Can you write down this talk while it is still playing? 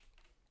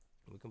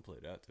can play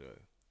that today.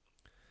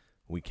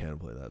 We can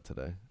play that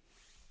today.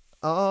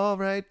 All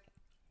right.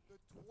 The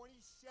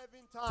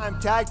 27-time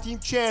tag team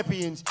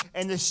champions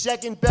and the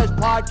second best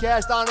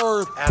podcast on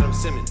earth. Adam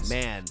Simmons.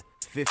 Man,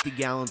 50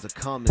 gallons of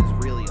cum is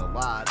really a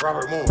lot.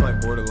 Robert Moore.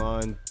 Like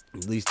borderline,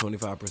 at least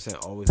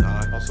 25%, always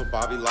high. Also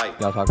Bobby Light.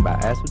 Y'all talk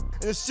about acid?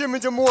 And the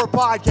Simmons and More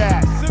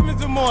podcast.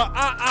 Simmons and More,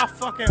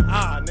 fucking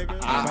nigga.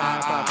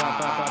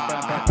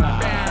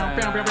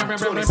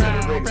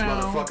 27 rings,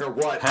 motherfucker.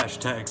 What?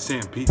 Hashtag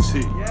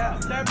SamPC. Yeah,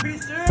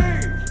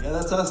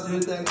 that's us,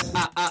 dude. Thanks.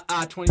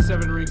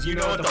 27 rings. You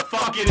know what the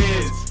fuck it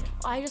is.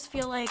 I just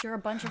feel like you're a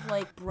bunch of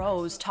like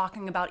bros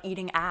talking about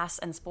eating ass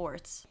and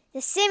sports.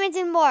 The Simmons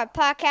and More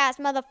podcast,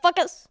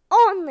 motherfuckers.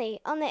 Only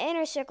on the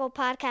Inner Circle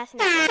podcast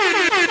network.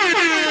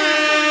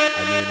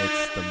 I mean,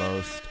 it's the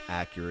most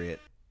accurate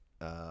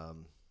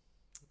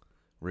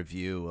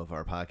review of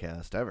our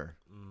podcast ever.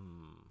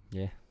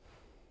 Yeah.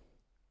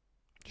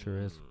 Sure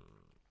is.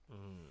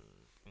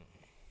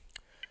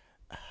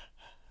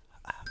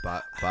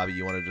 Bobby,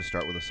 you want to just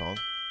start with a song? Of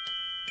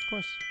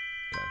course.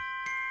 Okay.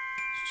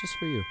 It's just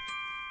for you.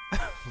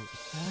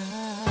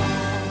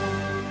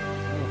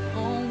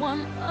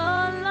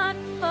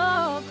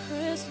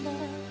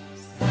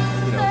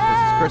 You know,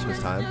 this is Christmas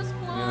time. You know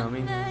what I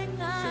mean?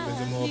 Simmons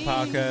and More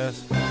podcast.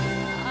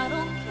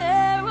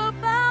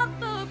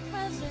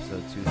 So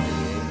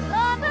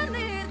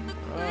 238.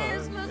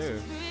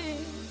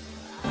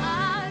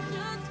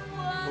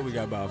 What we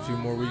got, about a few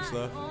more weeks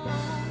left?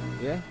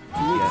 Yeah.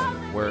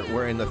 Yeah,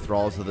 we're in the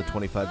thralls of the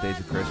 25 days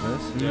of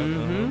Christmas.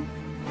 Mm-hmm.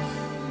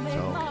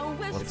 So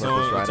let's It's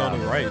let this ride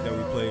only out. right that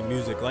we play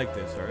music like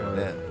this, right?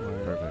 Yeah,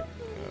 perfect.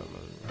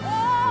 We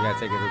gotta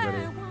take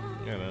everybody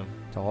Yeah, man.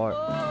 to heart.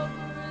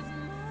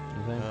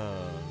 You think?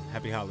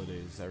 Happy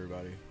holidays,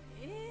 everybody.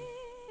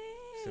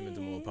 Simmons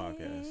and More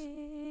podcast.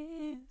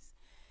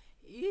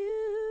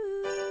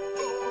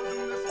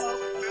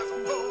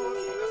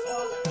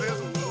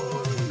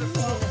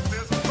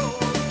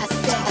 I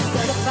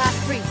certified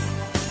free,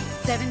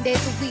 7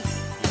 days a week.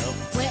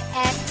 Wet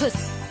ass pussy,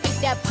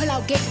 eat that pull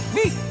out, get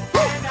me.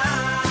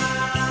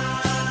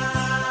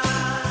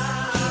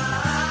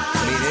 I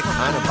mean, it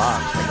kind of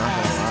bops. I'm not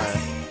gonna lie.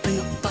 Bring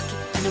a bucket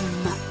and a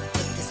mop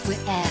with this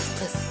wet ass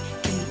pussy.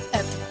 Give me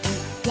everything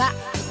you got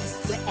with this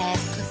wet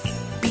ass pussy.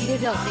 Beat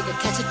it up, nigga,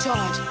 catch a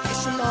charge.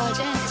 Extra large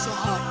and extra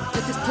hard.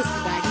 Put this pussy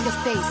right in your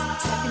face.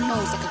 Slap your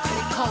nose like a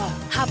credit card.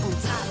 Hop on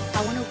top, I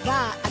wanna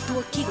ride. I do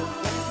a kegel,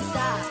 right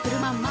inside. Spit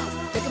in my mouth,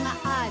 look in my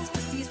eyes.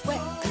 Pussy is wet,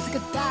 cause it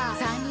could die.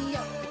 Tie me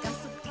up, like I'm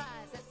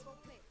surprised. That's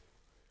okay.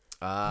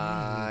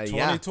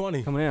 Yeah.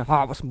 2020. Coming in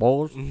hot with some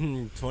balls.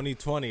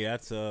 2020.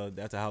 That's a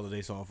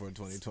holiday song for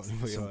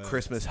 2020. Some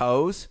Christmas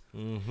hoes.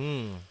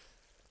 Mm-hmm.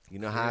 You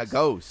know how it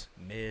goes.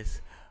 Miss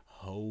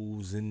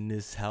hoes in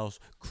this house.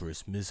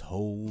 Christmas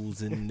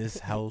hoes in this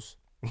house.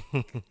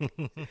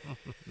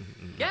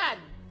 God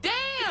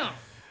damn!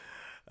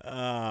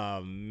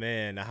 Oh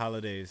man, the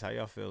holidays. How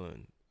y'all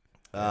feeling?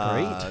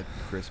 Great.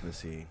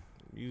 Christmassy.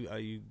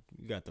 You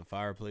got the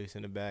fireplace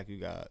in the back. You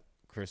got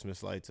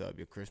Christmas lights up.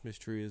 Your Christmas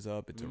tree is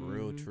up. It's a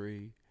real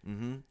tree.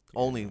 Mm-hmm.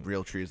 Only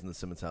real trees in the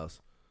Simmons house.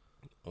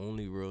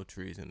 Only real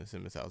trees in the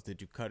Simmons house. Did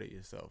you cut it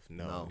yourself?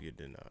 No. You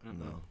did not.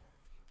 No.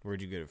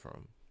 Where'd you get it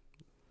from?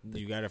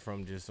 You got it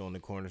from just on the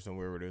corner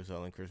somewhere where they were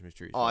selling Christmas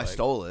trees. Oh, I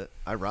stole it.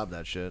 I robbed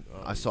that shit.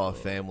 Oh, I saw a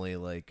family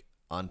like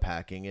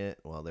unpacking it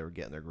while they were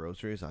getting their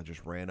groceries. I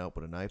just ran up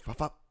with a knife. Pop,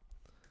 pop.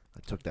 I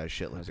took that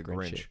shit like That's the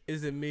great Grinch. shit.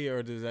 Is it me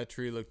or does that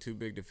tree look too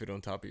big to fit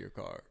on top of your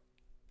car?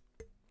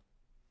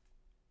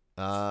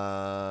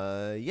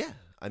 Yeah.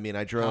 I mean,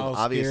 I drove.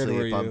 How Obviously, scared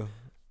were if I'm you?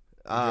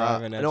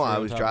 Driving that no, tree I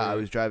on was top of I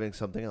your- was driving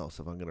something else.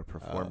 If I'm gonna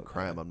perform okay.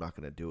 crime, I'm not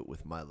gonna do it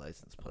with my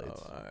license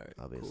plates. Oh, all right.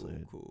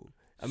 Obviously. Cool.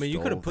 I mean, you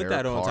Stole could have put their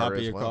that on car top of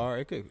as your well. car.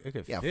 It could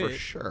Yeah, fit. for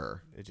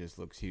sure. It just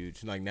looks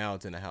huge. Like now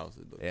it's in the house.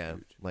 It looks Yeah,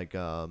 huge. like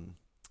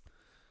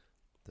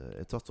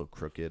it's also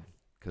crooked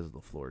because the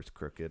floor is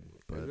crooked.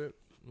 But Is it?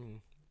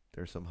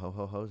 there's some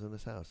ho-ho-hos in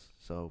this house,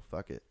 so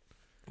fuck it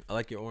I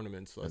like your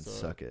ornaments. and Let's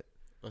suck it.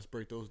 Let's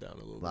break those down a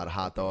little bit. A lot of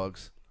hot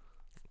dogs.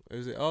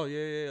 Is it? Oh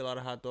yeah. A lot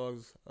of hot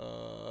dogs.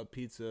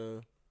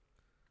 Pizza.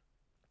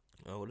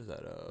 Oh, what is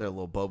that? There's a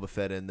little Boba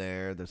Fett in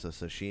there. There's a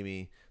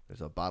sashimi.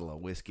 There's a bottle of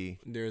whiskey.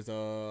 There's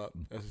a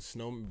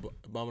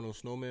abominable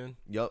snowman.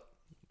 Yup.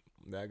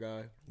 That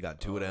guy. You got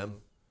two of them.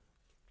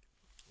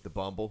 The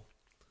Bumble.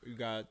 You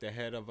got the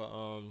head of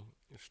a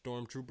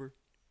stormtrooper.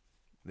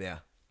 Yeah.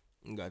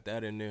 You got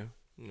that in there.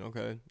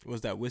 Okay.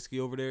 Was that whiskey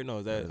over there? No,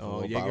 is that There's a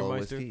little bottle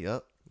of Jägermeister? whiskey.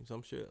 Yup.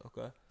 Some shit.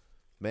 Okay.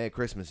 Merry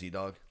Christmas,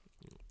 dog.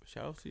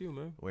 Shout out to you,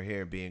 man. We're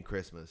here being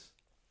Christmas.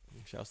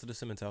 Shouts to the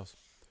Simmons house.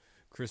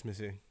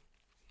 Christmassy.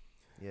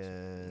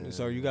 Yeah.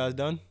 So are you guys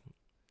done?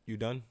 You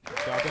done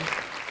shopping?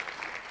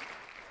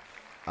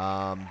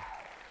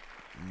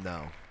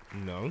 No.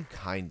 No.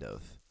 Kind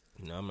of.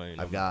 No,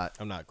 I'm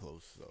not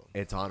close. So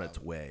It's on its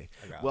way.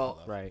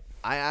 Well, right.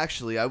 I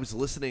was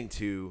listening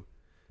to,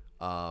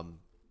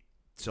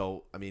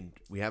 so, I mean,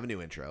 we have a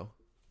new intro.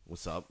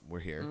 What's up? We're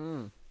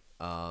here.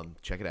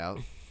 Check it out.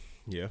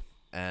 Yeah.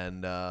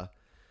 And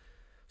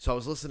so I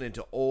was listening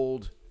to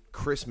old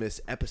Christmas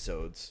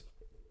episodes.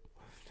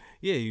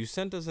 Yeah, you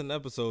sent us an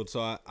episode,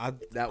 so I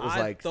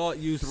thought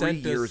you 3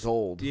 years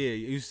old.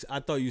 Yeah, I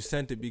thought you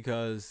sent it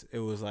because it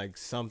was like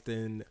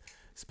something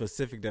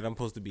specific that I'm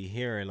supposed to be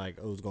hearing. Like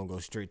it was gonna go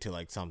straight to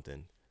like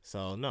something.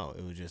 So no,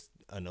 it was just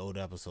an old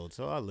episode.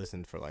 So I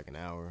listened for like an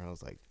hour. I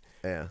was like,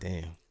 yeah,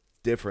 damn,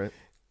 different.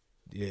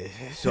 Yeah.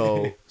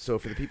 So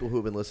for the people who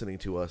have been listening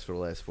to us for the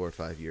last 4 or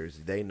 5 years,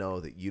 they know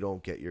that you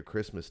don't get your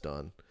Christmas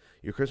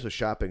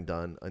shopping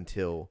done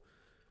until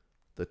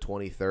the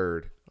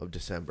 23rd of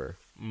December.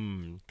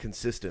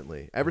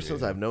 Consistently. Ever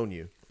since I've known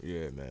you.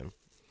 Yeah, man.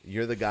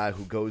 You're the guy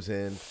who goes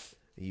in,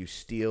 you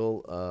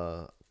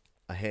steal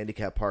a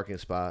handicap parking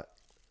spot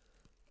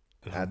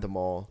at the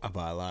mall. I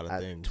buy a lot of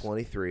things.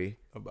 23.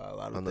 I buy a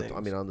lot of things.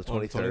 On the 23rd. On the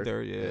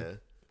 23rd, yeah.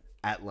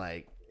 At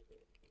like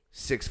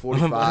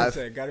 6:45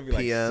 it gotta be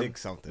like p.m.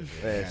 6 something.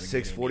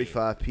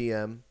 6:45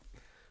 p.m.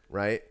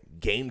 Right?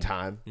 Game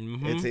time.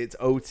 Mm-hmm. It's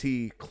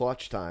OT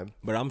clutch time.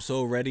 But I'm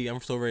so ready.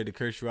 I'm so ready to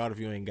curse you out if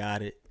you ain't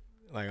got it.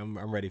 Like I'm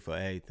ready for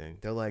anything.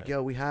 They're like,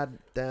 yo, we had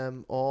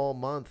them all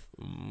month.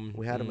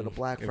 We had them in a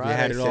Black If Friday you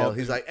had it sale. all-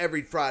 He's like,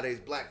 every Friday's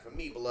black for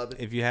me, beloved.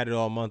 If you had it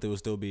all month, it would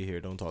still be here.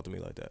 Don't talk to me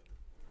like that.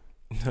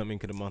 I mean,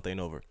 'cause the month ain't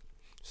over.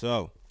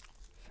 So,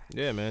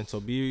 yeah, man. So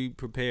be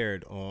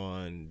prepared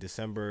on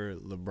December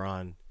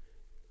LeBron.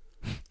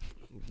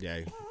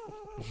 Yeah.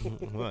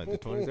 What? The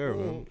 23rd,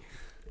 man.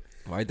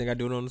 Why do you think I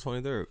do it on the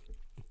 23rd?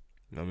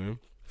 I mean,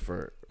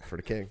 For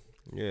the king.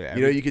 yeah.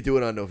 You know, you could do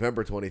it on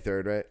November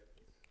 23rd, right?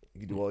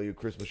 You can do all your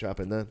Christmas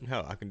shopping then.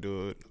 Hell, I can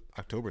do it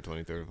October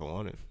 23rd if I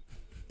want it.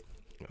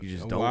 You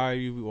just And don't. Why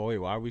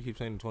do we keep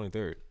saying the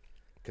 23rd?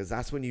 Because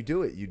that's when you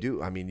do it. You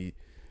do. I mean,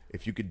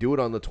 if you could do it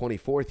on the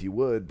 24th, you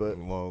would. But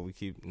Well,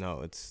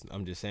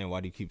 I'm just saying, why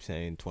do you keep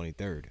saying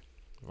 23rd?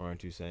 Why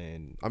aren't you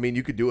saying? I mean,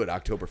 you could do it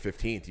October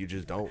 15th. You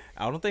just don't.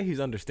 I don't think he's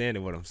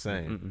understanding what I'm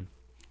saying.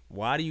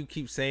 Why do you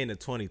keep saying the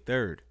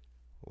 23rd?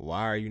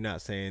 Why are you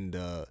not saying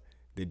the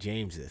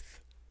Jameseth?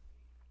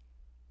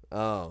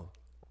 Oh.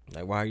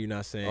 Like, why are you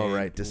not saying? Oh,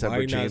 right, December Why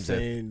are you not Jameseth.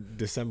 saying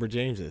December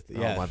Jameseth?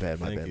 Oh, my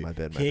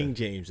bad. King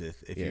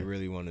Jameseth, if Yeah. you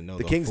really want to know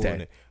The King's full Day.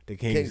 name. The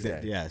King's Day.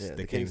 Day. Yes, Yeah,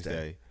 the King's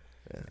Day.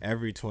 Yeah.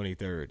 Every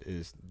 23rd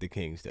is the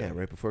King's Day. Yeah,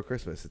 right before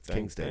Christmas. It's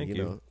King's Day. Thank you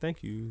know.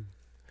 Thank you.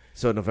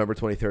 So November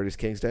 23rd is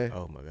King's Day?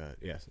 Oh, my God.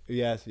 Yes.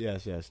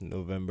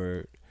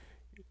 November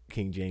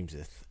King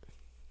Jameseth.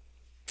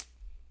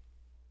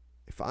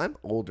 If I'm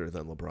older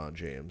than LeBron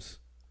James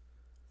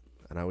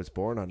and I was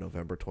born on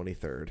November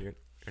 23rd.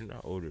 You're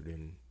not older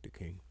than the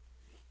King.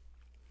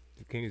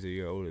 The King is a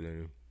year older than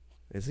him.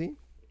 Is he?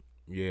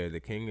 Yeah, the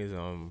King is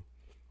I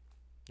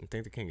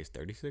think the King is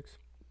 36.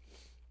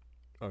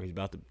 Oh, he's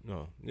about to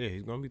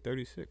he's gonna be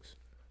 36.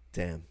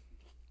 Damn.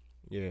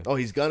 Yeah. Oh,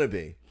 he's gonna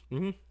be.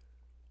 Mhm.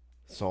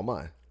 So am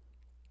I.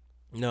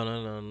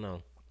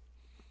 No.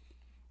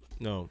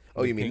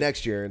 Oh, you mean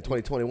next year in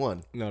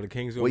 2021? No, the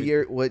King's gonna What be,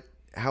 year? What?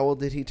 How old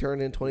did he turn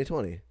in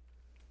 2020?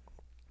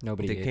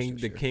 Nobody.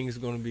 The King's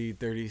gonna be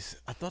 30.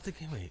 I thought the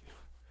King. Wait.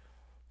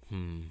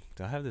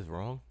 Do I have this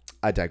wrong?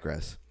 I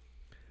digress.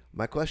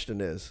 My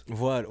question is,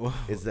 What?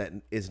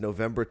 is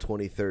November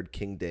 23rd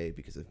King Day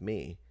because of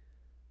me,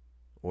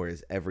 or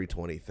is every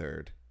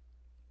 23rd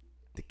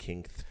the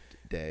King's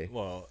Day?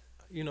 Well,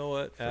 you know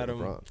what, For Adam?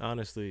 LeBron.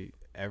 Honestly,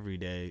 every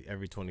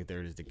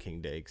 23rd is the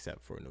King Day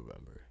except for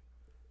November.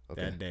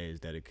 Okay. That day is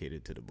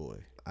dedicated to the boy,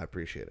 I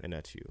appreciate it. and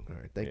that's you. All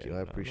right, thank you.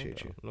 I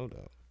appreciate you. No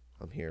doubt.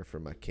 I'm here for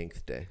my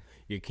King's Day.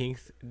 Your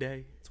King's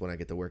Day? It's when I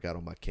get to work out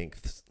on my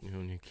King's. You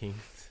on your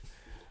King's?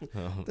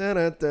 Oh,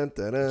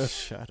 Da-da-da-da-da.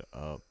 shut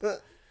up.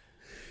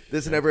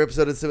 This and every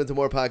episode of the 7 to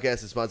More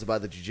podcast is sponsored by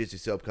the Jiu-Jitsu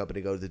Soap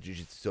Company. Go to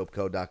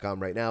thejujitsusoapco.com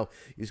right now.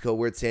 Use code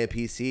word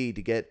SAMPC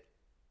to get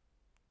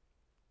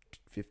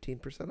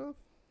 15% off.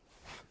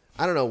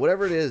 I don't know.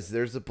 Whatever it is,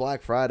 there's a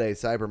Black Friday,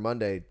 Cyber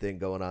Monday thing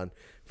going on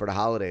for the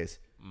holidays.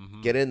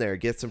 Get in there.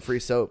 Get some free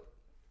soap.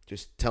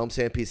 Just tell them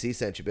SAMPC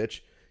sent you,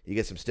 bitch. You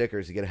get some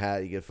stickers. You get a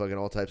hat. You get fucking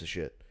all types of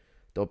shit.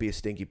 Don't be a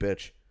stinky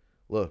bitch.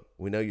 Look,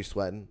 we know you're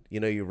sweating. You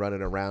know you're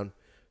running around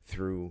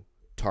through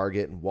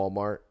Target and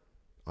Walmart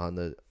on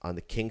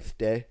the King's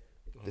Day,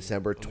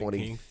 December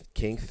 20th.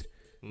 King's,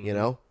 you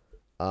know,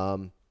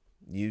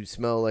 you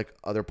smell like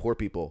other poor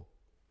people.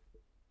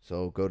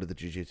 So go to the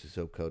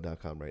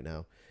jujitsusoapco.com right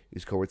now.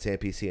 Use code word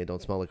SAMPC and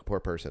don't smell like a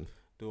poor person.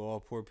 Do all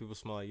poor people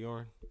smell like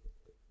urine?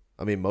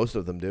 I mean, most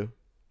of them do.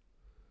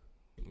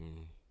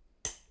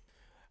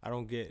 I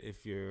don't get,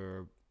 if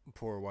you're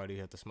poor, why do you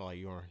have to smell like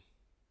urine?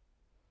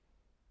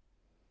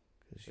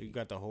 You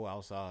got the whole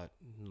outside.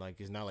 Like,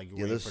 it's not like you're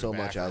Yeah, waiting there's for so the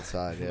much bathroom.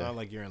 outside, It's yeah. not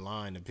like you're in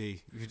line to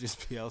pee. You could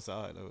just be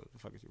outside. What the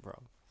fuck is your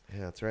problem?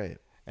 Yeah, that's right.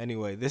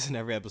 Anyway, this and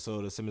every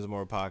episode of Simmons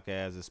More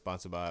Podcast is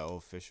sponsored by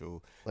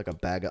Official. Like a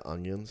bag of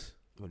onions.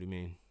 What do you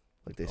mean?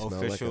 Like they smell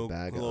Official like a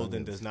bag of Clothing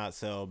onions. does not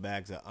sell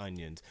bags of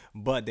onions,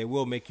 but they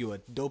will make you a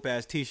dope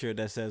ass T-shirt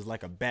that says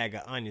like a bag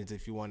of onions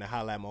if you want to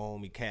holla at my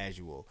homie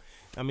Casual.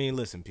 I mean,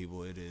 listen,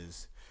 people, it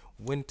is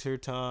winter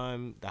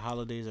time. The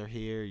holidays are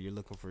here. You're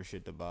looking for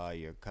shit to buy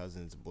your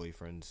cousins,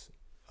 boyfriends.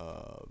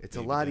 It's a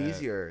baby lot dad.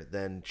 easier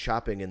than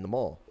shopping in the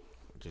mall.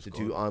 Just to go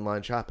do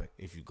online shopping.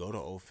 If you go to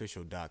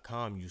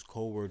official.com, use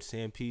code word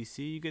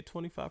SamPC, you get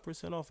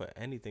 25% off of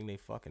anything they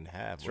fucking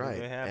have. That's What do right.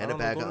 they have? And I don't a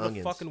bag know. of Go to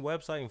onions. the fucking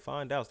website and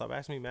find out. Stop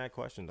asking me mad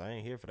questions. I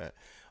ain't here for that.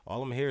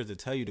 All I'm here is to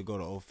tell you to go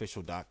to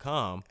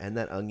official.com. And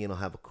that onion will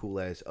have a cool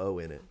ass O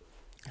in it.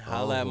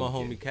 Holla at my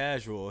homie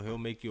Casual. He'll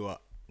make you a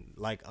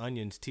like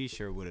onions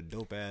t-shirt with a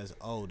dope ass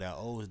O. That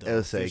O is the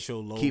It'll say,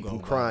 official logo. "Keep from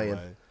by the crying."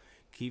 way.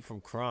 Keep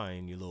from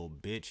crying, you little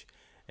bitch.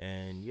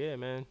 And yeah,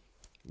 man,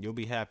 you'll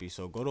be happy.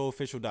 So go to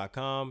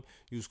official.com,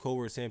 use code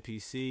word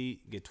SamPC,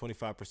 get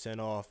 25%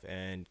 off,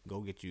 and go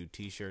get you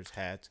t-shirts,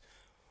 hats,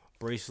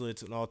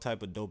 bracelets, and all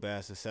type of dope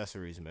ass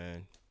accessories,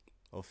 man.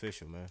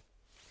 Official, man.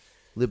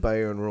 Live by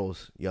your own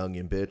rules, you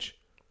onion bitch.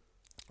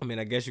 I mean,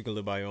 I guess you can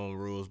live by your own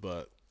rules,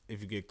 but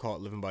if you get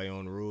caught living by your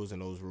own rules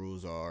and those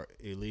rules are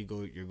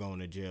illegal, you're going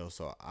to jail.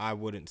 So I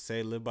wouldn't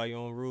say live by your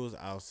own rules.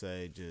 I'll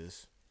say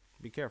just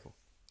be careful.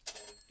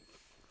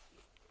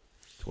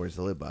 It's words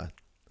to live by.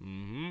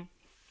 Mm-hmm.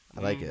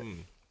 I like it.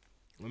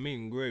 I'm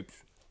eating grapes.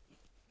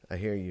 I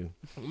hear you.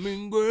 I'm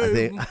eating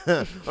grapes.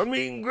 I'm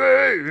eating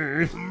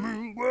grapes. I'm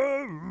eating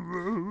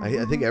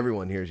grapes. I think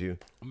everyone hears you.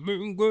 I'm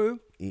eating grapes.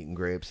 Eating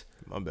grapes.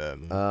 My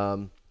bad,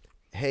 man.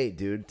 Hey,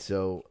 dude.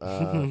 So,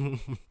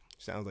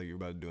 sounds like you're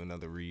about to do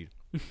another read.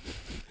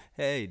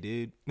 Hey,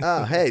 dude.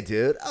 Oh, hey,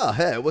 dude. Oh,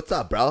 hey, what's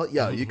up, bro?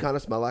 Yo, you kind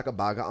of smell like a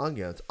bag of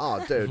onions.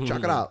 Oh, dude,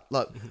 check it out.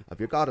 Look, if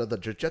you go to the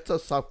Jiu-Jitsu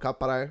sub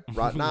company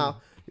right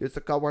now, use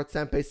the code word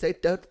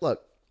SamPC, dude.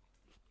 Look,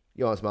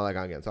 you don't smell like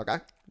onions, okay?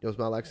 You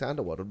smell like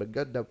sandalwood. It'll be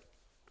good, dude.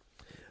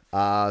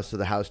 So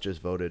the House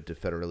just voted to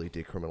federally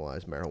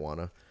decriminalize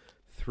marijuana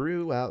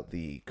throughout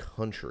the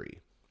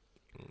country.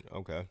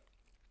 Okay.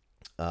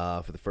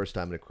 For the first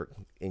time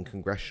in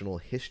congressional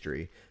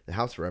history, the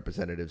House of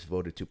Representatives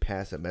voted to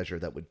pass a measure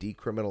that would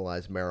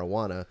decriminalize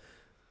marijuana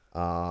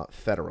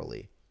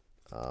federally.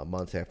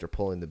 Months after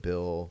pulling the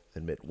bill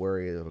amid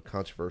worry of a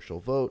controversial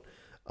vote,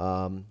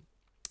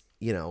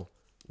 you know,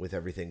 with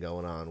everything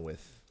going on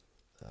with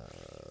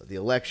the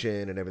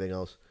election and everything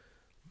else,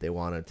 they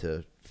wanted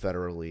to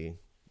federally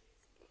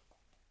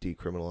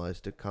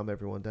decriminalize to calm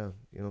everyone down.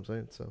 You know what I'm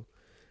saying? So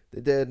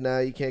they did. Now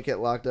you can't get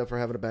locked up for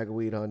having a bag of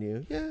weed on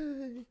you.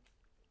 Yay!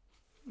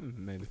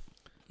 Maybe.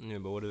 Yeah,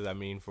 but what does that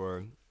mean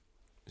for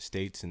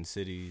states and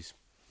cities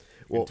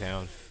Well, and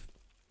towns?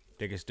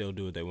 They can still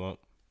do what they want.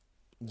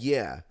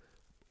 Yeah.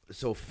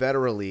 So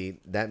federally,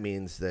 that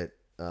means that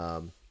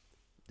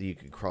you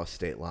can cross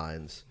state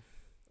lines,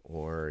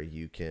 or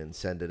you can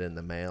send it in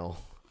the mail,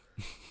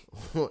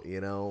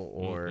 you know,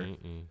 or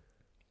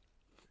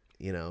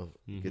you know,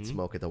 you could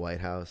smoke at the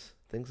White House,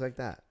 things like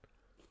that.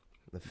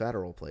 The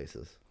federal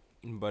places.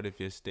 But if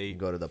your state You can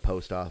go to the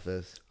post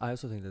office. I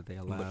also think that they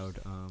allowed.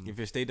 if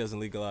your state doesn't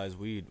legalize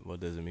weed, what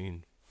does it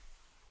mean?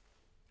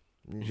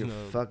 You're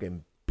No.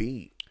 fucking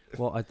beat.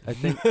 Well, I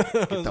think Get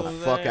the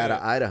fuck out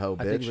of Idaho,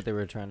 I think bitch. what they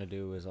were trying to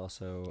do is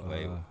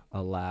also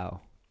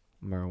allow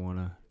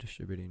marijuana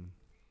distributing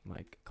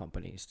like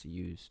companies to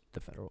use the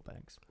federal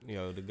banks.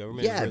 Yo, the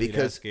government Yeah, is really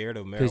because- that scared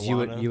of marijuana.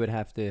 Because you would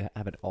have to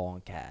have it all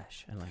in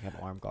cash and like have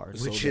armed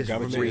guards. Which so the is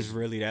government is ridiculous.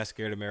 really that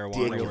scared of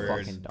marijuana Ridiculous. where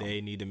Fucking dumb.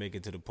 they need to make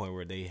it to the point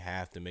where they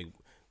have to make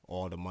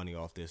all the money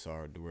off this,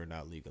 or we're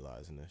not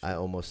legalizing this. I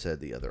almost said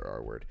the other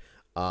R word.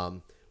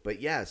 But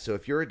yeah, so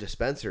if you're a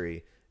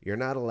dispensary, you're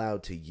not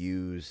allowed to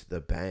use the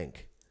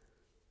bank.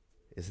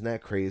 Isn't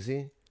that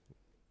crazy?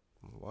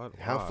 What?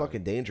 How Why?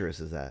 fucking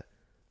dangerous is that?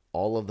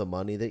 All of the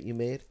money that you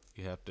made?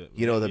 You have to.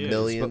 You know, the yeah,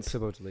 millions.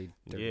 supposedly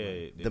Yeah,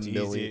 different. The it's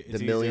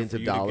easier millions for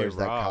of you to get dollars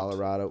that robbed.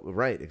 Colorado.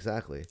 Right,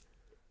 exactly.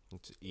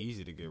 It's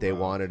easy to get. They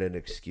robbed. wanted an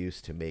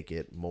excuse to make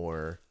it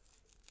more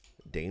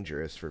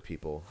dangerous for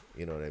people.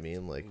 You know what I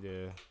mean? Like,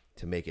 Yeah.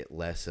 to make it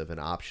less of an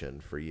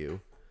option for you,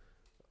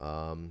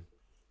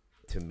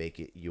 to make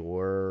it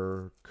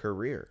your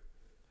career.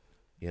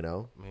 You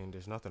know? I mean,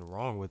 there's nothing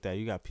wrong with that.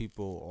 You got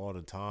people all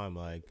the time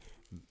like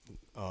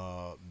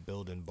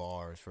building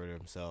bars for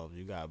themselves.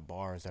 You got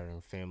bars that are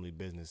in family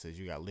businesses.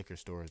 You got liquor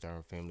stores that are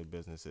in family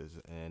businesses.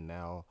 And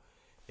now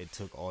it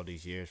took all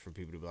these years for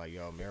people to be like,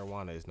 yo,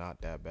 marijuana is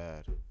not that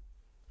bad.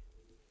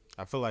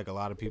 I feel like a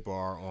lot of people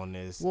are on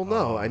this. Well,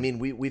 no. I mean,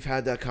 we've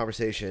had that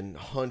conversation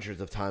hundreds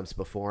of times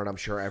before, and I'm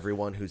sure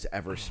everyone who's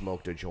ever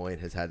smoked a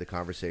joint has had the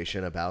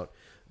conversation about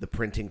the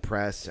printing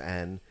press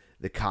and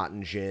the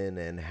cotton gin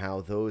and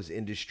how those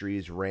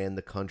industries ran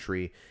the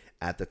country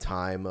at the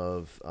time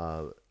of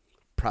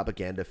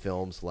propaganda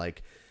films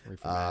like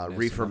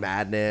Reefer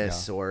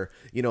Madness, or,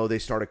 you know, they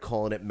started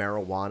calling it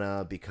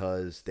marijuana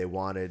because they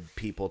wanted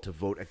people to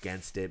vote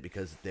against it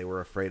because they were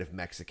afraid of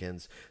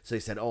Mexicans. So they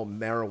said, oh,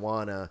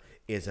 marijuana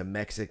is a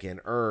Mexican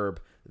herb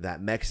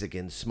that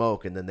Mexicans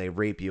smoke, and then they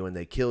rape you and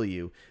they kill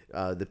you.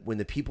 When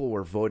the people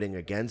were voting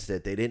against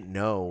it, they didn't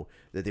know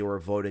that they were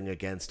voting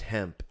against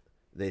hemp.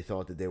 They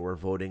thought that they were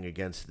voting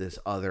against this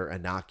other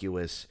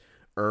innocuous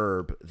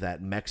herb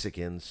that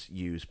Mexicans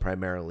use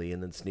primarily,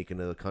 and then sneak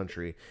into the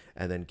country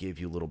and then give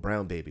you little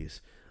brown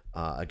babies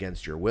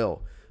against your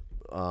will.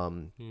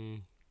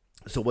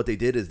 So what they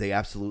did is they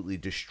absolutely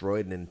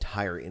destroyed an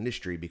entire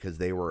industry because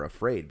they were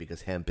afraid,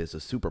 because hemp is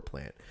a super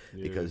plant,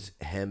 because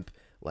hemp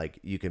Like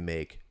you can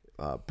make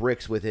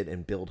bricks with it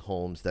and build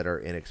homes that are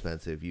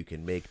inexpensive. You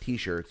can make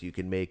T-shirts. You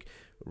can make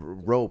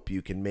rope.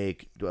 You can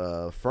make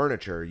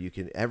furniture. You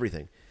can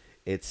everything.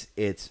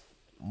 It's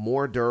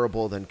more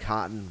durable than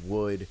cotton,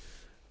 wood,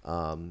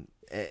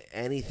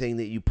 anything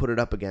that you put it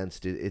up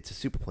against. It's a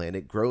super plant.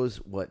 It grows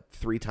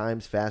 3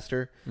 times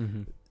faster.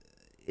 Mm-hmm.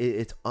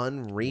 It's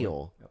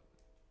unreal. Yep.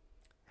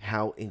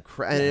 How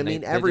incredible! Yeah, I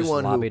mean, they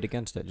everyone just lobbied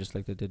against it, just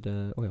like they did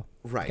oil.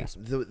 Right. Gas.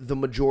 The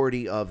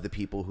majority of the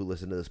people who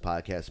listen to this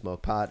podcast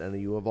smoke pot, and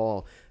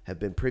you have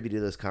been privy to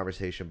this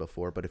conversation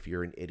before. But if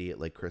you're an idiot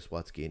like Chris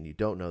Watsky and you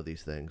don't know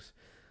these things,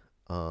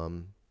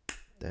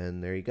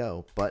 then there you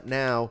go. But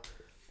now,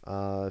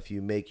 if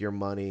you make your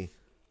money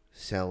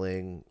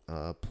selling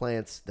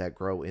plants that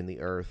grow in the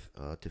earth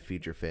to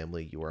feed your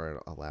family, you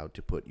are allowed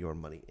to put your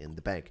money in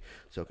the bank.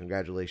 So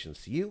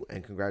congratulations to you,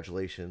 and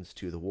congratulations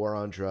to the war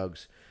on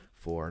drugs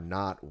for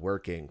not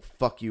working.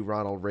 Fuck you,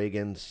 Ronald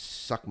Reagan.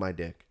 Suck my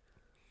dick.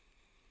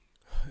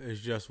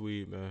 It's just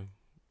weed, man.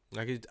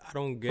 Like, I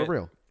don't get... For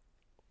real.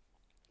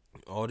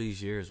 All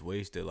these years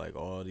wasted, like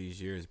all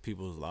these years,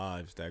 people's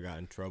lives that got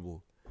in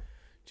trouble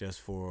just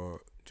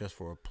for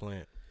a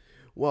plant.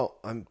 Well,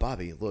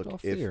 Bobby,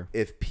 look,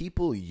 if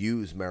people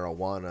use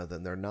marijuana,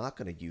 then they're not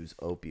going to use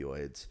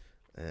opioids.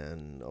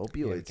 And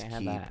opioids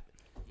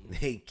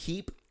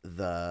keep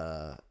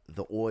the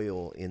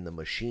oil in the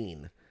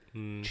machine.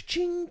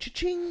 Cha-ching,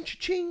 cha-ching,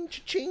 cha-ching,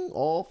 cha-ching,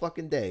 all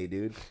fucking day,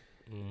 dude.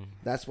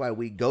 That's why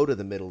we go to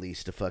the Middle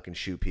East to fucking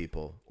shoot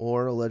people.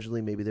 Or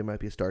allegedly, maybe there might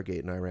be a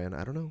Stargate in Iran.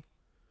 I don't know.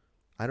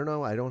 I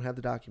don't have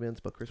the documents,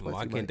 but Chris.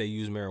 Why can't they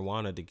use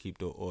marijuana to keep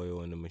the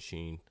oil in the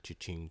machine?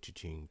 Cha-ching,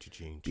 cha-ching,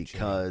 cha-ching, cha-ching.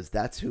 Because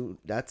that's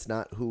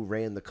not who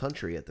ran the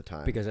country at the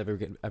time. Because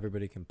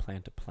everybody can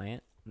plant a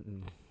plant.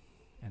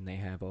 And they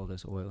have all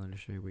this oil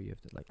industry where you have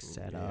to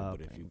set up.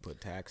 But if you put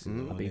taxes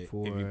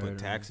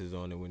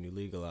on it, when you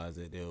legalize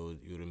it, you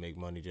would make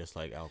money just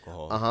like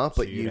alcohol.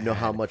 But you know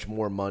how much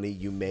more money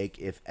you make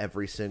if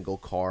every single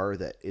car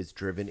that is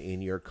driven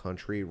in your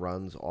country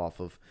runs off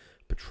of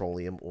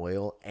petroleum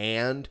oil,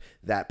 and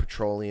that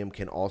petroleum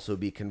can also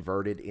be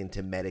converted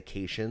into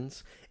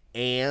medications,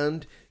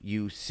 and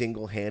you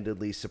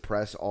single-handedly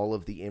suppress all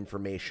of the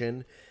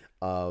information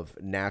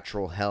of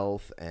natural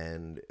health,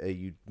 and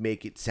you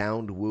make it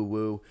sound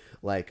woo-woo,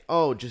 like,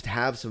 oh, just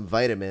have some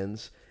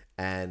vitamins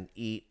and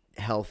eat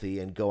healthy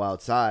and go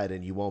outside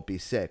and you won't be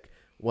sick.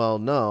 Well,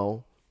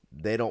 no,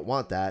 they don't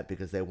want that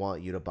because they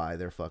want you to buy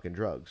their fucking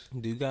drugs.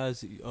 Do you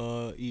guys eat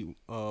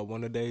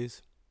one a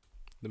days,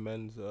 the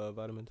men's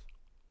vitamins?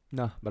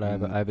 No, but I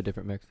have a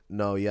different mix.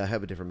 No, yeah, I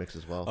have a different mix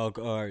as well.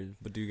 Oh, all right,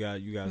 but do you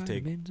guys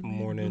take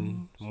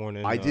morning?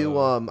 I do.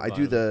 I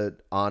do the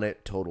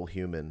Onnit Total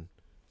Human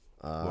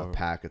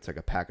pack. It's like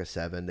a pack of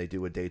 7. They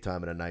do a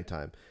daytime and a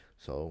nighttime.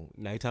 So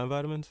nighttime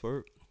vitamins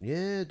for?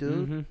 Yeah,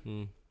 dude.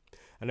 Mm-hmm.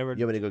 I never.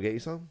 You want me to go get you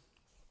some?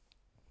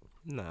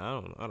 Nah,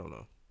 I don't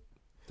know.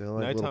 They're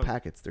like nighttime little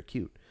packets. They're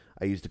cute.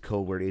 I used the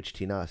code word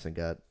HTNOS and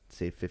got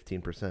saved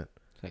 15%.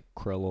 Like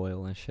krill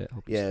oil and shit.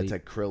 It's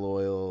like krill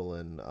oil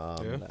and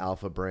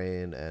alpha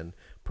brain and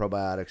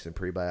probiotics and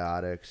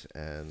prebiotics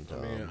and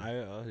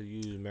I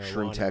use marijuana.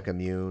 Shroom Tech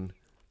Immune.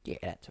 Yeah,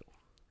 that too.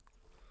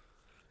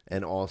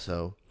 And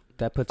also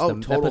that puts the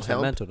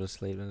mental to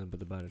sleep and put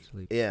the body to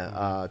sleep.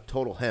 Yeah,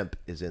 Total Hemp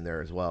is in there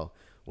as well,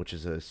 which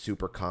is a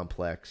super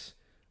complex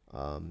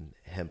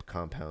hemp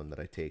compound that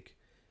I take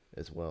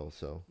as well.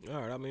 So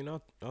all right, I mean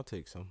I'll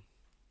take some.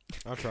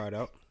 I'll try it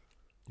out.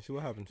 See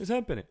what happens. It's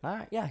happening. All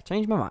right, yeah,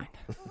 change my mind.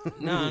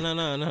 No.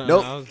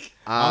 Nope.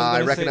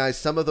 I recognize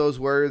some of those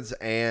words,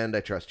 and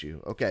I trust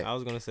you. Okay. I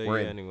was gonna say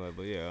anyway,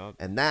 but yeah.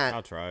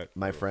 I'll try it.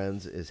 My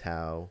friends, is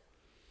how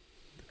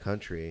the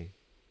country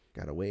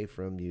got away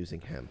from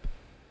using hemp,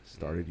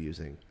 started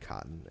using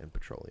cotton and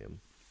petroleum.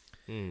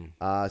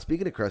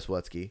 Speaking of Chris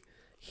Watsky,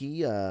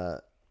 he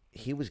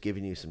was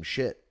giving you some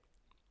shit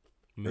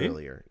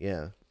earlier,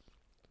 yeah,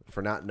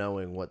 for not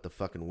knowing what the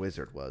fucking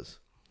wizard was.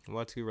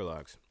 Watsky,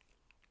 relax.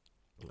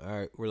 All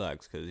right,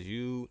 relax, because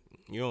you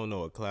don't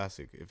know a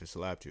classic if it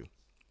slapped you.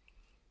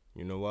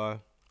 You know why?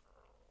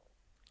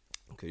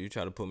 Because you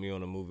tried to put me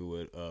on a movie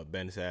with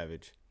Ben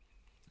Savage,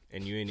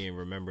 and you didn't even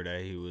remember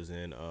that he was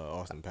in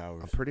Austin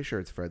Powers. I'm pretty sure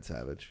it's Fred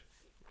Savage.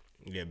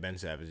 Yeah, Ben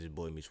Savage is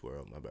Boy Meets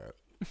World, my bad.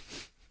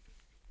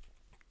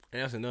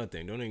 And that's another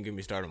thing. Don't even get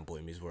me started on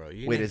Boy Meets World.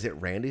 Wait, is it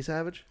Randy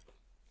Savage?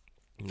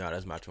 No,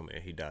 that's Macho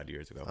Man. He died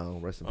years ago. Oh,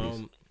 rest in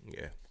peace.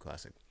 Yeah,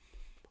 classic.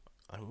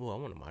 I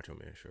want a Macho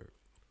Man shirt.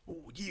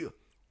 Oh, yeah.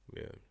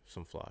 Yeah,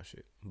 some fly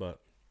shit. But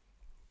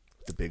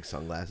the big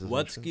sunglasses.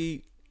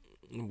 Watsky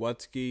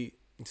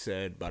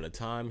said by the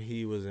time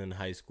he was in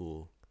high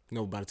school,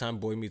 by the time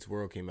Boy Meets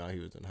World came out, he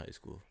was in high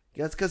school.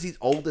 Yeah, that's because he's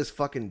old as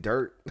fucking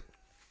dirt.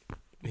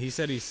 He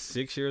said he's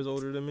 6 years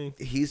older than me.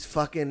 He's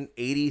fucking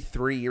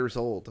 83 years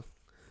old.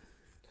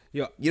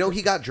 Yeah,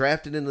 he got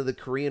drafted into the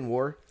Korean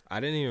War. I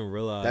didn't even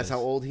realize. That's how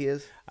old he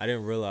is? I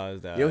didn't realize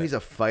that. He's a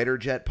fighter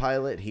jet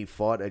pilot. He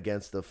fought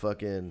against the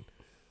fucking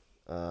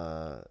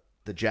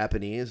the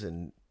Japanese,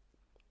 and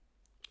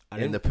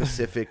in the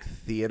Pacific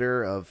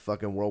Theater of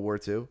fucking World War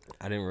II.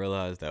 I didn't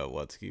realize that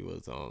Watsky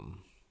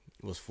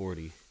was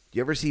 40. Do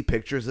you ever see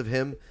pictures of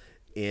him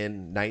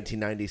in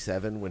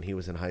 1997 when he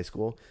was in high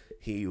school?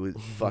 He was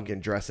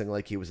fucking dressing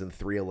like he was in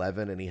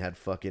 311 and he had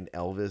fucking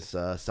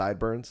Elvis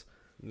sideburns.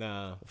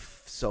 Nah.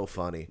 So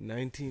funny.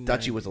 1990.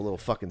 Dutchie was a little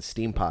fucking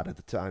steam pot at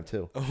the time,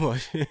 too. Oh,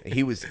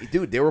 he was,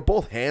 dude, they were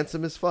both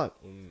handsome as fuck.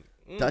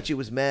 Dutchie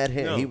was mad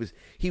handsome. No.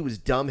 He was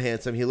dumb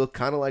handsome. He looked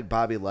kind of like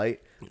Bobby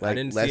Light, like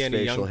less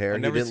facial hair.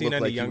 He didn't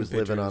look like he was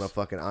living on a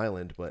fucking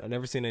island. But I've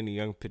never seen any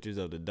young pictures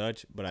of the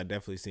Dutch, but I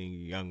definitely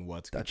seen young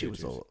Watsky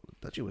pictures.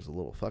 Dutchie was a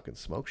little fucking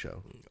smoke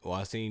show. Well,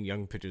 I seen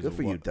young pictures. Good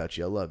for you,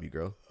 Dutchie. I love you,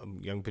 girl.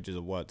 Young pictures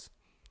of Watts.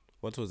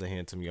 Watts was a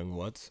handsome young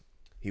Watts.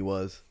 He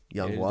was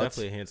young yeah, Watts.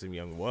 Definitely a handsome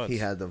young Watts. He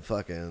had them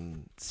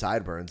fucking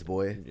sideburns,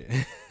 boy.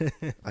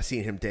 Yeah. I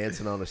seen him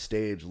dancing on a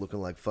stage, looking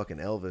like fucking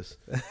Elvis,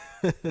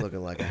 looking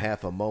like a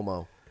half a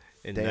Momo,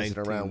 dancing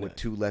around with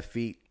 2 left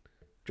feet,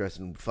 dressed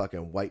in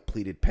fucking white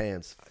pleated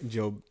pants.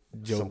 Joe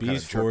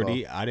B's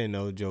 40. I didn't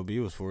know Joe B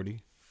was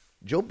 40.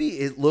 Joe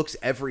B looks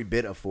every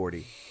bit of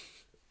 40.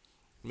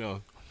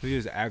 No, he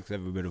just acts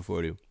every bit of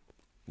 40.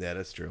 Yeah,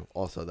 that's true.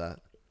 Also that.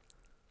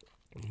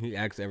 He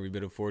acts every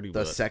bit of 40.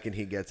 The second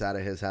he gets out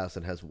of his house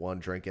and has one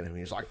drink in him,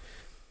 he's like,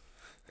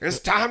 "It's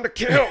time to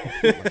kill."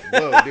 I'm like,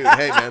 whoa, dude,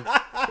 hey, man.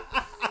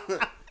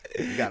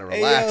 You gotta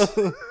relax.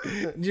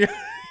 Hey,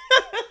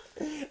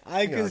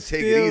 I can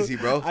take it easy,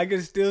 bro. I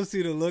can still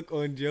see the look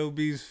on Joe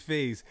B's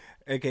face,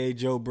 aka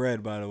Joe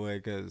Bread, by the way,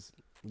 because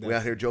we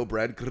out here, Joe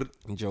Bread.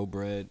 Joe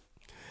Bread.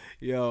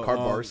 Yo, card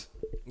bars.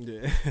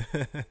 Yeah.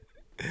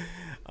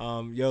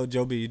 Yo,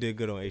 Joe B, you did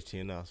good on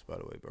HTNS, by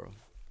the way, bro.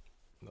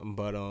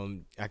 But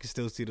I can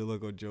still see the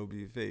look on Joe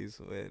B's face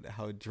with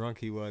how drunk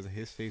he was, and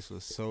his face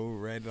was so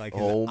red. Like,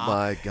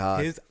 my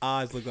god, his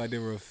eyes looked like they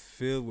were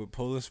filled with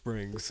Poland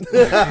Springs.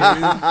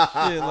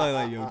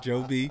 like, yo,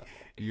 Joe B,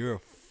 you're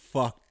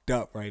fucked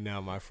up right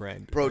now, my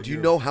friend. Bro, do you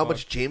know how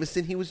much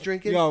Jameson he was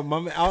drinking? Yo,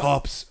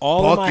 cups,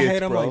 all buckets, in my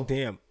head, I'm bro. like,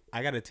 damn,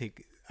 I gotta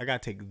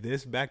take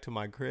this back to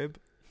my crib.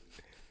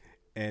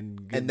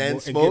 And then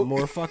and smoke? get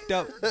more fucked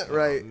up,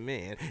 right? Oh,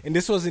 man, and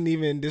this wasn't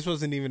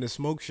even a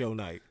smoke show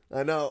night.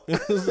 I know. It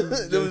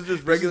was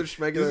just regular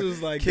schmegular. This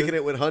was like kicking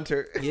it with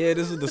Hunter. Yeah,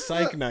 this was the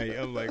psych night.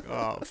 I'm like,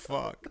 oh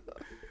fuck.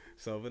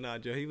 So, but nah,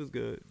 Joe, he was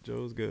good.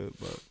 Joe was good,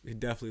 but he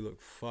definitely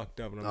looked fucked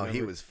up. And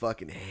he was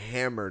fucking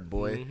hammered,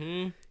 boy.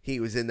 Mm-hmm. He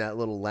was in that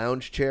little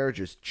lounge chair,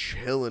 just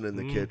chilling in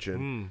the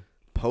kitchen,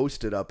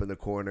 posted up in the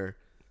corner.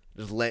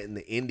 Just letting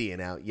the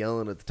Indian out,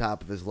 yelling at the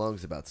top of his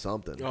lungs about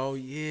something. Oh,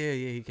 yeah,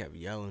 he kept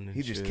yelling.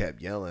 He just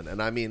kept yelling.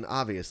 And I mean,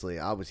 obviously,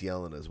 I was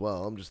yelling as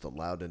well. I'm just a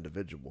loud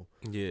individual.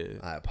 Yeah.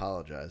 I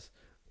apologize.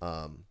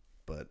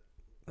 But,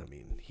 I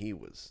mean, he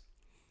was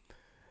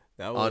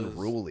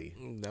unruly.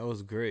 That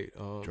was great.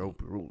 Joe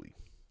Bruley.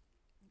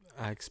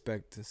 I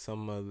expect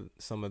some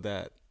of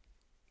that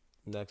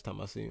next time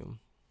I see him.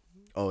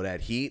 Oh, that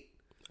heat?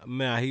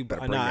 Man,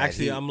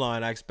 I'm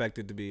lying. I expect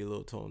it to be a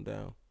little toned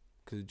down.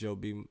 Because Joe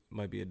B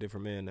might be a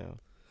different man now.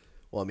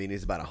 Well, I mean,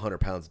 he's about 100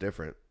 pounds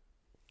different.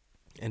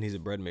 And he's a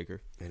bread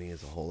maker. And he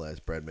is a whole ass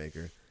bread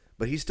maker.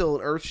 But he's still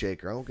an earth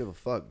shaker. I don't give a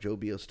fuck. Joe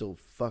B will still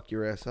fuck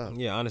your ass up.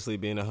 Yeah, honestly,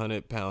 being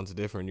 100 pounds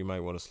different, you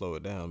might want to slow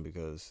it down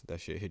because that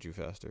shit hit you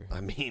faster.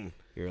 I mean,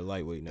 you're a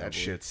lightweight now. That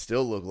shit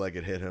still looked like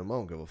it hit him. I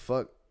don't give a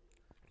fuck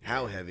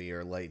how heavy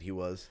or light he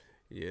was.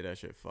 Yeah, that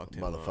shit fucked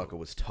him Motherfucker up.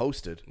 was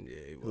toasted. Yeah,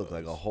 he looked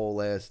like a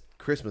whole ass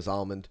Christmas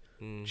almond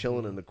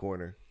chilling in the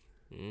corner.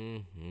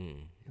 Mm-hmm.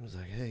 He was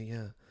like, "Hey,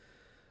 yeah,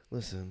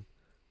 listen,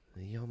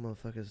 y'all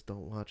motherfuckers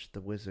don't watch The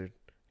Wizard.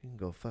 You can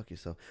go fuck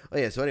yourself." Oh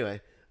yeah. So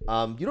anyway,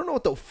 you don't know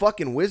what the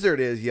fucking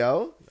Wizard is,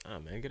 yo. Ah,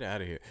 man, get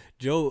out of here,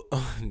 Joe.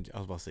 I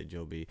was about to say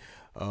Joe B.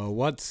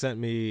 What sent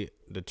me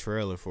the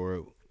trailer for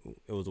it?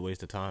 It was a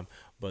waste of time,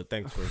 but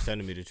thanks for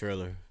sending me the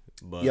trailer.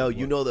 But yo,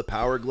 you know the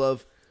Power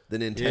Glove. The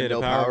Nintendo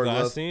the Power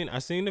Glove. I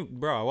seen it,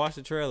 bro. I watched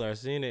the trailer. I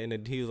seen it,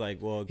 and he was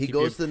like, "Well, he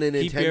goes to the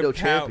Nintendo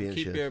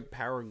Championship. Keep your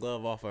Power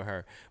Glove off of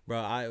her, bro."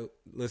 I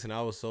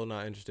was so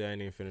not interested. I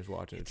didn't even finish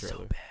watching the trailer.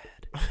 So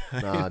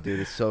bad. Nah,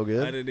 dude, it's so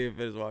good. I didn't even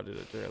finish watching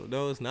the trailer.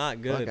 No, it's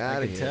not good. Fuck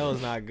I can tell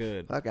it's not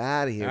good. Fuck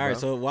out of here. All right, bro.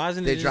 so why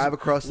isn't they drive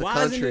across the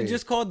country? Why isn't it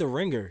just called The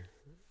Ringer?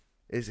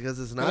 It's because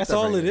it's not. That's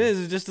all it is.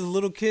 It's just a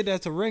little kid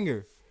that's a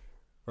ringer.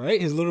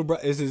 Right? His little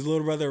is his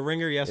little brother a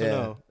ringer? Yes or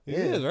no? He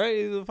is, right?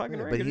 He's a fucking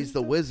ringer. But he's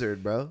the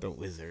wizard, bro. The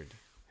wizard.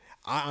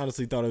 I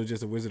honestly thought it was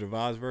just a Wizard of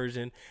Oz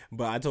version,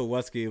 but I told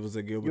Wutsky it was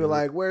a Gilbert. You were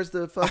like, "Where's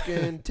the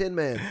fucking Tin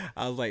Man?"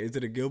 I was like, "Is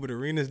it a Gilbert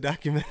Arenas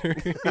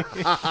documentary?"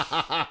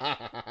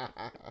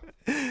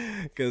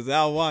 Because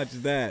I'll watch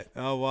that.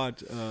 I'll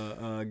watch.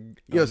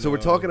 So we're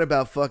talking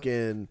about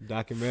fucking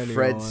documentary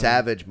Fred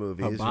Savage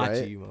movies,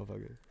 Hibachi, right?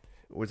 Motherfucker.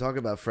 We're talking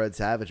about Fred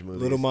Savage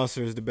movies. Little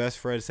Monster is the best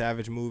Fred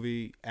Savage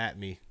movie. At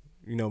me.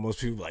 You know, most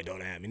people like,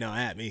 don't at me. No,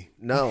 at me.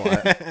 No,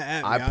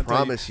 I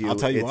promise you. I'll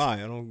tell you why.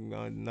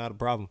 Not a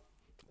problem.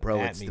 Bro,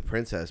 it's The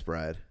Princess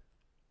Bride.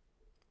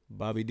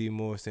 Bobby D.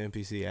 Moore, Sam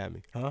PC at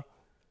me. Huh?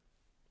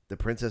 The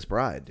Princess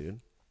Bride,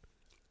 dude.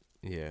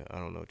 Yeah, I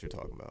don't know what you're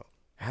talking about.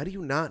 How do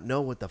you not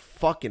know what the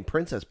fucking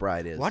Princess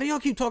Bride is? Why do y'all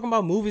keep talking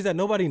about movies that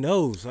nobody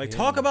knows? Like,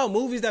 talk about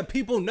movies that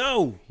people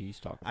know. He's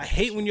talking. I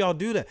hate when y'all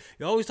do that.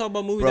 You always talk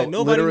about movies that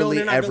nobody knows.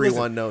 Literally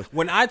everyone knows.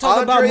 When I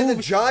talk about Andre movies,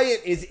 the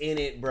Giant is in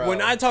it, bro.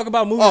 when I talk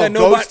about movies that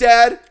nobody, Ghost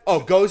Dad. Oh,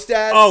 Ghost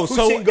Dad. oh, Who's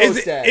so seen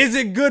Ghost Dad? is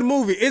it good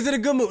movie? Is it a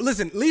good movie?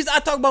 Listen, at least I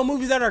talk about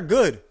movies that are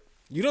good.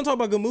 You don't talk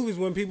about good movies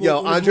when people.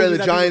 Yo, Andre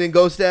the Giant and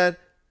Ghost Dad.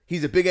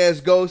 He's a big ass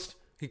ghost.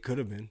 He could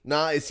have been.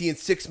 Nah, is he in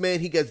 6 Man?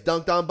 He gets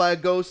dunked on by a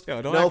ghost.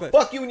 Yo, don't no, act like-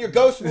 fuck you and your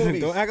ghost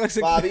movies. Don't act like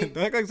Bobby. Don't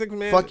act like 6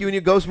 Man. Fuck you and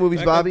your ghost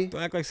movies, Bobby.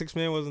 Don't act like 6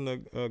 Man wasn't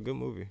a good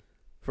movie.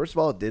 First of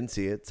all, didn't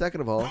see it. Second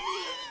of all,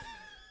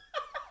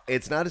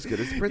 it's not as good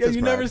as the Princess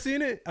You Bride. never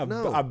seen it?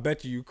 No. I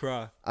bet you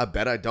cry. I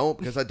bet I don't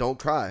because I don't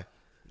cry.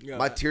 Yeah.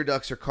 My tear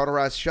ducts are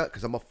cauterized shut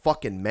because I'm a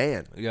fucking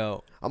man.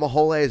 Yo. I'm a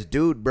whole ass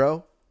dude,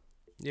 bro.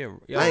 Yeah.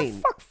 I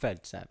ain't- Fuck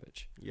Fred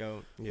Savage.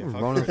 Yo. Yeah.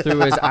 Running through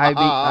his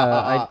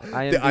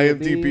IMDb. The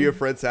IMDb of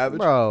Fred Savage.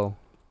 Bro.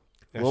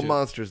 Little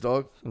monsters,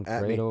 dog. Some At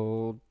great me.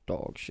 old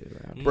dog shit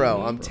around.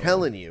 Bro, I'm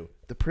telling you.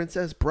 The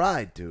Princess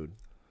Bride, dude.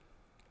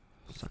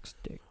 Sucks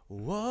dick.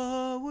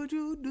 What would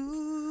you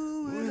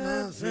do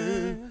without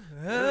saying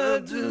I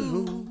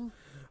do.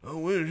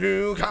 Would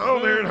you call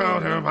me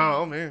down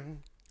about me?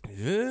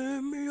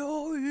 Give me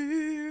your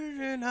ears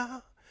and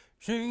I'll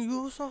sing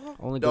you a song.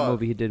 Only good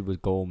movie he did was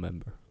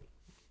Goldmember.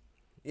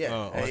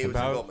 Yeah, and he Austin was a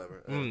Powers? gold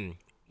member.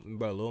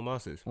 Bro, Little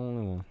Monsters.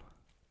 Only one.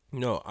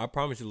 No, I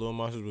promise you, Little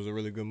Monsters was a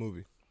really good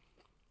movie.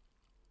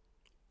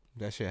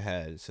 That shit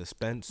had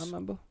suspense. I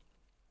remember.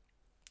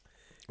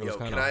 It was Yo,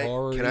 kind can of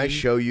horror. I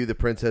show you the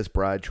Princess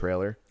Bride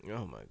trailer?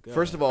 Oh my god!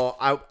 First of all,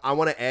 I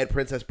want to add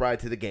Princess Bride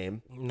to the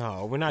game.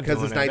 No, we're not because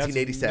doing it's that.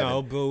 1987.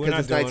 No, boo, we're 'Cause not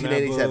it's doing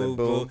 1987. That.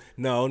 Boom.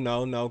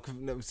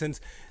 No. Since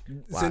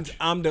Watch.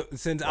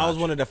 I was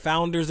one of the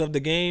founders of the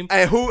game.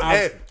 And who? I-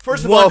 and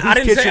first of one- all, whose I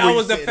didn't say kitchen I were you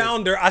was the sitting in?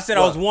 founder. I said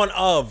I What? was one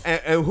of.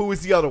 And who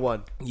was the other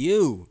one?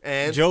 You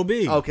And Joe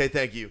B. Okay,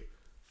 thank you.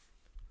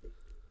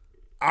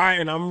 All right,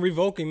 and I'm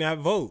revoking that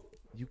vote.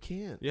 You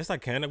can't. Yes, I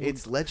can.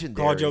 It's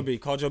legendary. Call Joe B.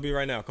 Call Joe B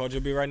right now. Call Joe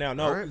B right now.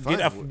 No, All right,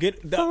 fine.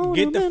 get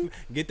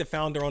the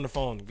founder on the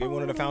phone. Get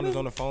one of the founders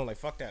on the phone. Like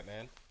fuck that,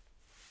 man.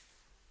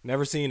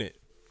 Never seen it.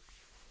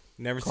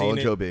 Never Call seen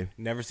it. Joe B.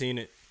 Never seen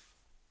it.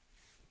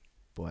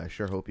 Boy, I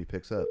sure hope he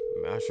picks up.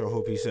 I sure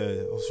hope he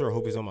said. I sure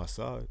hope he's on my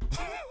side.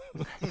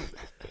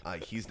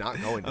 He's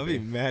not going to I'll be.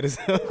 be mad as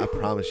hell. I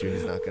promise you,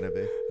 he's not going to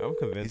be. I'm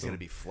convinced. He's going to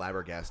be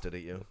flabbergasted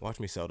at you. Watch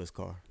me sell this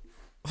car.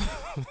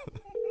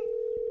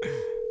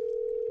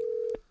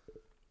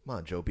 Come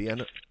on, Joe B.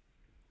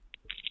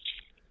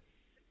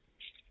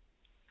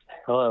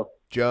 Hello.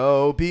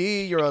 Joe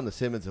B, you're on the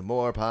Simmons and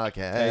More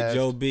podcast. Hey,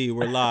 Joe B,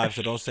 we're live,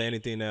 so don't say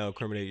anything that'll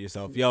incriminate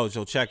yourself. Yo,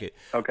 so check it.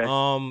 Okay.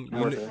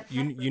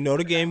 You know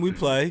the game we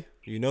play.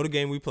 You know the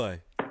game we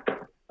play.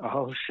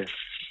 Oh shit.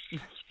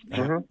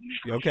 You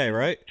okay,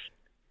 right?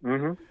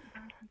 Mm-hmm.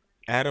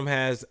 Adam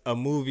has a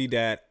movie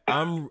that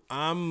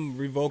I'm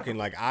revoking.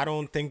 Like I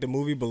don't think the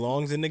movie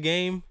belongs in the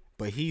game,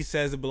 but he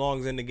says it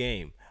belongs in the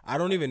game. I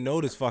don't even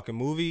know this fucking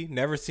movie.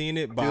 Never seen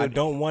it, but I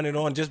don't want it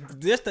on just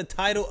the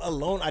title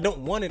alone. I don't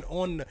want it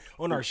on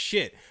our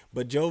shit.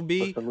 But Joe B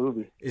What's the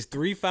movie? is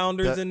 3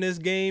 founders in this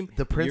game.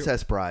 The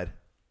Princess Bride.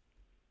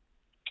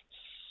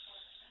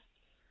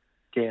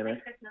 Damn it.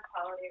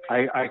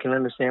 I can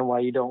understand why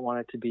you don't want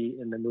it to be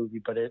in the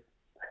movie, but it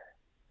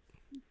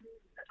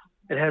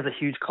has a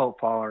huge cult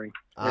following.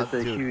 It's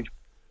a huge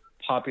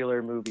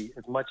popular movie.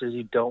 As much as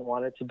you don't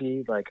want it to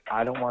be, like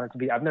I don't want it to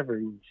be. I've never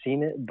even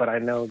seen it, but I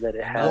know that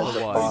it has a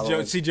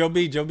following.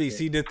 Joe B.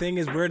 See, the thing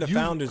is, we're the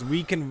founders.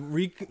 We can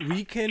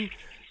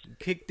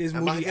kick this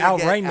movie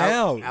out right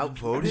now.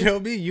 Outvoted? Joe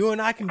B, you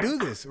and I can do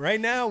this right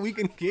now. We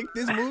can kick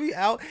this movie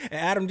out, and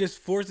Adam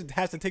just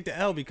has to take the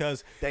L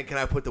because. Then can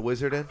I put the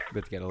wizard in?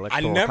 But get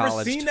I never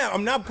seen that.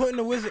 I'm not putting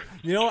the wizard.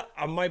 You know what?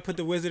 I might put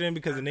the wizard in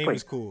because the name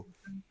is cool.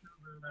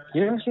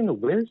 You never seen The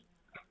Wiz?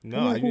 No,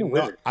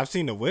 I've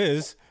seen the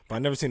Wiz, but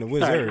I've never seen the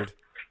Wizard.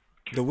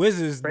 The Wiz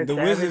is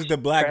the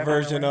black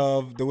version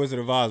of the Wizard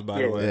of Oz,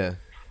 by the way. Yeah.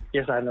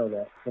 Yes, I know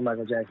that. The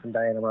Michael Jackson,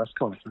 Diana Ross.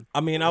 Come on, son. I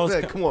mean, I was.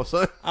 Come on,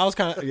 son. I was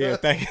kind of. Yeah,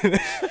 thank you.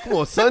 Come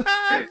on, son.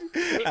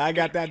 I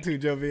got that too,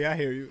 Joe B. I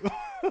hear you.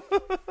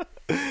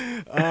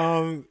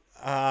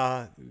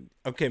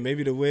 Okay,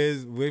 maybe the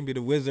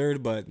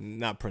Wizard, but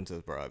not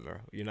Princess Bride, bro.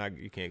 You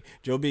can't.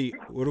 Joe B,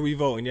 what are we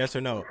voting? Yes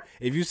or no?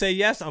 If you say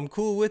yes, I'm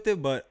cool with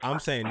it, but I'm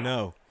saying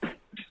no.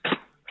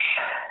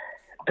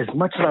 As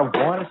much as I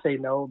want to say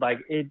no, like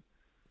it's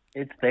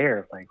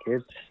there. Like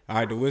it's. All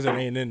right, the Wizard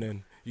ain't in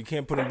then. You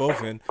can't put them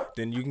both in.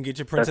 Then you can get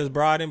your Princess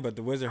Bride in, but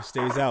the Wizard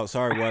stays out.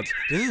 Sorry, Watts.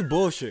 This is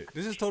bullshit.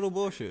 This is total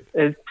bullshit.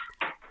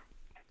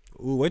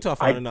 Ooh, wait till I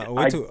find out.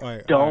 Wait till,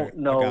 I don't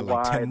know I got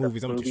like why 10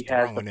 movies. the I'm movie just has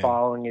throwing the in.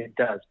 following it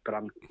does, but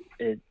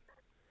it's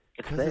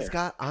Because there. it's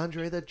got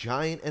Andre the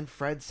Giant and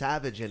Fred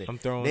Savage in it. I'm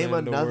throwing Name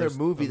in the another worst.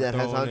 movie I'm that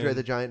has throwing Andre in-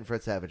 the Giant and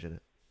Fred Savage in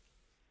it.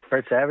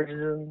 Fred Savage is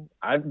in.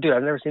 I've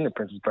never seen The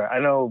Princess Bride. I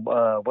know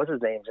what's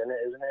his name's in it,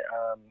 isn't it?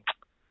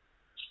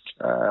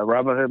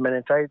 Robin Hood Men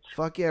in Tights.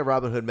 Fuck yeah,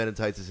 Robin Hood Men in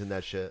Tights is in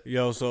that shit.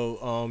 Yo,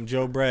 so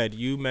Joe Brad,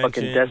 you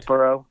Fucking mentioned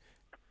Despero.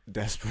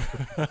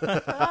 Desperate.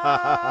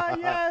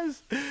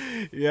 Yes.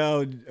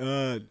 Yo,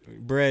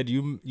 Brad,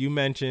 you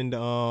mentioned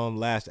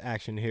Last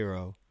Action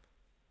Hero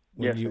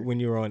when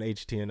you were on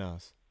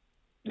HTNS.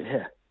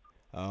 Yeah.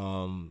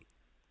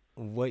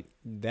 What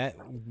that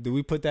did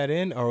we put that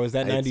in, or was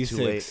that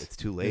 96? It's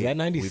too late. Is that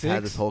 96? We've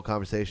had this whole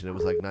conversation. It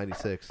was like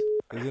 96.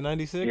 Is it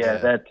 96?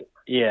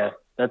 Yeah,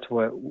 that's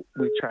what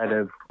we try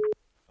to.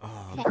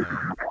 Oh, okay.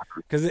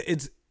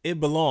 Because it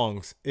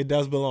belongs. It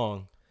does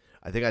belong.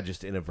 I think I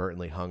just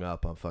inadvertently hung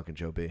up on fucking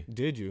Joe B.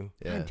 Did you?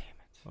 Yeah. God damn it.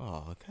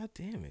 Oh, god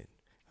damn it!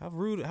 How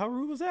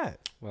rude was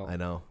that? Well, I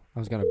know. I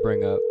was gonna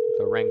bring up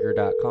the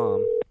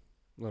Ranger.com.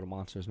 Little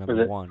Monsters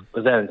number 1.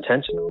 Was that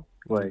intentional?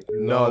 Like,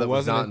 no, that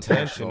was wasn't not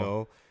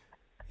intentional.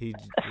 He.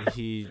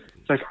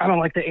 It's like, I don't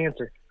like the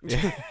answer.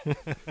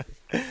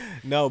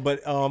 No,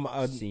 but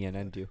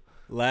CNN do.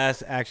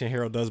 Last Action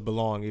Hero does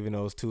belong, even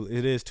though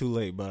it is too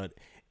late. But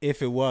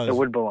if it was, it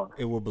would belong.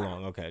 It would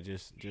belong. Okay,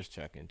 just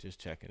checking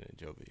it,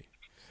 Joe B.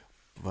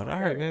 But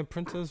all right, man,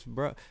 Princess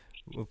Bride.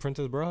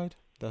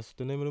 That's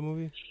the name of the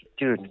movie.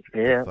 Dude,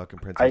 yeah. Fucking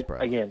Princess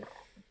Bride. Again,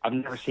 I've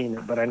never seen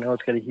it, but I know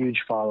it's got a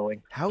huge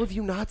following. How have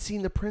you not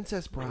seen The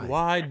Princess Bride?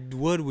 Why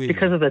would we?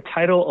 Because of the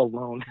title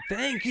alone.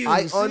 Thank you.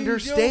 I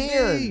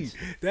understand.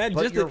 That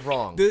but just you're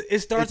wrong. It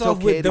starts It's off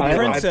okay with the to be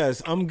wrong.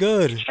 princess. I'm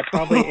good. I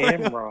probably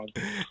am wrong.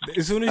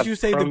 As soon as you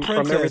say the From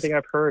princess, everything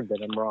I've heard, that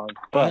I'm wrong.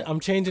 But I'm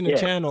changing the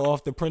channel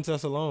off the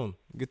princess alone.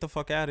 Get the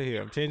fuck out of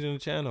here. I'm changing the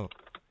channel.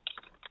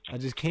 I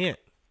just can't.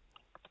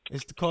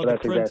 It's called The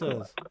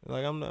Princess. Exactly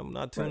like I'm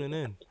not tuning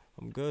in.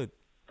 I'm good.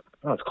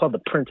 Oh, it's called The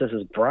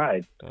Princess's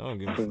Bride. I don't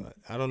give a fuck.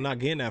 I'm not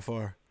getting that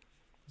far.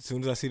 As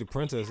soon as I see the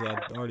princess, I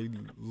already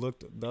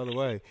looked the other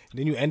way. And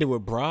then you end it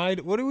with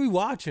Bride. What are we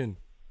watching?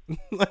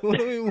 Like, what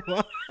are we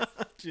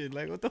watching?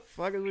 Like, what the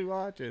fuck is we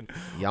watching?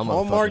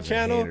 Hallmark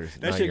Channel?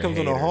 That shit comes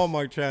on the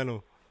Hallmark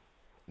Channel.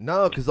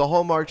 No, because the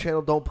Hallmark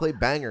Channel don't play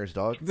bangers,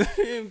 dog.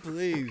 Man,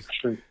 please.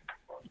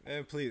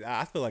 Man, please.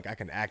 I feel like I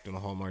can act on the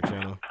Hallmark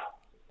Channel.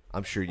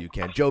 I'm sure you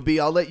can. Joe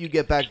B, I'll let you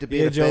get back to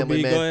being a Joe family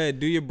B, man. Go ahead.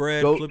 Do your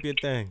bread. Flip your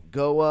thing.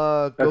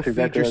 Go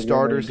feed your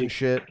starters and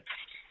shit.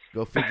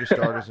 Go feed your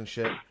starters and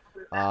shit.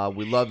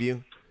 We love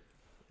you.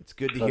 It's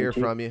good to hear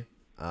from you.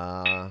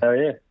 Hell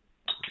yeah.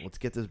 Let's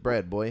get this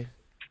bread, boy.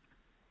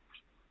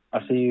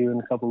 I'll see you in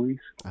a couple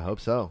weeks. I hope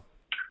so.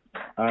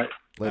 All right.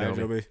 Later, All right,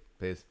 Joe B.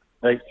 Peace.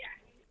 Thanks.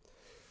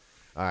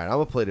 All right, I'm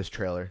going to play this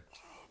trailer.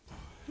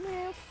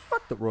 Man,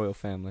 fuck the royal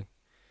family.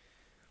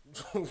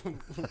 Wait, all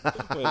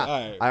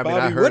right. I mean, Bobby,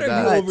 I heard what are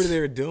that. you over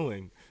there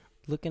doing?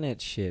 Looking at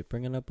shit,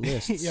 bringing up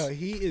lists. Yo,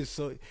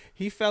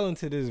 he fell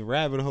into this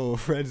rabbit hole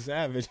of Fred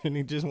Savage, and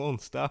he just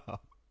won't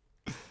stop.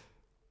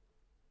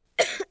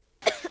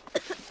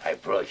 I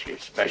brought you a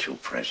special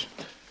present.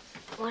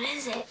 What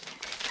is it?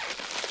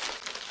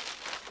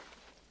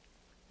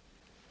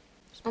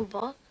 A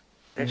book?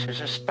 This is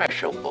a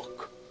special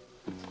book.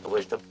 It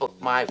was the book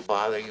my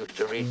father used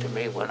to read to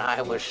me when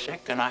I was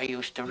sick, and I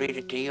used to read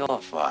it to your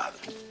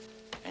father.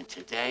 And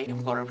today,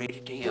 I'm going to read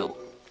it to you.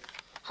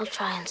 I'll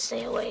try and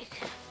stay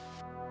awake.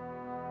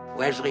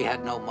 Wesley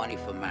had no money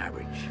for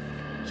marriage,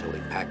 so he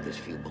packed his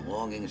few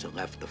belongings and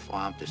left the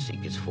farm to seek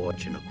his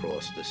fortune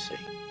across the sea.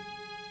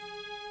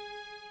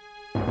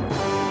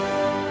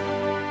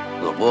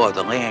 The law of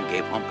the land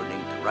gave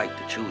Humperdinck the right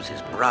to choose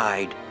his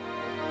bride.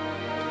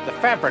 The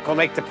fabric will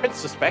make the prince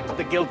suspect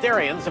the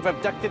Gildarians have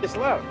abducted his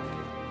love.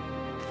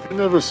 You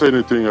never say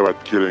anything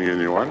about killing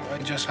anyone. I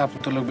just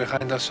happened to look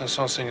behind us and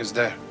something is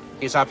there.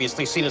 He's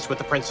obviously seen us with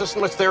the princess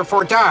and must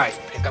therefore die.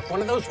 Pick up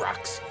one of those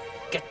rocks,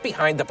 get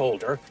behind the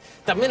boulder.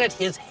 The minute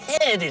his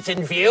head is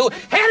in view,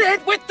 hit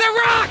it with the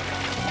rock!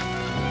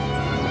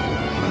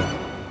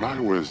 I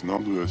was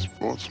not a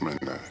sportsman.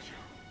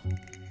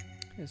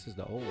 This is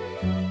the old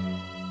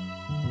one.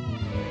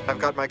 I've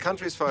got my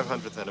country's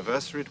 500th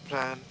anniversary to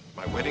plan,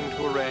 my wedding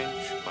to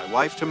arrange, my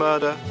wife to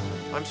murder.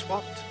 I'm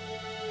swamped.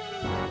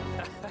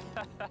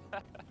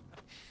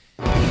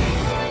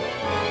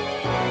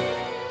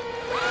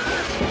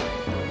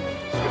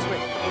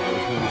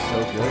 So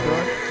good, bro.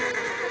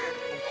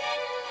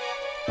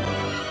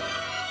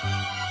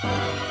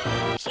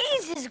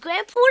 Jesus,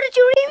 Grandpa, what did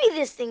you read me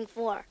this thing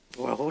for?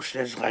 Well, who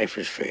says life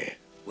is fair?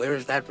 Where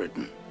is that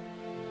written?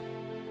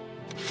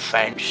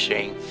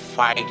 Fencing,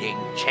 fighting,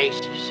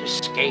 chases,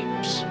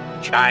 escapes,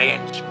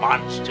 giants,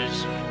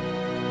 monsters,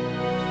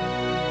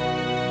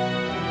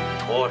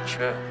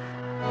 torture,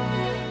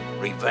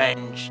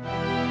 revenge,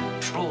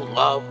 true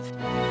love,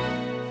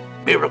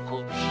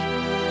 miracles.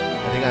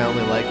 I think I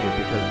only like it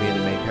because me and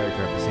the main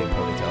character have the same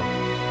ponytail.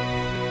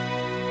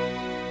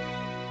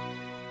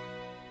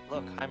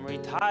 Look, I'm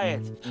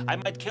retired. I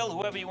might kill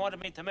whoever you wanted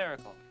me to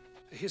miracle.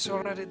 He's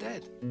already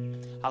dead.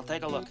 I'll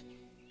take a look.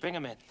 Bring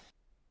him in.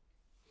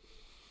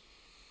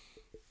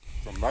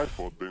 Some nice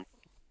food, then.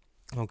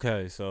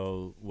 Okay,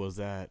 so was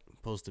that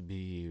supposed to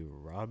be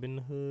Robin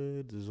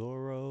Hood,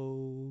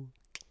 Zorro?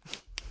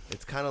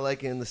 It's kind of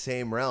like in the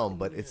same realm,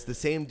 but it's the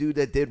same dude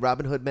that did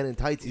Robin Hood Men in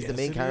Tights. He's the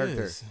main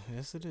character.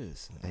 Yes, it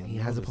is. And he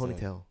has a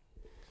ponytail.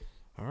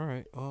 All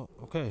right. Oh,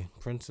 okay.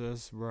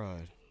 Princess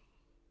Bride.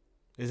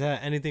 Is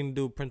that anything to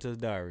do with Princess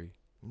Diary?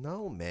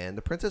 No, man.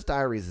 The Princess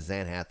Diaries is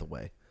Anne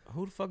Hathaway.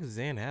 Who the fuck is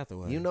Zan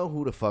Hathaway? You know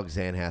who the fuck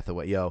Zan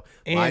Hathaway? Yo,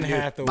 Anne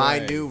Hathaway. My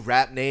new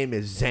rap name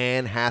is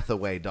Zan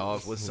Hathaway,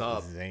 dog. What's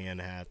up? Zan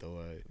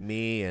Hathaway.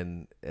 Me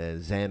and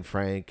Zan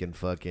Frank and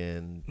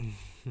fucking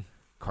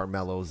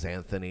Carmelo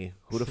Xanthony.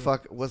 Who the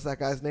fuck was that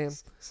guy's name?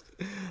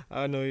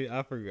 I know.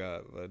 I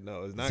forgot, but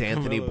no, it's not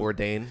Xanthony Carmelo.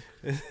 Bourdain.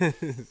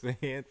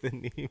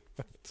 Xanthony.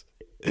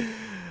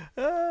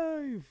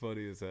 Oh, you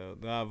funny as hell.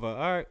 Nah, but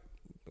all right.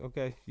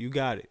 Okay, you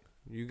got it.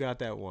 You got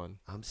that one.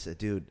 I'm sick,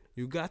 dude.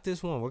 You got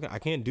this one. I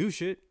can't do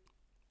shit.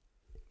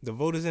 The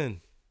vote is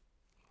in.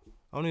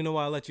 I don't even know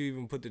why I let you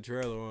even put the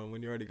trailer on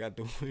when you already got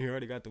the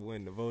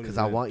win. The vote is in. Because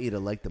I want you to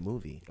like the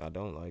movie. I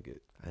don't like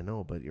it. I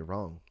know, but you're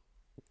wrong.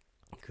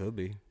 Could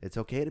be. It's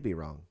okay to be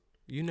wrong.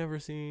 You never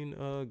seen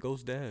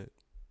Ghost Dad.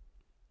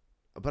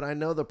 But I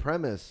know the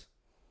premise.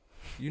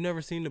 You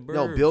never seen The Burbs.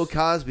 No, Bill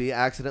Cosby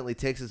accidentally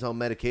takes his own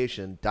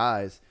medication,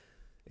 dies,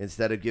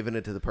 instead of giving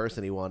it to the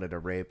person he wanted to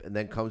rape, and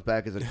then comes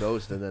back as a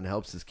ghost and then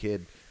helps his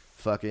kid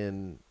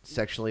fucking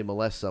sexually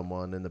molest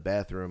someone in the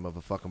bathroom of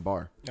a fucking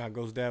bar. Nah,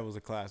 Ghost Dad was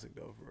a classic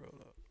though, for real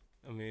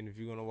though. I mean, if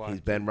you're gonna watch,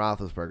 He's Ben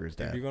Roethlisberger's If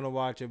dad. you're gonna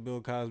watch a Bill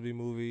Cosby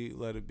movie,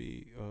 let it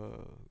be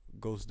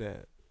Ghost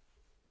Dad.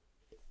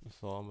 That's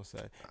all I'm gonna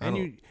say.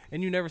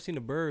 And you never seen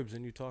The Burbs,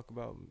 and you talk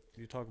about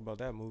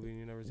that movie, and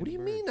you never seen. What do you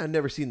The mean? Burbs. I've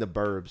never seen The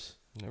Burbs.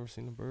 Never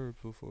seen The Burbs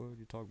before.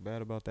 You talk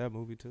bad about that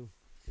movie too.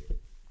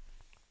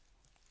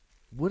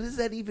 What is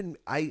that even?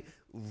 I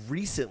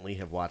recently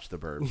have watched The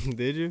Burbs.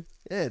 Did you?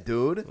 Yeah,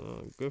 dude.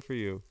 Good for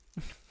you.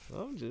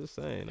 I'm just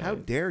saying. How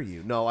dare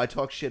you? No, I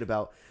talk shit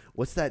about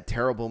what's that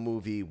terrible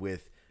movie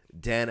with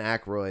Dan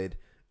Aykroyd,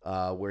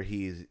 where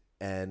he's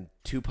and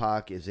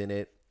Tupac is in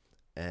it,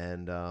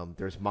 and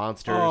there's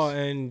monsters. Oh,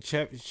 and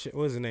what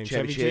was his name?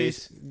 Chevy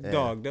Chase. Yeah.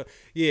 Dog.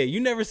 Yeah, you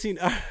never seen.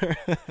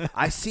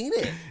 I seen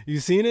it.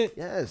 You seen it?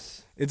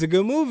 Yes. It's a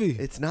good movie.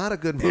 It's not a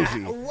good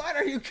movie. What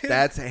are you kidding?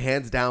 That's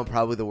hands down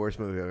probably the worst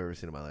movie I've ever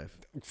seen in my life.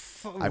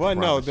 What?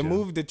 No,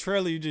 the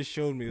trailer you just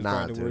showed me is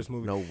probably the dude, worst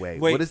movie. No way.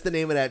 Wait, what is the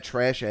name of that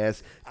trash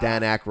ass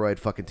Dan Aykroyd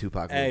fucking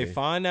Tupac movie? Hey,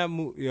 find that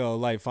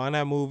find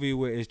that movie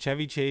where it's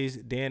Chevy Chase,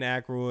 Dan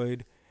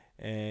Aykroyd,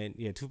 and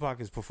yeah,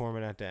 Tupac is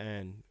performing at the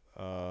end.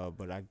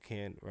 But I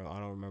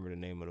don't remember the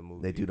name of the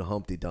movie. They do the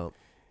Humpty Dump.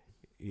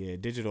 Yeah,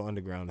 Digital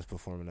Underground is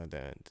performing at the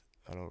end.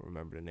 I don't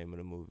remember the name of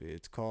the movie.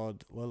 It's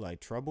called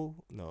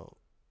Trouble? No.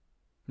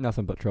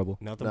 Nothing but trouble.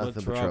 Nothing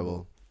but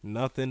trouble.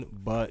 Nothing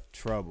but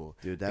trouble.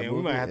 Dude, that movie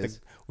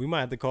we might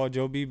have to call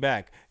Joe B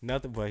back.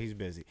 But he's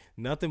busy.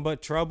 Nothing but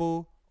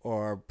Trouble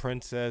or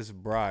Princess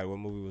Bride. What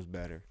movie was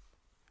better?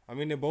 I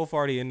mean, they're both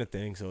already in the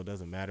thing, so it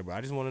doesn't matter. But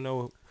I just want to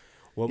know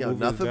what movie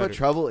Nothing was but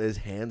Trouble is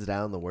hands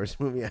down the worst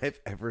movie I've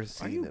ever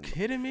seen. Are you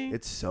kidding me?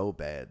 It's so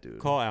bad, dude.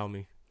 Call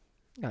Almy.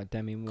 Got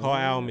Demi Moore. Call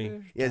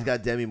Almy. Yeah, it's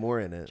got Demi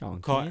Moore in it.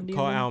 Call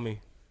Almy.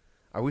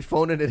 Are we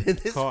phoning it in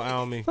this? Call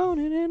Almy.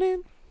 Phoning it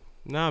in.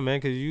 Nah, man,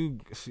 cause you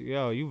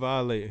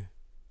violating.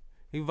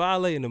 You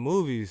violating the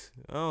movies.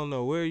 I don't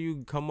know where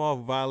you come off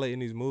violating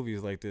these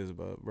movies like this,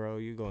 but bro,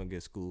 you gonna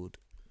get schooled.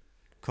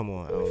 Come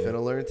on, Almy.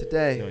 Finna learn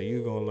today. No,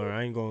 you gonna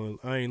learn.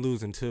 I ain't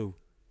losing too.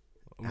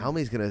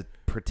 Almy's gonna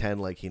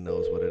pretend like he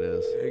knows what it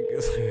is.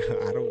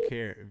 I don't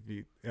care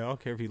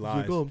if he lies.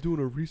 He's like, oh, I'm doing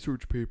a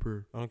research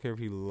paper. I don't care if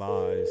he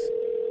lies.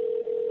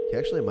 He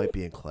actually might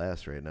be in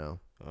class right now.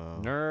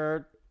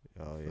 Nerd.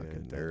 Oh yeah,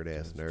 fucking nerd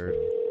ass nerd.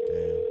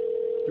 Damn.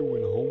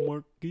 Doing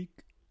homework, geek.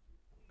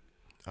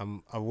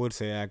 I would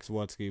say Axe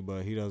Watsky,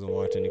 but he doesn't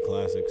watch any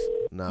classics.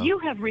 No. You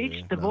have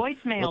reached the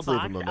voicemail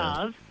box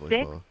of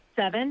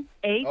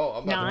 678 Oh,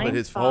 I'm about to put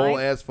his whole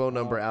ass phone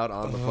number out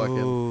on the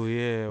fucking. Oh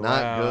yeah, not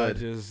wow, good.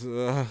 Just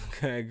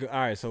okay. All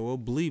right, so we'll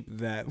bleep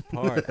that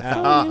part We're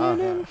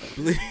out.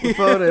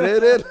 phoning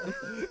it in.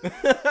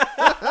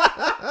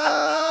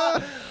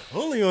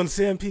 Only on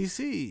Sam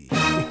PC.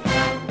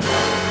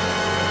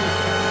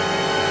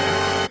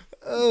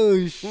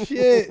 Oh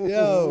shit,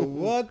 yo,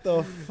 what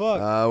the fuck?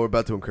 We're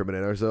about to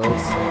incriminate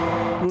ourselves.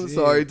 I'm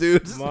sorry,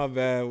 dude. My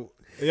bad.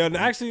 Yo,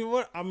 actually,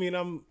 what I mean,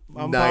 I'm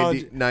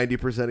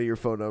 90% of your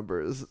phone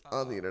number is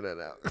on the internet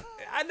now.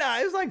 I know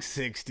it's like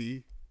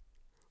 60.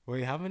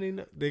 Wait, how many?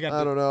 They got.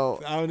 I don't know.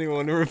 I don't even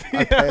want to repeat.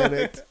 I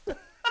panicked.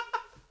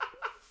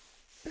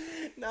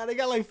 Nah, they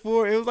got like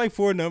 4. It was like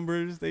 4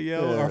 numbers they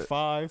yell, or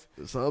 5.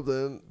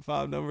 Something.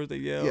 5 numbers they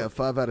yell. Yeah,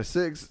 5 out of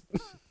 6.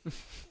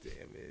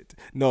 Damn it.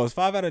 No, it's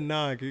 5 out of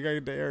 9 because you got to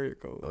get the area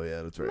code. Oh,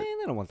 yeah, that's right. Man,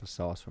 they don't want the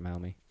sauce from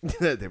Almy.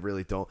 They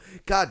really don't.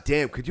 God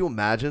damn, could you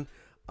imagine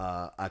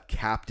a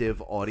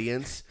captive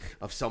audience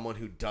of someone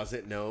who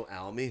doesn't know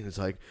Almy? Who's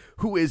like,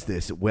 who is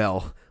this?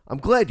 Well, I'm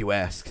glad you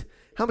asked.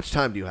 How much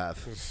time do you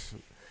have? It's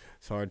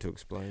hard to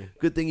explain.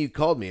 Good thing you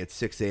called me at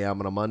 6 a.m.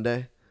 on a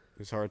Monday.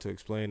 It's hard to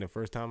explain. The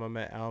first time I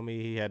met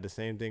Almy, he had the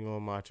same thing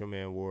on Macho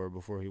Man wore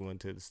before he went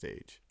to the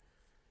stage.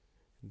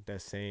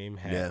 That same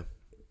hat. Yeah.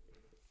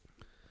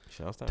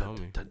 Shouts to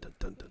Almy.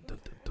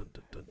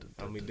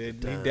 Almy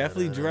did. He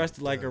definitely dressed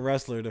like a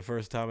wrestler the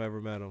first time I ever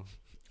met him.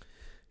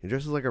 He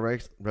dresses like a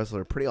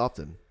wrestler pretty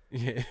often.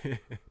 Yeah.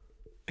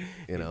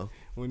 You know,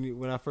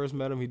 when I first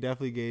met him, he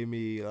definitely gave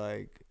me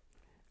like,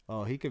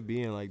 oh, he could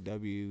be in like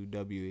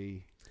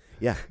WWE.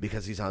 Yeah,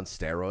 because he's on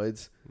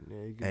steroids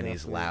Yeah, and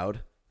he's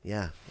loud.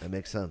 Yeah, that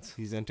makes sense.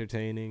 He's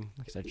entertaining.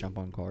 Because I jump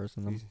on cars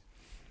and them.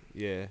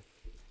 Yeah,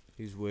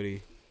 he's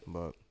witty,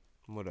 but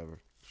whatever.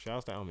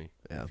 Shouts to Almy.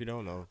 Yeah. If you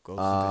don't know, go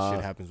see this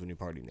shit happens when you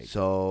party naked.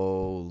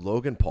 So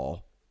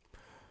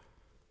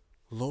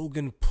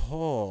Logan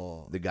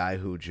Paul, the guy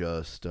who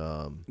just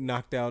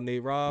knocked out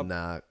Nate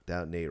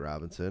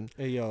Robinson,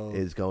 Hey, yo.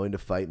 is going to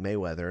fight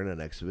Mayweather in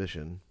an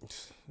exhibition.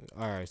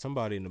 All right,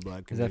 somebody in the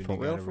black Is that community for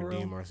real, gotta for real?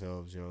 redeem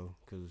ourselves, yo,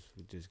 because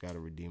we just gotta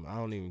redeem. I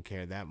don't even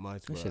care that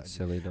much. That but shit's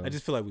silly, though. I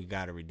just feel like we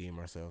gotta redeem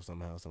ourselves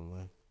somehow, some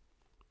way.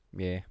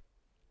 Yeah.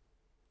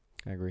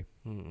 I agree.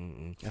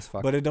 That's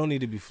fucked. But it don't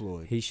need to be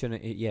Floyd. He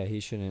shouldn't.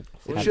 He shouldn't.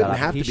 It shouldn't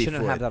have to he be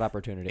shouldn't Floyd. have that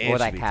opportunity It or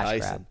should that be cash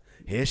Tyson. grab.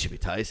 It should be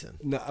Tyson.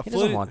 No, He Floyd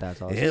doesn't want that.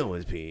 Sauce. It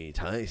would be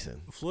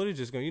Tyson. Floyd is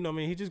just gonna, you know what I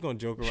mean? He's just gonna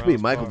joke around. Should be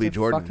Michael B. It's a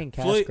Jordan. fucking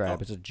cash Floyd-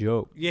 grab. It's a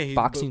joke. Yeah,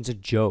 Boxing's a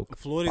joke.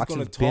 Floyd is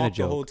gonna Boxing's been a talk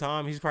the whole joke.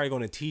 time. He's probably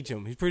gonna teach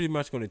him. He's pretty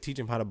much gonna teach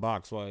him how to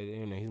box. Why,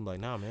 he's like,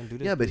 nah, man, do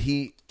this. Yeah, but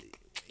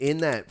in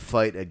that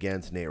fight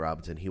against Nate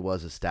Robinson, he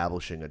was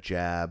establishing a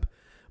jab.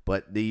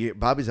 But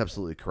Bobby's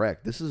absolutely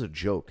correct. This is a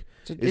joke.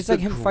 It's like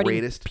him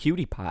fighting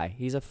PewDiePie.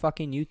 He's a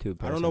fucking YouTube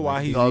person. I don't know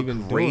why he's the even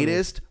doing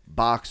greatest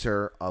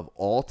boxer of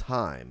all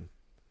time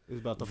He's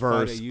about to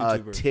versus fight a a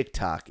YouTuber.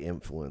 TikTok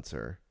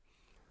influencer.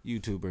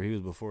 YouTuber. He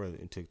was before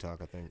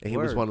TikTok, I think. And he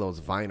was one of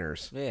those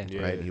Viners.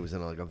 Yeah. Right? He was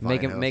in like a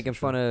Vine house making and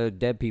fun of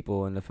dead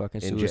people in the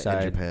fucking In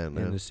suicide Japan,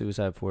 yeah. in the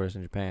suicide forest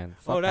in Japan.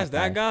 Oh, Fuck that's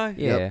that guy?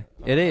 Yeah, Yep.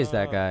 it is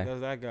that guy. That's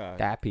that guy.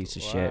 That piece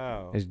of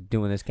Wow. shit is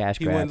doing this cash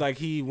He grab.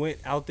 went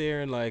out there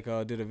and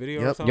did a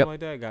video or Yep. something Yep. like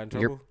that. Got in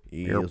Yep. trouble.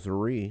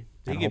 Easy.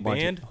 Did he And get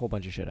banned? A whole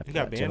bunch of shit after He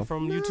got that, banned too.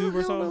 from YouTube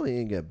or No, something. he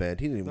didn't get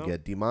banned. He didn't even No?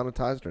 get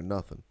demonetized or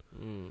nothing.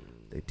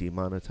 They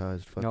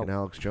demonetized fucking Nope.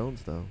 Alex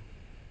Jones though.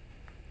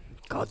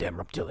 Goddamn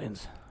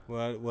reptilians.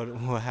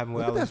 What happened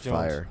with Look at Alex that Jones?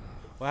 fire.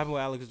 What happened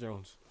with Alex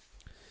Jones?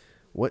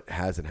 What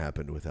hasn't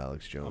happened with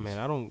Alex Jones? I mean,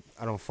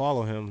 I don't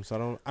follow him,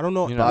 so I don't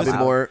know. You know, Bobby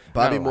allowed.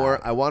 Bobby Not Moore,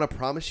 allowed. I want to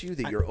promise you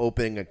that you're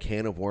opening a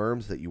can of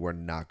worms that you are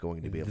not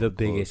going to be able The to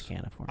close. biggest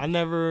can of worms. I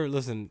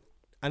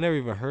never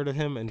even heard of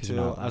him you're until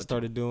not I allowed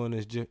started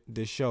doing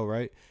this show,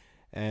 right?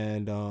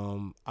 And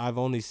I've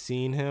only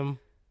seen him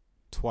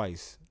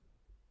twice,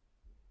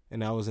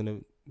 and that was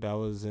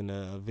in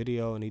a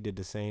video, and he did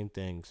the same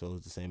thing. So it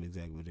was the same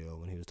exact video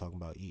when he was talking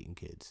about eating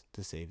kids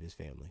to save his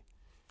family.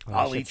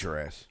 I'll eat your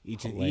ass.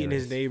 Eating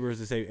his neighbors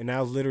to save, and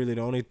that was literally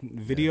the only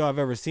video I've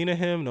ever seen of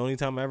him. The only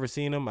time I've ever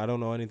seen him, I don't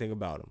know anything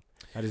about him.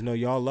 I just know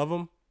y'all love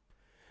him,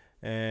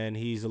 and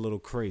he's a little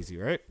crazy,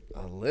 right?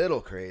 A little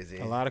crazy.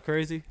 A lot of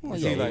crazy. Well,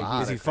 Is yeah, he a like?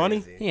 lot Is he of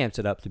funny? crazy. He amps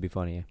it up to be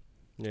funny.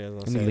 Yeah, I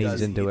was And gonna he say,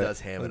 leans into he it. does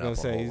ham it up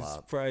a whole he's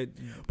lot. probably,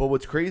 But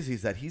what's crazy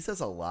is that he says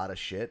a lot of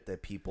shit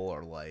that people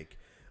are like,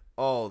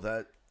 "Oh,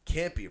 that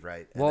can't be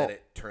right," and Well- then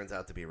it turns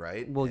out to be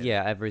right. Well, And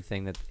yeah,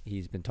 everything that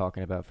he's been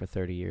talking about for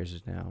 30 years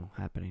is now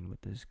happening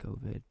with this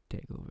COVID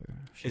takeover.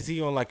 Shit. is he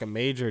on like a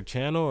major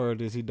channel, or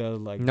does he do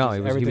like No, just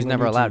he was everything on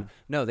never allowed. YouTube?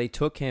 No, they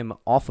took him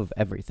off of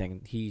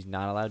everything. He's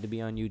not allowed to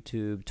be on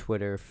YouTube,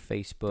 Twitter,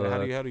 Facebook,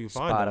 how do you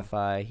find him?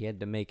 Spotify. He had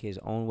to make his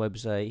own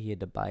website. He had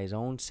to buy his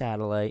own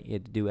satellite. He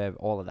had to do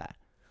all of that.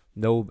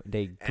 No,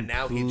 they And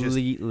now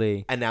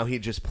completely. he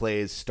just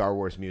plays Star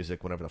Wars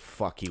music whenever the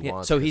fuck he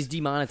wants. So 'cause he's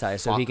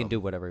demonetized, so he fuck can him. do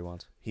whatever he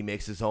wants. He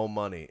makes his own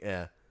money.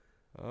 Yeah.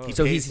 He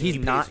So pays- he's he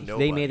pays not. They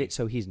nobody. made it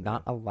so he's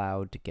not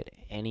allowed to get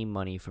any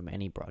money from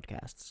any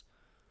broadcasts.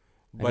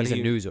 And But he's a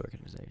he- news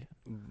organization.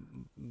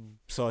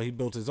 So he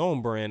built his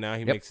own brand. Now he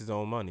Yep. makes his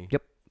own money.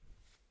 Yep.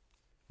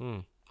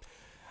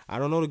 I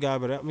don't know the guy,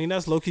 but I mean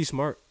that's low key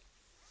smart.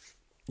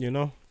 You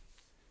know,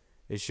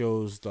 it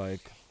shows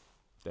like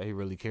that he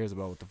really cares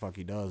about what the fuck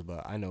he does.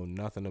 But I know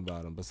nothing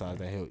about him besides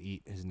that he'll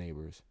eat his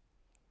neighbors.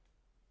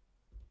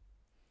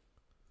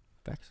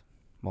 Facts.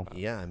 Well,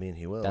 Yeah, I mean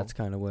he will. that's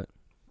kind of what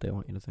they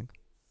want you to think.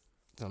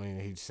 I mean,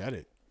 he said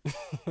it.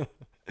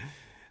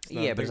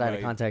 Yeah, but it's out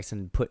of context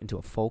and put into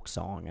a folk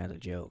song as a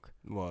joke.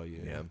 Well, yeah.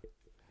 Yeah.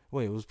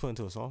 Wait, it was put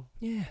into a song?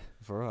 Yeah.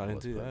 For real, I didn't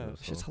was see put into that. a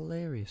It's just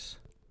hilarious.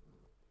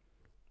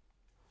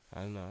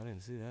 I don't know. I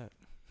didn't see that.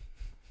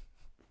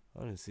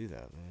 I didn't see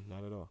that, man.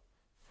 Not at all.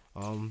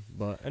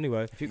 But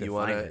anyway, If you could You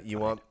find wanna? it, You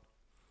find want? it.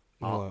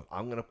 What?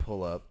 I'm gonna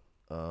pull up.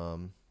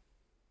 What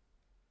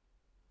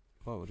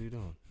are you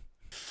doing?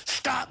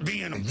 Stop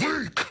being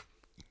weak.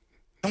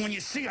 And when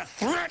you see a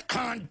threat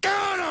coming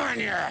down on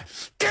you,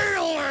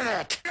 deal with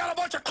it. Got a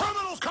bunch of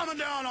criminals coming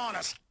down on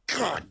us.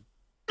 God.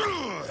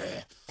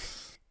 Ugh.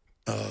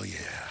 Oh,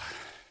 yeah.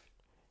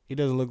 He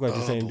doesn't look like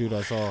the same dude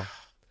I saw.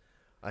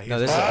 No,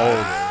 this is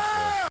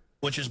old.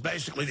 Which is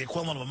basically the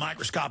equivalent of a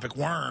microscopic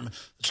worm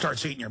that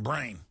starts eating your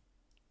brain.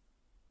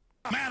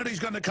 Humanity's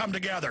going to come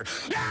together.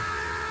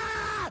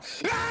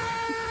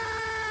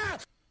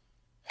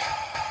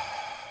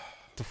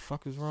 What the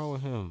fuck is wrong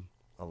with him?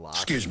 A lot.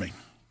 Excuse me.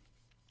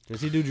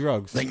 Does he do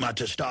drugs? I think my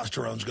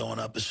testosterone's going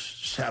up.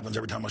 This happens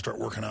every time I start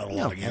working out a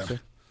lot again. okay.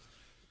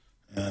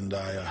 And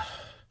I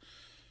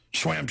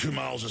Swam 2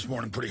 miles this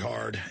morning pretty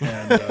hard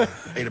and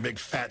ate a big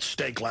fat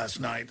steak last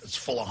night. It's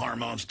full of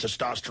hormones,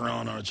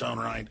 testosterone on its own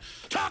right.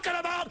 Talking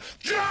about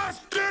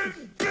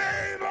Justin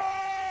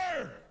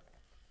Bieber!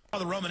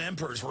 The Roman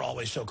emperors were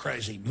always so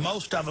crazy.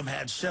 Most of them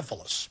had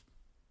syphilis.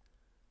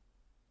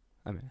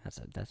 I mean, that's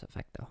a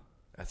fact, though.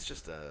 That's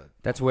just a.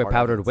 That's where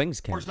powdered wings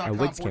came. Wigs came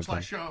from.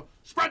 Sports.com/show.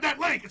 Spread that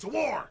link. It's a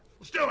war.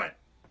 Let's do it.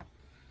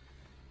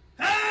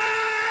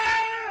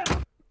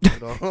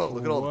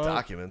 Look at all the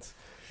documents.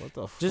 What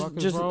the fuck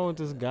is wrong with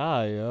this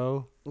guy,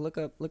 yo? Look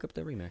up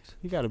the remix.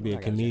 You got to be a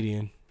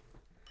comedian.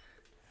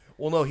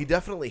 Well, no, he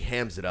definitely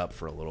hams it up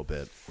for a little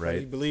bit, right?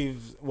 He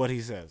believes what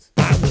he says.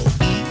 I will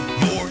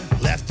eat your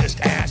leftist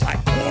ass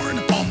like corn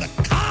on the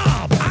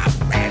cob.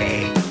 I'm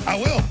ready. I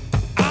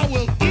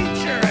will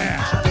eat your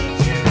ass.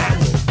 I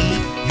will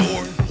eat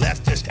your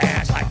leftist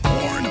ass like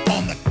corn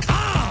on the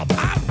cob.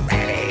 I'm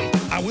ready.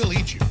 I will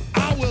eat you.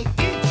 I will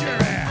eat your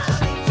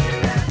ass.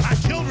 My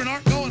children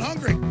aren't going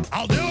hungry.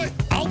 I'll do it.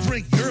 I'll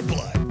drink your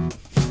blood.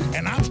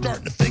 And I'm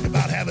starting to think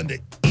about having to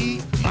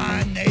eat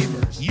my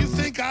neighbors. You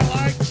think I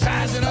like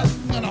sizing up?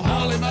 I'm gonna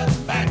haul him up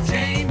that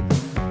chain.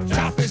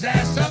 Chop his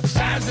ass up,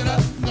 size it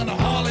up. I'm gonna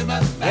haul him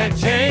up that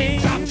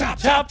chain.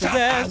 Chop his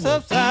ass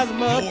up, size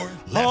him up,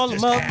 haul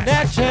him up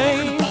that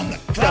chain.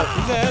 Chop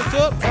his ass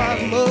up,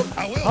 size him up,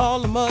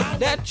 haul him up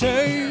that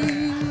chain.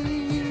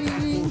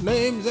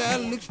 Name's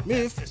Alex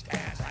Smith.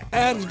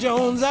 Alex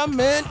Jones I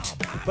meant,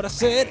 but I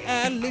said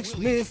Alex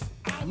Smith.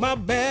 My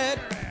bad.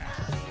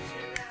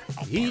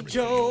 Eat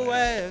your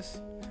ass.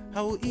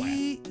 I will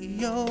eat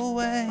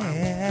your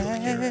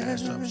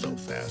ass. Up so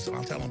fast, and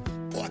I'll tell him,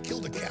 "Oh, I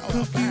killed a cow."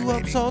 Cook you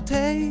up,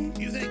 saute.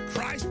 You think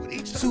Christ would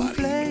eat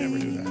somebody? He would never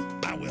do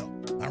that. I will.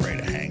 I'm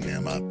ready to hang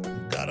them up,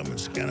 gut them, and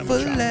skin them,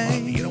 and chop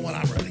them up. You know what?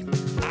 I'm ready.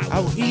 I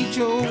will eat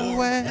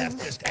your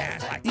ass.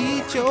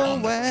 Eat your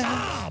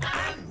ass.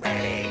 I'm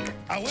ready.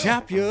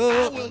 Chop you I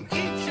up. will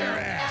eat your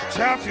ass.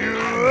 Chop you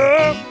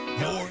up.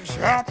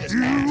 Chop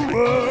you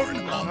up.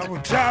 I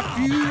will chop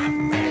you.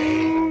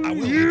 I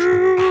will eat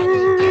you. I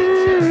will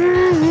eat your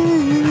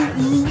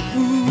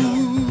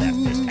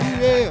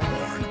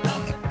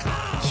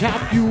Yeah.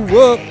 Chop you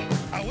up.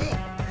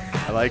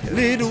 I like it.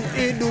 Little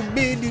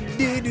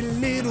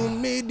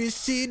bitty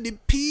city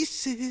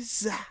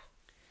pieces.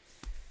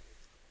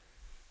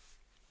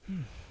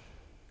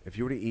 If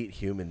you were to eat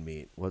human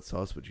meat, what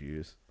sauce would you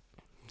use?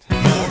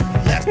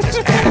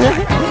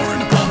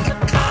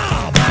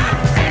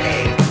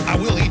 I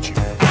will eat you.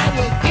 I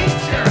will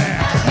eat your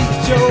ass.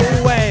 Eat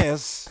your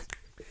ass.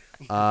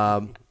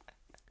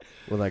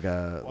 With like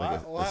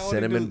a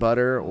cinnamon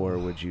butter, or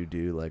would you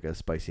do like a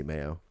spicy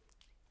mayo?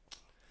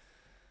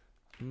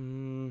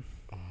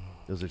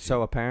 Those are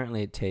So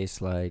apparently it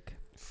tastes like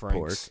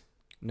pork.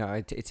 No,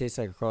 it tastes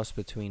like a cross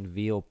between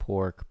veal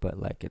pork, but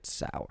like it's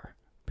sour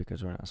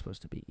because we're not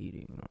supposed to be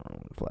eating our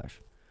own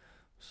flesh.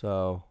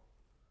 So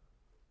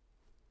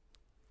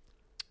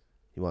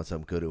You want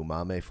some good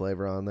umami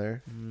flavor on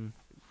there?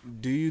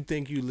 Do you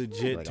think you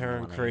legit like a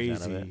turn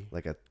mayonnaise out of crazy?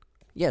 Like a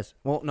yes,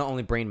 well, not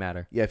only brain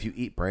matter. Yeah, if you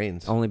eat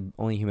brains.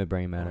 Only human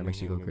brain matter Only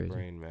makes you go human crazy.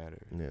 Brain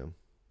matter. Yeah.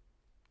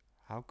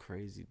 How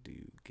crazy do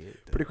you get?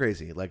 Though? Pretty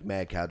crazy. Like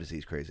mad cow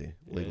disease crazy.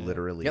 Like Yeah.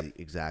 literally Yep.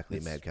 exactly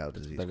It's- mad cow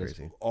disease that is-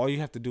 crazy. All you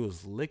have to do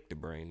is lick the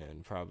brain,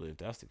 then probably if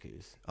that's the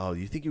case. Oh,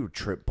 you think you would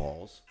trip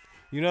balls?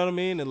 You know what I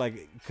mean? And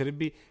like,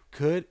 could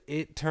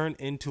it turn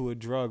into a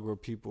drug where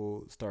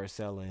people start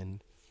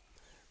selling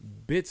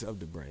bits of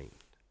the brain?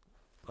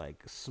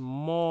 Like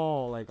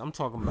small, like I'm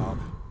talking about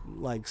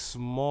like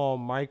small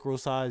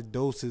micro-sized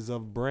doses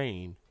of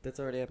brain. That's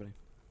already happening.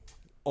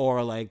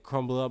 Or like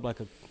crumble up like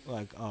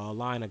a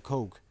line of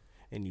Coke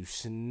and you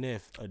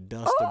sniff a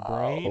dust of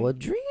brain. Oh,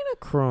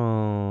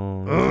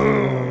 adrenochrome.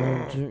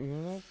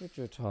 That's what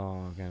you're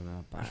talking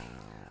about.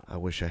 I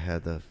wish I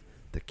had the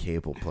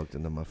cable plugged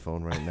into my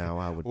phone right now.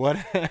 I would What?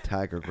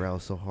 tiger growl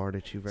so hard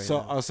at you right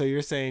now. So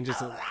you're saying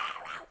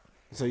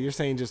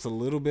just a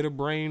little bit of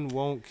brain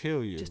won't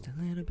kill you. Just a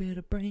little bit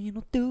of brain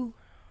will do.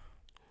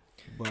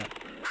 But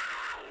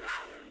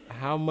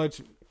how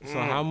much? So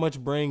how much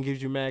brain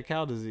gives you mad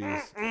cow disease?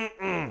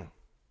 I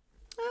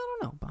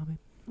don't know, Bobby.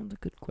 That's a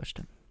good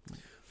question.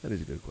 That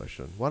is a good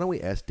question. Why don't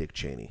we ask Dick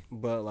Cheney?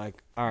 But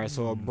like, all right,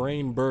 so a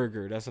brain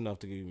burger, that's enough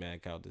to give you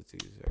mad cow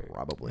disease. Right?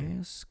 Probably.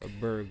 Ask A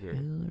burger.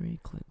 Hillary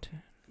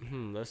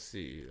Clinton. Let's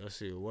see.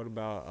 What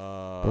about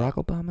Barack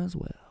Obama as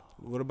well.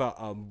 what about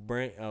a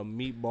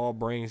meatball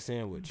brain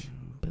sandwich?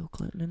 Bill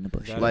Clinton in the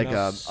bush. That Like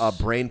enough? a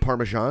brain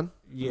parmesan?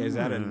 Yeah, is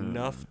that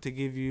enough to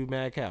give you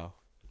mad cow?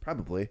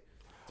 Probably.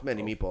 It's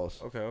many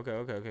meatballs. Okay.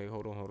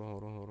 Hold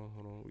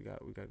on. We got.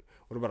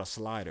 What about a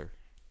slider?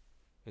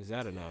 Is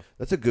that enough?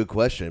 That's a good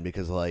question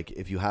because, like,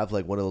 if you have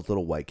like one of those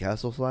little White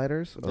Castle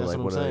sliders or That's like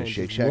what one I'm of saying. those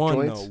Shake Just Shack one,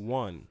 joints, though,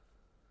 one.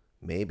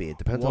 maybe it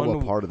depends on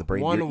what part of the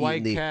brain one you're White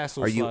eating.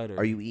 Castle Are you slider.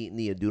 are you eating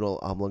the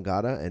adula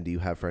oblongata and do you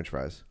have French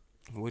fries?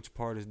 Which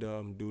part is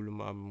the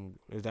medulla?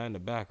 Is that in the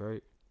back,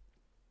 right?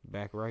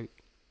 Back right.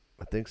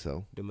 I think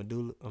so. The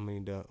medulla.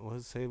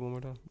 What's it say one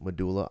more time?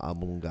 Medulla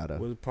oblongata.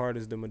 What part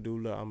is the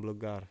medulla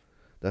oblongata?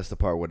 That's the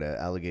part where the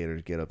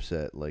alligators get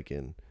upset, like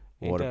in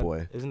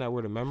Waterboy. Isn't that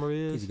where the memory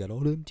is? He's got all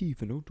them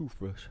teeth and no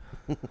toothbrush.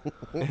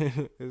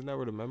 Isn't that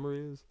where the memory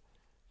is?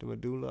 The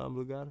medulla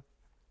oblongata?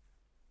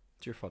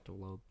 It's your frontal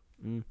lobe.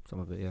 Some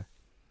of it, yeah.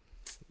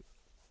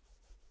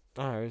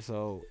 All right,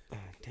 so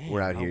damn,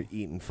 We're out here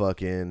eating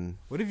fucking.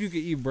 What if you could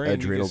eat brains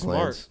and adrenal get smart?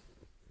 glands.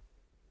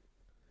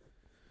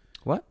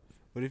 What?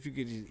 What if you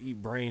could just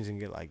eat brains and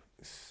get like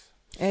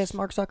Hey, it's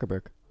Mark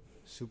Zuckerberg.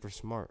 super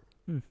smart?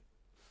 Hmm.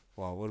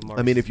 Wow, what Mark?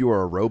 I mean, if you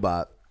were a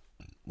robot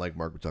like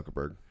Mark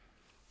Zuckerberg,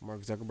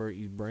 Mark Zuckerberg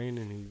eats brain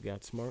and he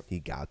got smart. he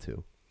got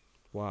to.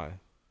 Why?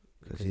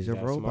 Because he's a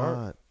that robot.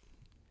 Smart?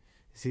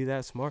 Is he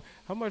that smart?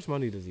 How much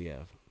money does he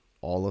have?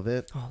 All of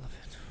it. All of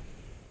it.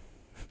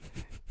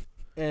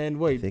 And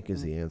wait, I think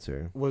is the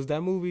answer. Was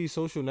that movie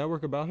Social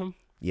Network about him?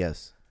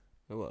 Yes,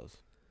 It was.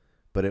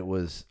 but it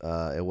was.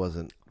 It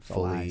wasn't all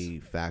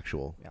fully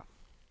factual. Yeah.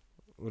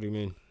 What do you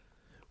mean?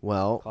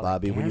 Well, Call that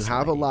Bobby, when you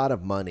have a gaslighting. lot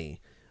of money,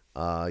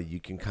 you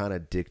can kind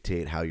of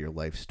dictate how your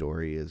life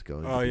story is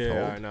going to be told.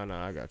 All right, no,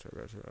 I got you.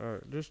 All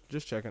right,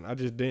 just checking. I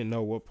just didn't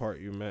know what part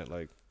you meant.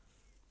 Like,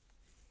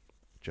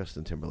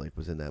 Justin Timberlake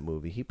was in that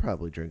movie. He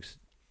probably drinks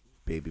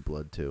baby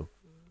blood too.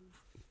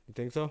 you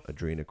think so?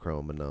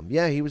 Adrenochrome and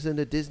yeah, he was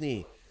into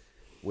Disney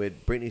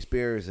with Britney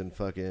Spears and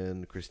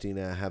fucking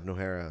Christina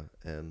O'Hara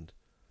and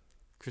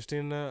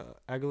Christina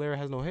Aguilera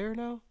has no hair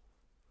now.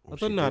 Well, I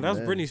thought she no, did that was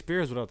then. Britney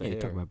Spears without the Yeah, hair.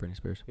 you're talking about Britney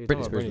Spears. You're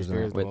Britney talking Spears about was Britney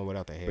Spears, not the with one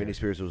without the hair. Britney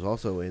Spears was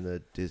also in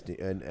the Disney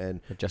and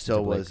Justin so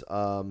Timberlake.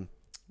 was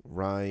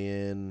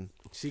Ryan.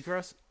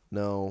 Seacrest?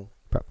 No,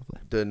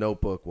 Probably. the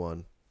Notebook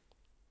one.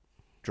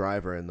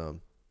 Driver in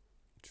them.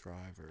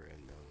 Driver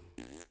and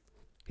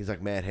He's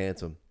like mad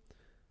handsome.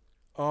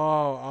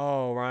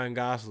 Ryan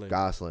Gosling.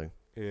 Gosling.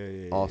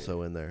 Yeah.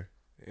 Also in there.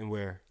 And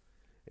where?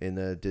 In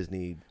the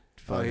Disney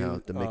Oh, he-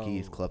 Funhouse, the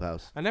Mickey's oh.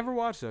 Clubhouse. I never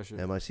watched that shit.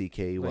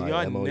 MICKEY Like, yo,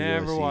 I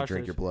never MOUSC, watched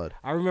Drink that Your shit. Blood.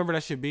 I remember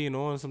that shit being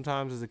on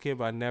sometimes as a kid,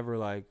 but I never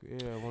like.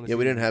 I want to. Yeah,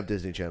 we didn't have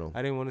Disney Channel.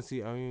 I didn't want to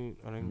see. I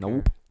didn't.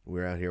 Nope. care. We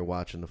were out here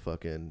watching the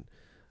fucking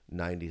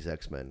 90s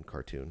X-Men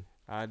cartoon.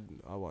 I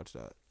watched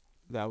that.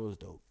 That was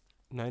dope.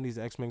 90s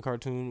X-Men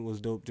cartoon was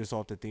dope just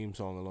off the theme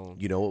song alone.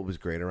 You know what was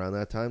great around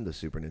that time? The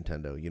Super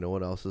Nintendo. You know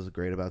what else is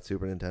great about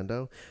Super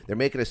Nintendo? They're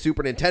making a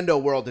Super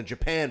Nintendo world in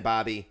Japan,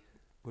 Bobby.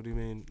 What do you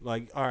mean?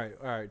 Like, all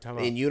right, time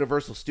out. In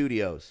Universal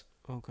Studios.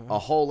 Okay. A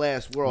whole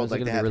ass world. When's it Like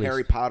they gonna be have released?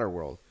 Harry Potter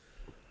world.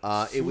 It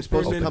was Super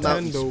supposed to come out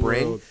in Nintendo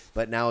spring, world.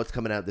 but now it's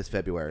coming out this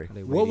February.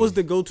 What was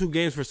the go-to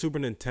games for Super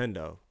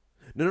Nintendo?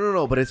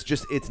 No, but it's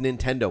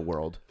Nintendo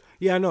World.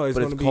 Yeah, I know. It's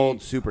but going it's to called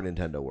be Super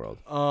Nintendo World.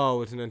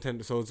 Oh, it's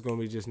Nintendo, so it's going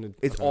to be just.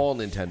 It's all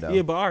Nintendo.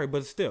 Yeah, but all right,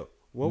 but still,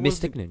 what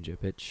Mystic was Ninja,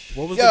 bitch.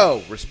 What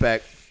was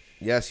respect.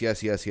 Yes, Mystic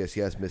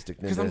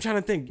Ninja. Because I'm trying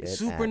to think, Get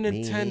Super at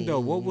me.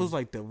 Nintendo. What was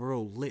like the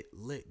real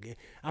lit game?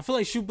 I feel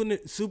like Super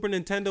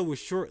Nintendo was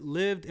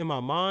short-lived in my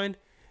mind.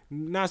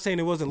 Not saying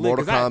it wasn't lit.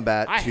 Mortal 'cause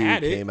Kombat I 2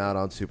 had it. came out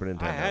on Super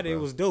Nintendo. I had it. It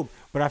bro. was dope.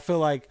 But I feel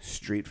like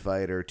Street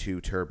Fighter 2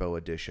 Turbo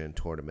Edition,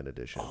 Tournament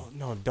Edition. oh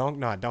no,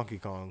 Donkey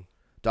Kong.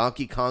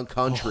 Donkey Kong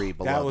Country,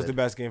 beloved. That was the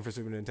best game for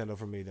Super Nintendo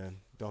for me then.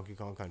 Donkey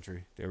Kong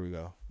Country. There we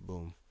go.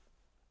 Boom.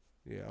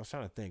 Yeah, I was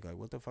trying to think like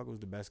what the fuck was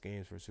the best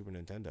games for Super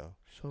Nintendo?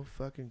 So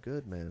fucking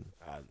good, man.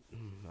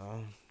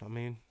 I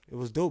mean, it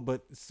was dope,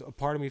 but a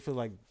part of me feel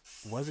like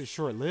was it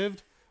short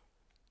lived?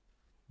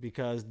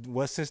 Because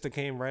what system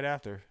came right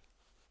after?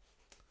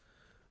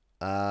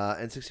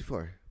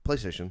 N64,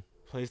 PlayStation.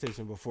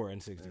 PlayStation before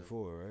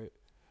N64, right?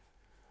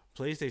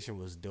 PlayStation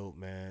was dope,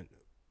 man.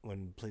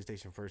 When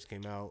PlayStation first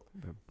came out,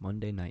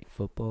 Monday Night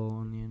Football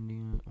on the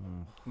Indian.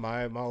 Oh.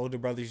 my older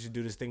brother used to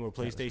do this thing with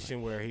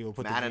PlayStation where he would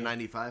put Madden the game,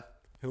 95.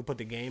 he would put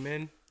the game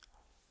in.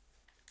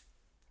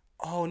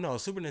 Oh no,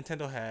 Super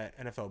Nintendo had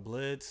NFL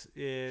Blitz.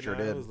 Yeah, Sure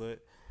no, did. it was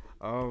lit.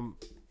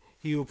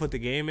 He would put the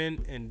game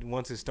in, and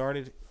once it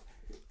started,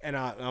 and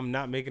I'm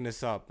not making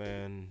this up,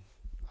 man.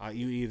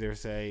 You either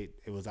say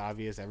it was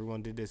obvious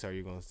everyone did this, or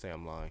you're gonna say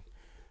I'm lying.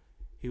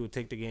 He would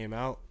take the game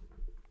out,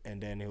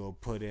 and then he would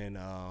put in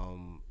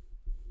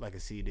like a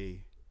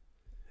CD,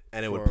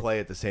 And it would play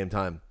at the same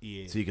time.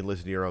 Yeah. So you can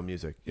listen to your own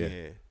music.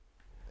 Yeah.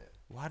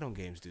 Why don't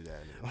games do that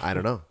anymore? I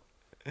don't know.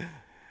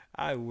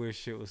 I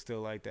wish it was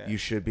still like that. You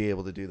should be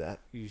able to do that.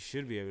 You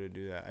should be able to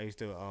do that. I used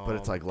to. But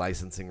it's like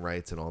licensing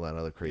rights and all that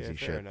other crazy yeah,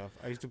 shit. fair enough.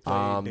 I used to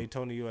play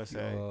Daytona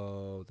USA.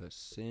 Oh, the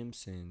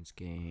Simpsons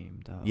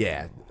game. Dog.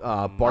 Yeah.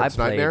 Bart's I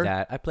played Nightmare.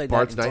 that. I played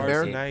Bart's that.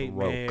 Nightmare.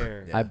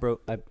 Nightmare. I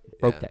broke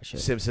that shit.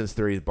 Simpsons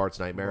 3, Bart's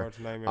Nightmare. Bart's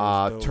Nightmare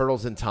was dope.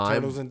 Turtles in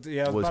Time I was was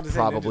about to say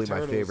probably Ninja my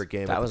Turtles. favorite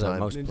game That at was the our time.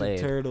 most Ninja played.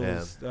 Turtles. Yeah. That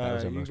was All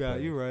right, our most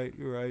played.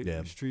 you're right.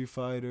 Yeah. Street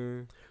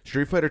Fighter.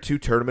 Street Fighter 2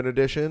 Tournament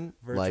Edition.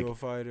 Virtual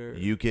Fighter.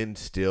 You can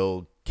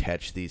still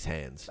catch these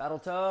hands.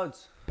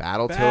 Battletoads.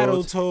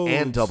 Battletoads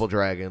and Double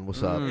Dragon.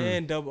 What's up?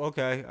 And double.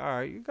 Okay, all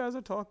right. You guys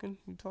are talking.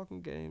 You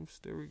talking games.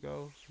 There we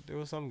go. There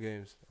were some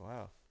games.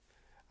 Wow,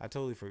 I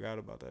totally forgot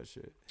about that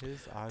shit.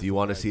 His eyes Do you were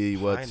want to like see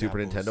what Super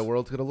pineapples. Nintendo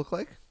World's gonna look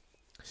like?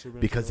 Super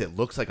Because Nintendo. it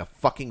looks like a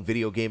fucking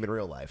video game in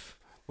real life.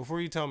 Before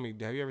you tell me,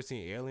 have you ever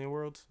seen Alien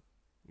Worlds?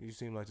 You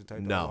seem like the type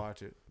to No,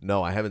 watch it.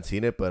 no, I haven't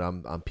seen it, but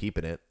I'm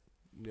peeping it.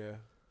 Yeah.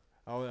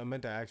 I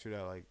meant to ask you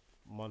that like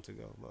months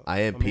ago. But,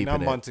 I am peeping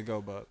not it. months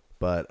ago, but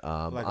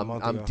like a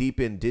month I'm ago. deep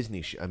in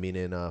Disney.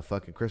 In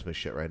fucking Christmas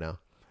shit right now.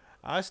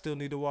 I still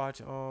need to watch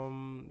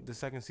the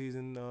second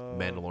season.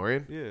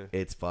 Mandalorian. Yeah,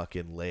 it's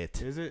fucking lit.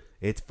 Is it?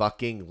 It's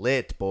fucking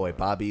lit, boy.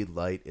 Bobby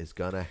Light is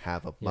gonna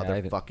have a Yeah, I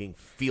haven't- motherfucking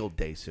field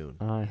day soon.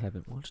 I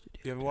haven't watched it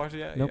yet. You haven't watched it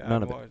yet? Nope, Yeah, I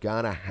none haven't of it. watched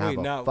Gonna have Wait,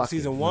 a now, fucking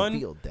season 1?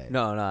 field day.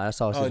 No, I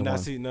saw season not 1.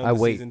 se- no, I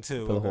wait season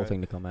 2. for the whole Okay.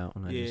 thing to come out.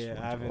 And I just Yeah,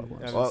 watch I haven't- it.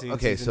 I haven't Well, seen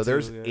okay, season so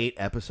there's 2 yet. 8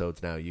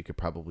 episodes now. You could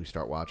probably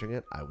start watching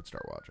it. I would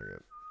start watching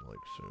it like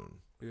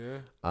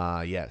soon.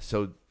 Yeah. Yeah.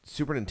 So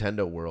Super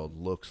Nintendo World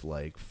looks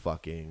like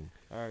fucking.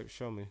 All right,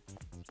 show me.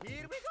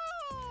 Here we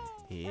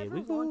go. Here Ever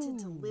we go. wanted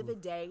to live a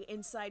day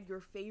inside your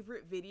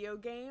favorite video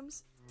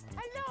games?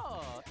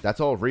 Hello.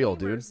 That's all real,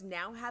 dude. Gamers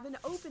now have an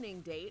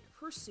opening date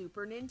for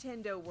Super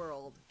Nintendo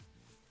World.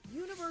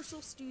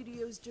 Universal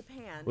Studios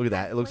Japan. Look at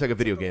that. It looks like a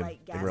video game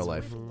Light in real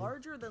life. With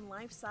larger than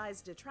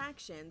life-sized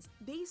attractions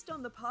based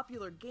on the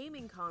popular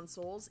gaming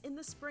consoles in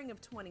the spring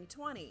of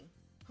 2020,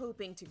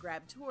 hoping to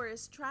grab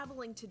tourists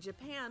traveling to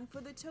Japan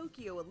for the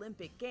Tokyo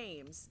Olympic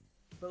Games.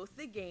 Both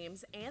the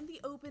games and the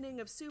opening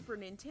of Super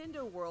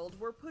Nintendo World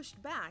were pushed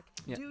back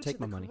due to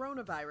the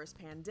coronavirus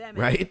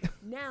pandemic. Right?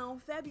 Now,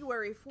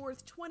 February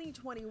 4th,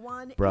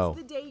 2021 Bro. is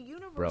the day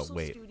Universal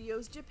wait.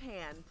 Studios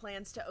Japan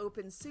plans to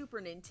open Super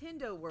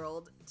Nintendo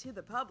World to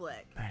the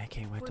public. Man, I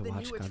can't wait For to the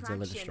watch new Godzilla attraction,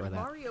 destroy that.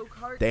 Mario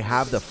Kart They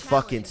have the Versus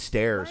fucking Challenge,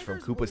 stairs from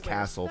riders will Koopa's wear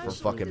Castle from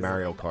specially fucking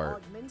Mario designed Kart.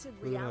 augmented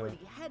reality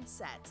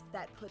headsets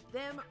that put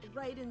them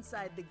right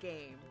inside the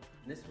game.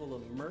 This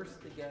will immerse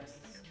the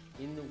guests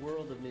in the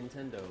world of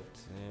Nintendo.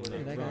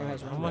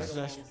 How much is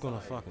that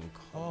gonna fucking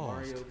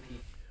cost?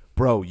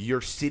 Bro,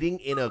 you're sitting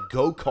in a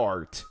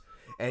go-kart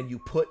and you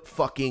put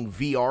fucking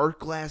VR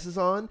glasses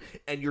on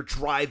and you're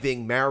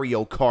driving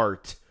Mario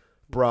Kart,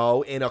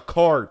 bro, in a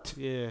cart.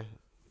 Yeah.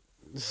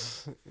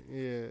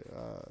 Yeah.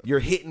 You're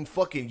hitting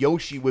fucking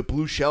Yoshi with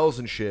blue shells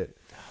and shit.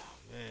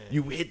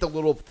 You hit the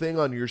little thing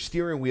on your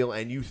steering wheel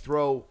and you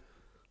throw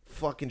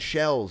fucking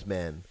shells,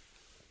 man.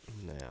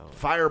 Now.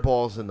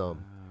 Fireballs in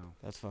them.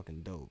 That's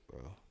fucking dope, bro.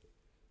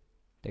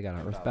 They got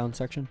an Earthbound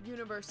section.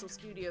 Universal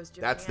Studios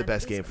Japan That's the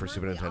best is game for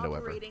Super currently Nintendo ever.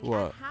 operating What?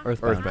 at half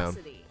Earthbound.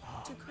 capacity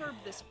to curb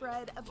the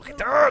spread of that!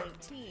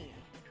 COVID-19.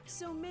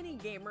 So many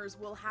gamers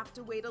will have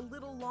to wait a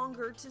little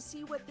longer to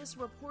see what this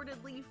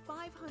reportedly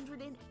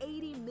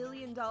 $580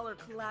 million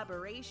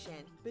collaboration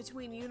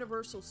between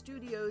Universal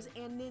Studios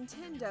and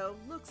Nintendo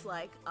looks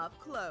like up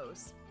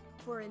close.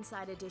 For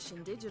Inside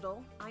Edition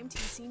Digital, I'm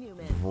TC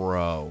Newman.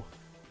 Bro.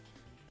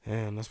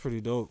 Damn, that's pretty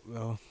dope,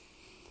 yo.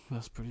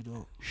 That's pretty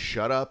dope.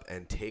 Shut up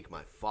and take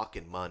my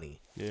fucking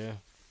money. Yeah,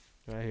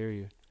 I hear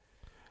you.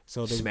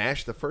 So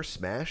Smash, the first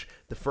Mario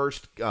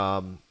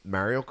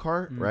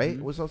Kart,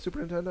 right? Was on Super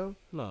Nintendo?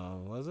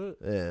 No, was it?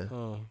 Yeah.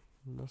 Oh,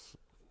 that's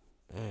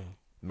damn.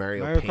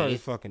 Mario Kart Paint.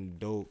 is fucking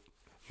dope.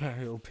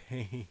 Mario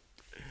Paint.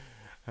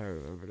 I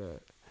remember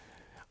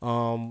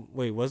that.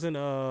 Wait, wasn't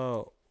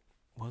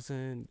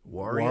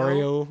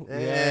Wario? Yeah.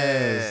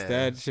 Yes,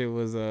 that shit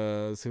was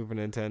Super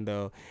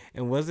Nintendo,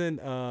 and wasn't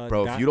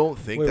Bro, if you don't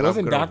think that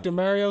wasn't I'm gonna... Dr.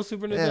 Mario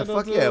Super Nintendo? Yeah,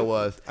 fuck too? yeah, it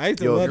was. I used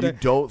to Yo, love if you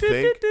that. don't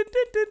think...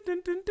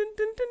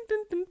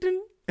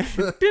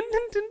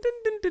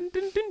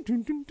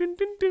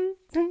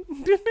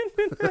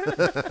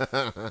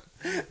 The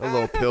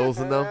little pills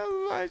in them.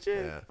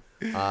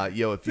 Yeah.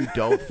 Yo, if you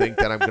don't think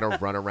that I'm gonna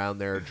run around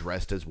there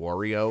dressed as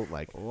Wario,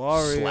 like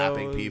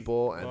slapping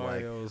people and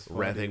Wario's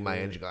like revving my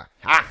funny, engine, going,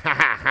 ha ha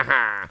ha ha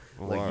ha,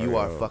 like you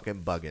are Wario.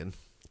 fucking bugging.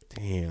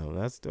 Damn,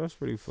 that's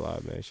pretty fly,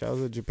 man. Shout out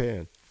to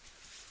Japan.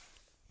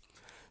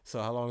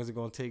 So how long is it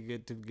gonna take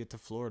it to get to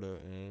Florida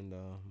and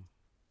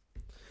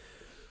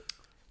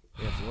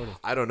Florida?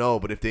 I don't know,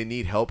 but if they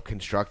need help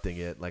constructing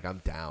it, like I'm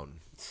down.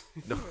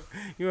 No.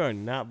 You are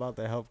not about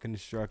to help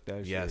construct that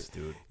shit. Yes,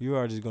 dude. You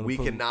are just gonna. We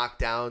can knock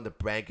down the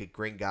Bank of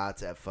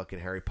Gringotts at fucking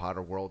Harry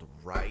Potter World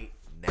right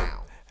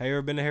now. Have you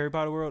ever been to Harry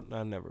Potter World?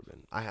 I've never been.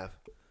 I have.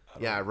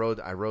 Yeah, I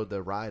rode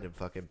the ride in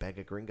fucking Bank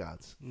of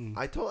Gringotts.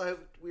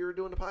 We were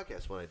doing the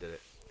podcast when I did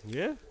it.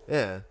 Yeah.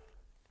 Yeah.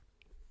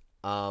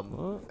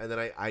 And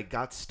then I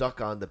got stuck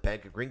on the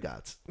Bank of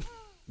Gringotts.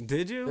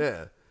 Did you?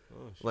 Yeah.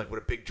 Oh, shit. Like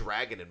with a big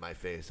dragon in my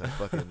face.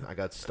 I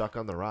got stuck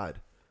on the ride.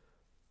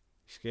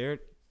 Scared?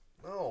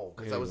 No,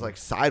 because I was like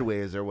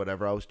sideways or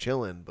whatever. I was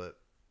chilling, but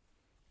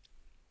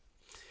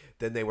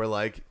then they were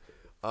like,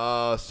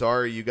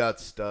 sorry you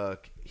got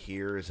stuck.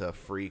 Here's a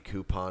free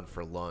coupon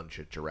for lunch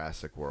at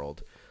Jurassic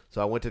World.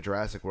 So I went to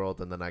Jurassic World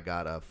and then I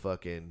got a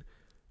fucking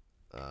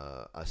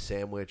a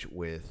sandwich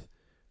with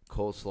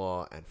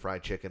coleslaw and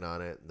fried chicken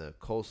on it. And the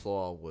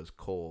coleslaw was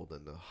cold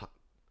and the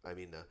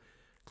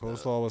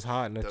coleslaw was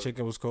hot and the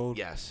chicken was cold.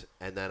 Yes,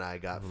 and then I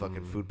got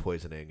fucking food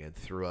poisoning and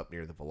threw up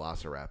near the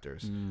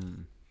Velociraptors.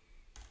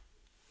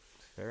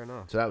 Fair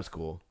enough. So that was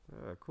cool.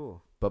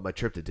 Cool. But my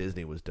trip to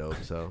Disney was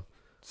dope, so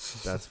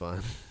that's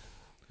fun.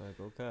 Like,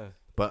 okay.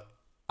 But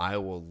I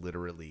will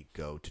literally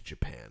go to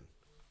Japan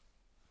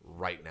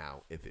right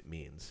now if it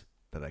means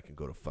that I can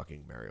go to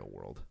fucking Mario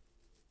World.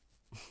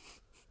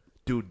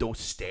 Dude, those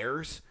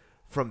stairs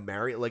from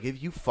Mario. Like,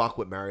 if you fuck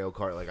with Mario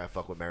Kart, like I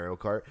fuck with Mario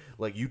Kart,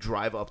 like you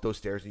drive up those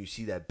stairs and you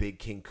see that big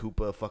King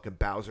Koopa fucking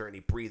Bowser and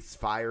he breathes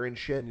fire and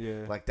shit.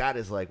 Yeah. Like, that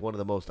is like one of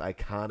the most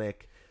iconic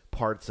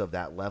parts of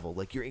that level.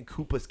 Like, you're in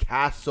Koopa's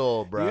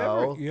castle,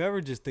 bro. You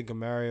ever just think of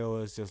Mario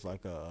as just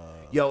like a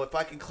Yo, if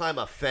I can climb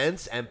a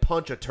fence and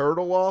punch a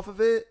turtle off of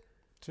it.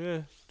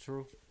 Yeah,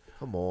 true.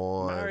 Come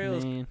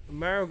on.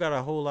 Mario got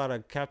a whole lot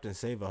of Captain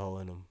Save-A-Ho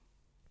in him.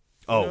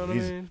 Oh, You know what I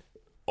he's mean?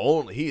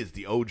 he is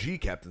the OG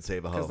Captain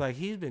Save-A-Ho. Because like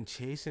he's been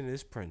chasing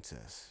this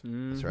princess.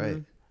 That's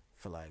right.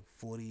 For like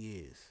 40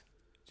 years,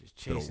 just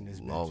It's been chasing this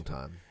long bitch.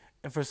 time.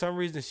 And for some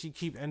reason, she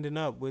keep ending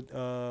up with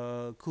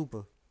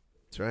Koopa.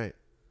 That's right.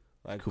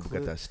 Like Koopa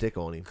got that stick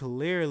on him.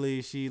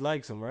 Clearly, she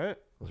likes him, right?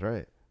 That's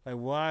right. Like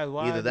why?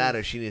 Either that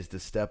or she needs to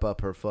step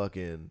up her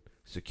fucking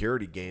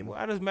security game.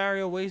 Why does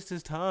Mario waste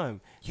his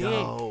time? He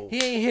Yo.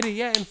 ain't hit it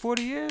yet in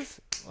 40 years.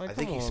 Like, I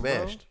think come he on,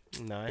 smashed.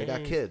 Bro. Nah, They he got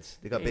ain't- kids.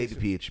 They got he Baby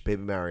ain't- Peach,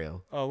 Baby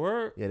Mario. Oh,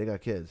 word? Yeah, they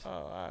got kids. Oh,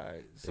 all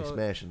right. They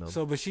smashing them.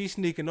 So, but she's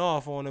sneaking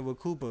off on it with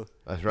Koopa.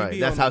 That's He right. be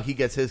That's on- how he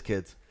gets his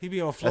kids. He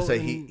be on That's why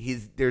floating.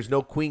 he's there's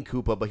no Queen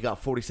Koopa, but he got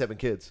 47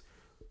 kids.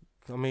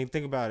 I mean,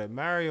 think about it.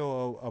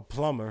 Mario, a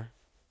plumber.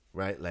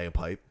 Right, laying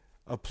pipe.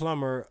 A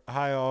plumber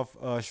high off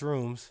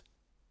shrooms.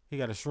 He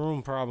got a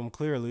shroom problem,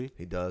 clearly.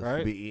 He does.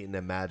 Right? He be eating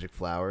them magic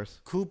flowers.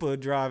 Koopa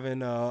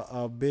driving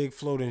a big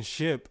floating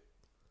ship.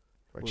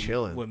 Or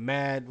chilling. With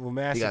mad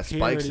He got security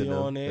spikes in them.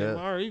 on it. Yeah.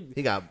 All right.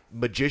 He got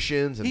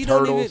magicians and He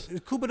turtles.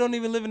 Koopa don't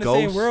even live in the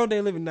Ghosts. same world they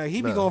live in. Like,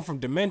 he be No. going from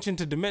dimension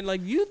to dimension.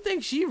 Like, you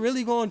think she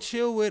really gonna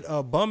chill with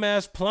a bum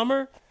ass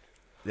plumber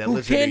That who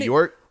lives in can't New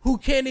York? who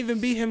can't even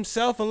be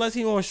himself unless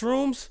he on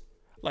shrooms?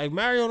 Like,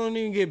 Mario don't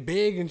even get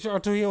big and short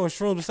until he on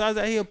shrooms. Besides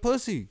that, he a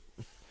pussy.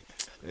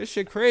 This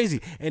shit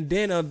crazy. And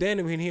then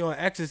when he on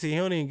ecstasy, he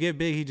don't even get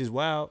big. He just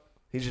wild.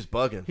 He's just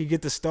bugging. He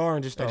get the star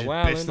and just start And just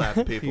wilding. bitch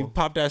slapping people. He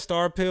pop that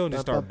star pill and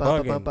just start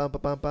bugging.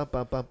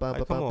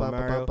 Like, come on,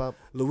 Mario.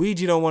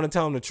 Luigi don't want to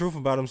tell him the truth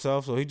about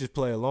himself, so he just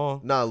play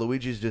along. Nah,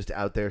 Luigi's just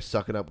out there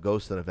sucking up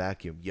ghosts in a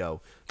vacuum.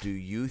 Yo, do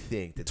you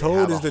think that Toad they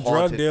have is a the drug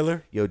haunted,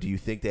 dealer. Yo, do you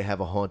think they have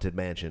a haunted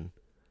mansion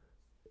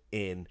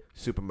in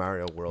Super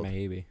Mario World?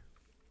 Maybe.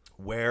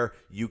 Where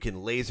you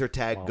can laser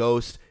tag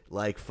ghosts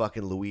like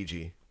fucking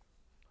Luigi.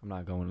 I'm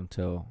not going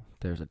until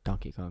there's a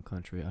Donkey Kong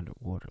Country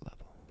underwater level.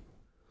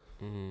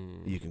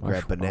 You can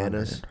That's grab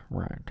bananas.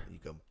 Right. You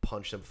can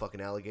punch them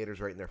fucking alligators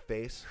right in their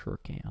face. Sure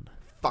can.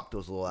 Fuck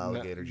those little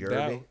alligators. You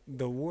heard me?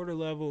 The water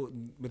level,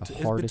 it's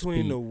hardest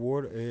between beat. the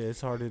water. It's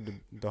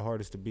the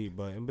hardest to beat,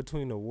 but in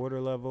between the water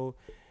level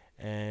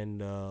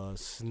and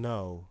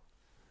snow,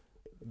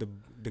 the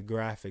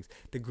graphics.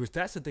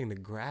 That's the thing. The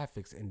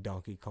graphics in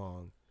Donkey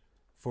Kong,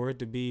 for it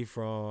to be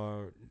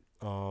from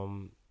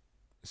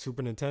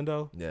Super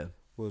Nintendo,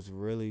 was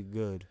really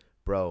good.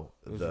 Bro,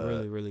 It was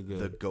really, really good.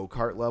 The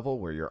go-kart level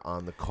where you're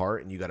on the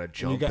cart and you got to And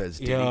jump you got- as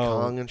Diddy yo,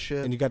 Kong and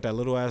shit. And you got that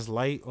little ass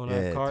light on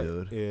that Yeah, cart.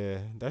 dude. Yeah,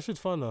 that shit's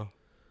fun though.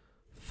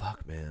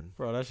 Fuck, man.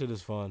 Bro, that shit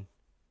is fun.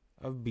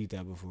 I've beat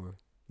that before.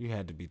 You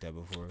had to beat that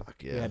before.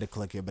 Fuck You yeah. had to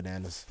collect your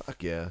bananas.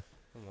 Fuck yeah.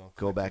 Come on,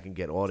 Go back and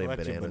get all them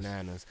collect your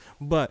bananas.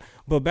 But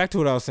back to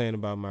what I was saying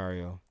about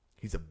Mario.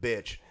 He's a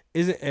bitch.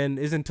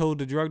 Isn't Toad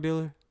the drug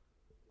dealer?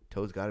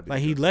 Toad's got to be.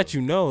 Like the he drug let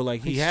dealer. you know,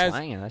 like he He's has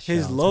slanging that shit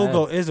his on his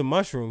logo head. is a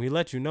mushroom. He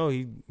let you know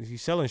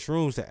he's selling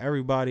shrooms to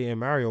everybody in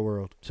Mario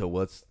World. So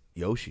what's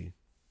Yoshi?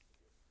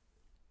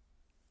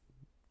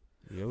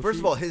 Yoshi? First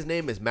of all, his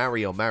name is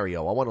Mario.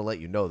 I want to let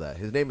you know that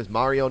his name is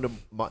Mario.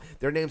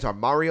 Their names are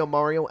Mario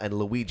and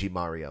Luigi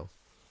Mario.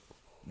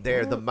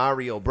 They're the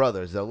Mario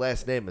brothers. Their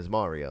last name is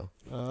Mario.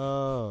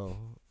 Oh,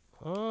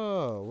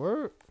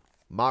 word.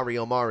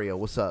 Mario,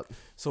 what's up?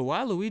 So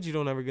why Luigi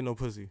don't ever get no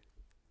pussy?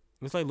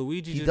 It's like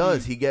Luigi. He just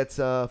does. be- He gets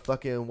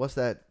fucking what's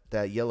that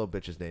yellow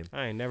bitch's name?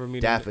 I ain't never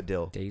meet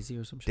Daffodil. Daisy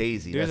or some shit.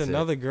 Daisy. There's that's it.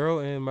 another girl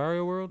in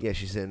Mario World. Yeah,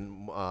 she's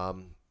in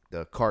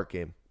the kart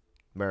game,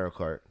 Mario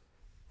Kart.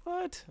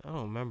 What? I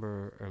don't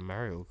remember a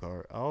Mario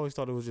Kart. I always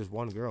thought it was just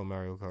one girl in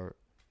Mario Kart.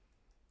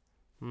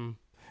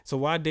 So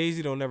why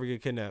Daisy don't never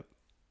get kidnapped?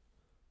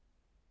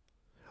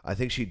 I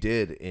think she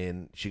did,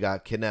 and she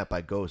got kidnapped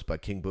by ghosts by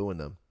King Boo and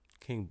them.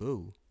 King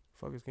Boo.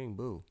 Fuck is King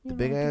Boo? The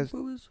big ass.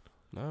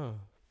 Nah.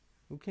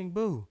 Who King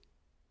Boo?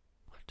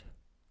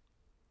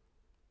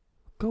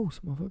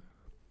 Ghost, motherfucker.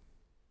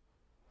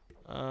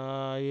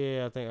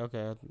 Yeah, I think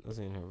I've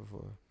seen her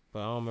before, but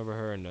I don't remember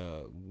her in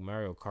the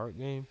Mario Kart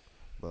game.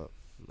 But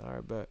all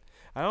right, but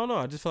I don't know.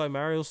 I just feel like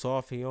Mario's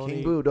soft. He only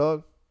King Boo,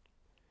 dog.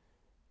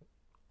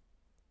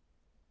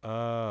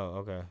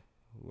 Okay.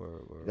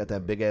 Got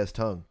that big ass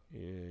tongue.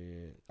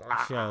 Yeah.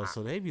 Yo,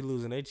 so they be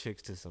losing their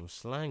chicks to some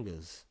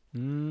slangers.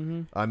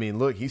 Mm-hmm. I mean,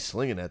 look, he's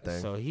slinging that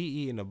thing. So he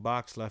eating the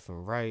box left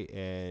and right,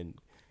 and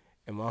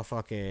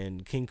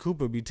motherfucking King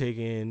Koopa be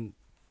taking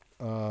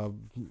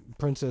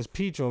Princess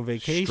Peach on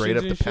vacations. Straight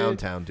up and to Pound shit.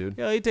 Town, dude.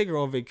 Yeah, he take her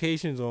on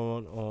vacations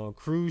on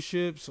cruise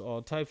ships,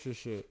 all types of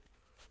shit.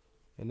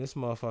 And this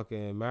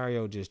motherfucking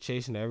Mario just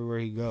chasing her everywhere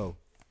he go,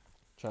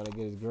 trying to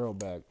get his girl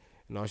back.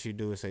 And all she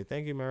do is say,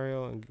 "Thank you,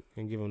 Mario,"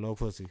 and give him no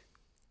pussy.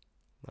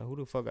 Like, who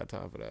the fuck got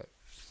time for that?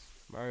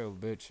 Mario,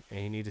 bitch, and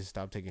he needed to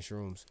stop taking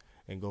shrooms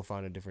and go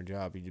find a different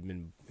job. He'd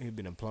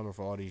been a plumber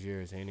for all these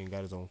years. He ain't even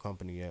got his own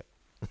company yet.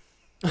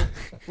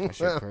 That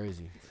shit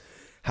crazy.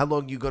 How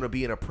long you gonna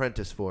be an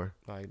apprentice for?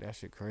 Like, that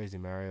shit crazy,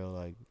 Mario.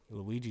 Like,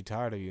 Luigi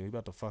tired of you. He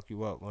about to fuck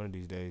you up one of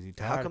these days. He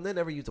tired. How come they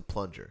never use a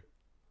plunger?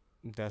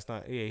 That's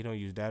not. Yeah, he don't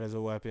use that as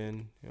a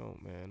weapon. Yo,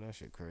 man, that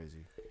shit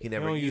crazy. You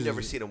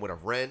never seen him with a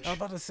wrench. I was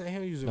about to say he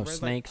don't use a No wrench.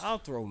 snakes. Like, I'll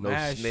throw No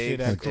mad shit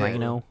snakes. at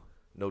Drano.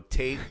 No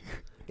tape.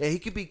 Yeah, he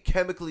could be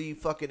chemically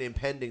fucking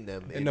impending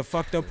them. And the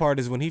fucked up part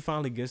is when he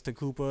finally gets to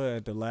Koopa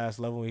at the last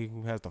level, he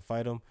has to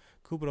fight him.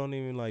 Koopa don't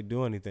even like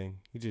do anything.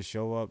 He just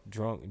show up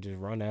drunk and just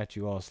run at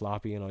you all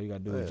sloppy, and all you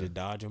gotta do is just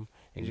dodge him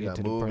and you get got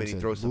to move the and princess.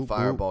 he throws some Boop,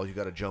 fireballs. boop. You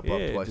gotta jump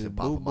up twice just and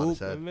pop boop, him on his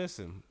boop, head. and miss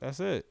him. That's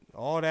it.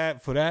 All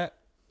that for that.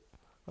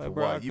 Like, For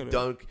bro, what?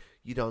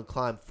 You done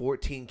climbed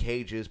 14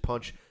 cages,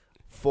 punch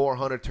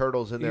 400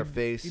 turtles in their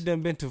face. You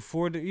done been to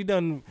You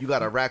done. You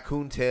got a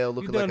raccoon tail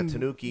looking like a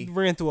tanuki. You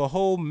ran through a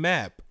whole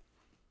map.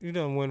 You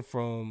done went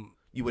from.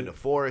 You in the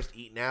forest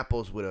eating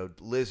apples with a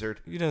lizard.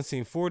 You done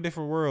seen 4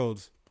 different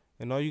worlds,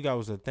 and all you got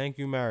was a thank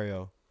you,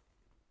 Mario.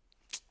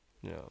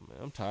 Yeah, man,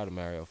 I'm tired of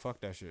Mario. Fuck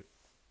that shit.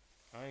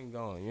 I ain't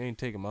going. You ain't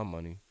taking my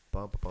money.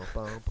 Not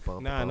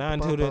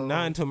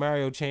until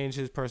Mario changed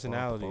his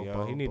personality,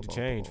 yo. He need to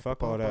change.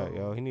 Fuck all that,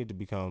 yo. He need to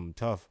become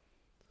tough.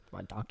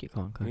 Why Donkey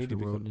Kong Country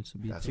Road needs to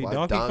be. That's See, why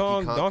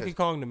Donkey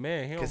Kong the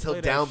man. He don't Because play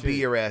he'll that downbeat shit.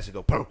 your ass and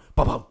go bum,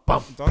 bum, bum,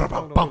 bum, Donkey bum,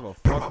 Kong bum, don't give a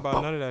fuck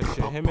about none of that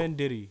shit. Him and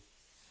Diddy.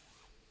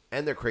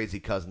 And their crazy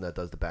cousin that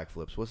does the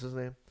backflips. What's his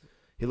name?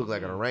 He looked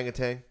like an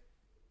orangutan.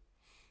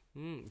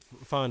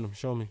 Find him.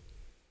 Show me.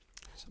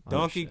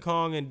 Donkey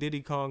Kong and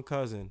Diddy Kong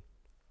cousin.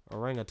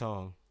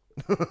 Orangutan.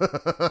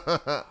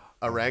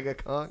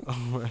 Orangutan?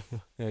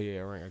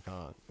 yeah,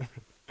 orangutan.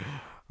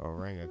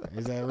 Orangutan.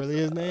 Is that really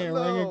his name?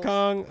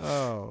 Orangutan?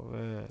 Oh,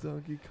 man.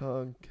 Donkey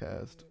Kong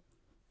cast.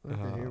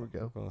 Okay, here we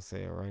go. I'm going to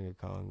say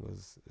orangutan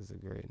is a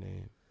great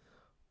name.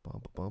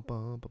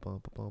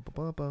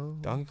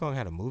 Donkey Kong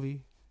had a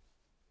movie?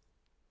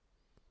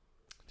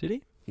 Did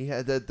he? He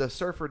had the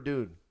surfer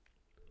dude.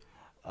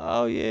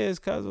 Oh, yeah, his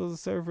cousin was a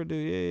surfer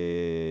dude.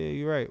 Yeah,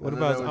 you're right. What And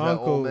about then his there was that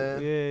uncle? old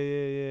man.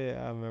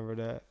 Yeah. I remember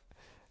that.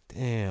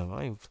 Damn.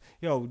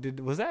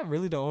 Was that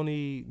really the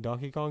only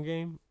Donkey Kong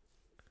game?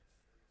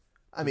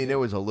 I mean, there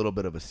was a little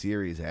bit of a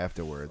series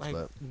afterwards, Like,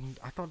 but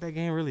I thought that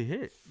game really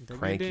hit.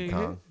 Cranky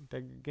Kong.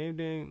 That game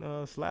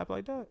didn't slap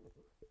like that.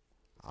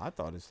 I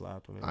thought it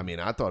slapped. I mean,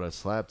 I thought it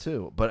slapped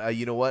too. But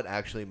you know what?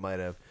 Actually, might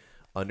have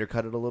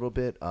undercut it a little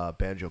bit.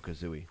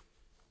 Banjo-Kazooie.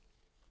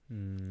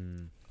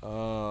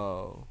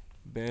 Oh,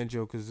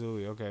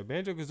 Banjo-Kazooie. Okay,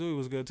 Banjo-Kazooie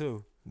was good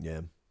too.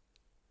 Yeah.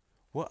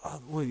 What?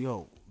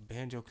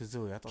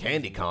 Banjo-Kazooie. I thought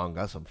Candy Kong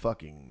got some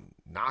fucking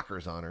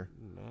knockers on her.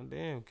 No,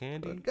 damn,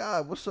 Candy. Good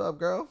God, what's up,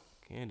 girl?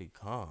 Candy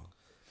Kong.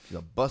 She's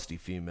a busty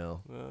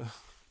female.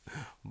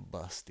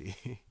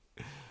 Busty.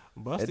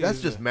 And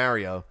that's just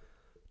Mario.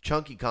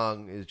 Chunky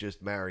Kong is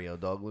just Mario,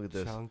 dog. Look at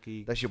this.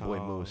 Chunky That's your boy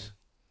Kong. Moose.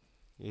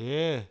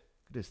 Yeah. Look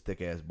at this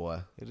thick ass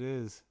boy. It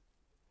is.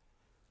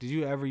 Did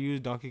you ever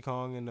use Donkey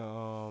Kong in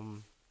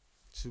the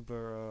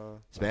Super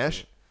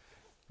Smash?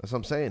 That's what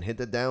I'm saying. Hit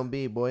the down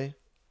B, boy.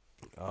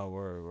 Oh,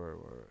 word.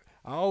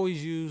 I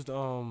always used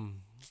damn,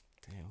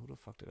 who the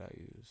fuck did I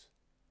use?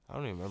 I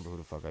don't even remember who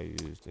the fuck I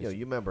used. Yo,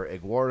 you remember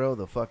Eduardo,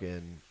 the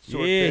fucking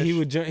swordfish? Yeah, he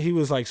would. He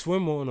was like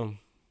swim on him.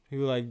 He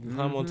would like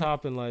climb on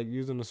top and like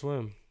use him to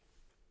swim.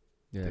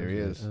 Yeah, There he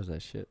is. That was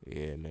that shit.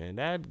 Yeah, man,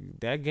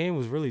 that game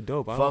was really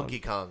dope. Funky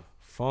Kong.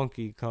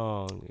 Funky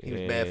Kong. He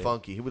was mad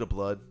funky. He with a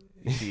blood.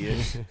 He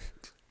is.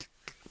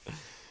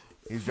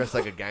 He's dressed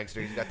like a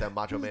gangster. He's got that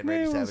Macho Man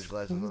Randy Savage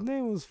glasses His on.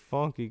 name was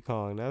Funky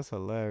Kong. That's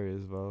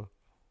hilarious, bro.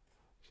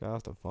 Shout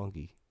out to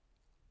Funky.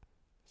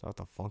 Shout out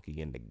to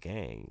Funky in the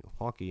gang.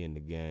 Funky in the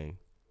gang.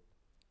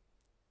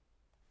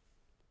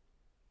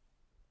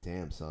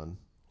 Damn, son.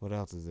 What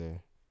else is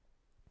there?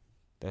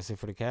 That's it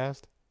for the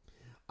cast?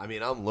 I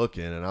mean, I'm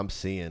looking and I'm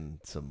seeing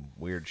some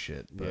weird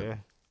shit. But Yeah.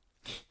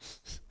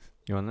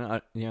 You're on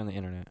the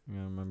internet. You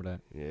remember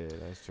that? Yeah,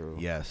 that's true.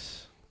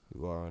 Yes.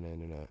 You are on the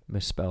internet.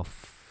 Misspell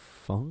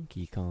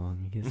Funky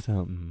Kong. You get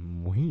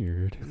something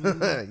weird.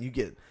 You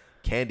get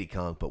Candy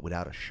Kong, but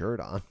without a shirt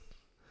on.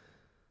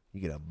 You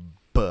get a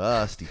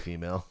busty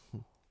female.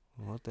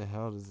 What the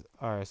hell does...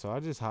 All right, so I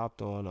just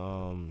hopped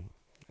on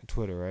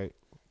Twitter, right?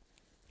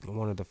 And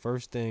one of the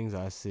first things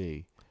I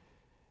see,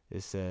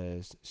 it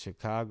says,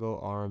 Chicago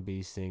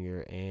R&B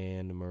singer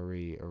Anne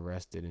Marie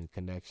arrested in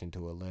connection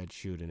to alleged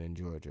shooting in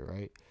Georgia,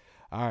 right?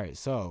 All right,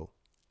 so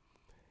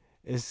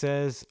it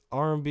says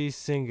R&B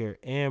singer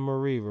Anne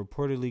Marie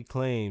reportedly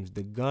claims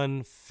the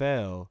gun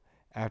fell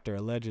after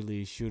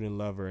allegedly shooting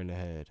lover in the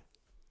head.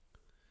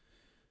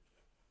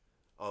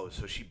 Oh,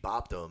 so she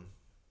bopped him,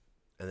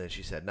 and then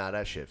she said, "Nah,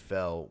 that shit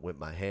fell with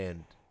my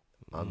hand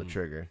on the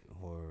trigger."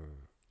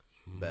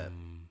 Bet.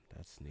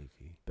 That's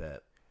sneaky.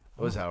 Bet.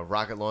 What was that, a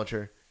rocket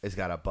launcher? It's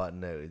got a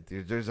button.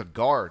 There's a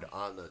guard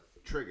on the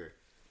trigger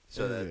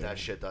so that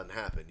shit doesn't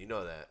happen. You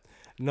know that.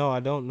 No, I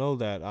don't know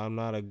that. I'm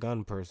not a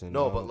gun person.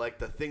 No, but like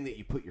the thing that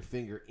you put your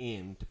finger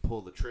in to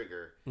pull the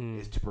trigger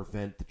is to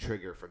prevent the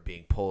trigger from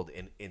being pulled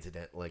in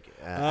accidentally.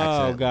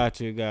 Got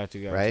you.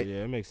 Right?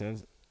 Yeah, it makes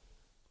sense.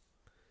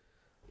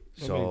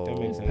 So that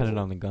makes sense. Depending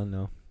on the gun,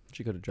 though,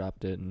 she could have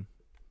dropped it and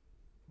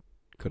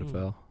could have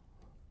fell.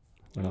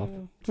 Went off.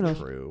 Who knows?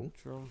 True.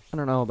 I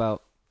don't know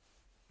about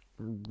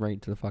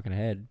right to the fucking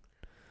head.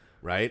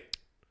 Right?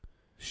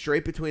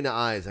 Straight between the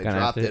eyes. I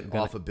dropped it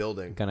off a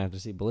building. Gonna have to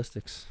see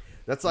ballistics.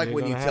 That's like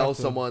when you tell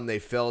someone they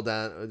fell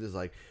down. It's just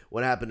like,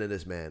 what happened to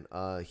this man?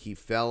 He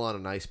fell on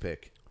an ice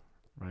pick.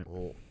 Right.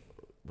 Well,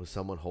 was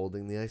someone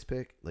holding the ice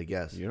pick? Like,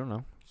 yes. You don't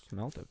know. It's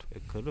melted.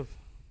 It could have.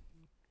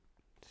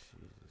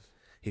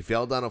 He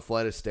fell down a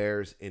flight of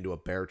stairs into a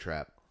bear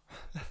trap.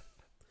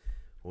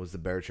 What was the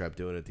bear trap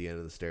doing at the end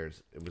of the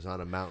stairs? It was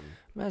on a mountain.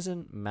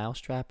 Imagine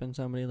mousetrapping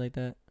somebody like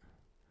that.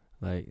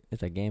 Like,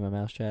 it's a game of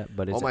mousetrap,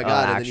 but it's oh my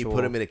god! And then you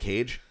put them in a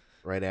cage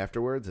right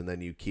afterwards, and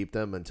then you keep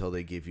them until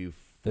they give you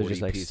 40 they're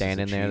just like pieces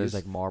standing of there. cheese.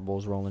 There's like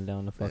marbles rolling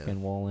down the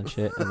fucking wall and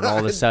shit, and then all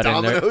of a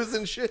sudden dominoes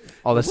and shit.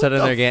 All of a What sudden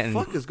the they're getting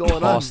fuck is going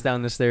tossed on?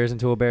 down the stairs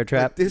into a bear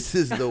trap. Like, this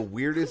is the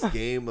weirdest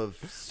game of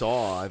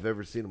Saw I've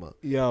ever seen them on.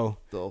 Yo,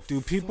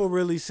 do people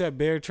really set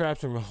bear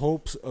traps in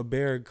hopes a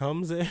bear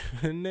comes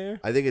in there?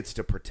 I think it's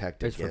to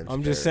protect against.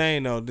 I'm just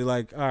saying though, they're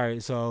like, all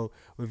right, so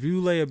if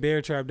you lay a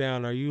bear trap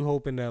down, are you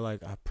hoping that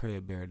like I pray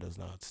a bear does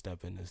not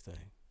step in this thing?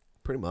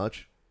 Pretty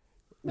much.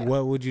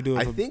 What would you do?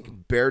 I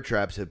think bear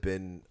traps have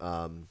been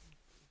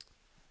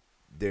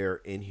they're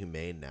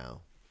inhumane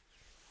now.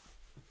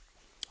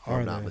 If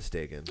I'm not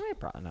mistaken.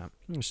 Probably not.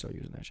 I'm still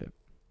using that shit.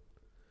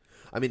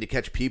 I mean, to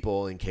catch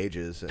people in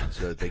cages and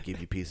so that they give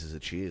you pieces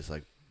of cheese,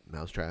 like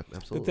mousetrap.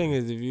 Absolutely. The thing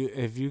is,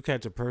 if you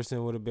catch a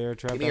person with a bear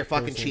trap, Give me your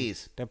fucking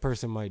cheese. That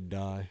person might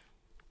die.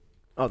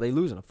 Oh, they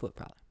losing a foot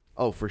probably.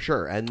 Oh, for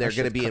sure. And they're That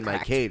going to shit's be in my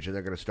cracked. cage, and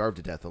they're going to starve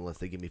to death unless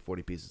they give me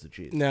 40 pieces of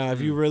cheese. Now, if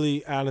you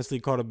really honestly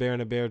caught a bear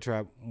in a bear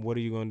trap, what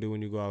are you going to do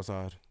when you go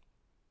outside?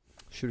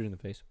 Shoot it in the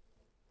face.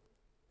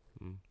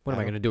 What am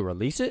I going to do?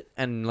 Release it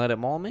and let it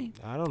maul me?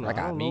 I don't know. I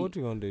don't know what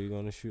you're going to do. You're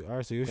going to shoot. All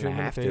right, so you're shooting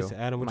in the face.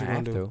 Adam, what you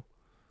going to do?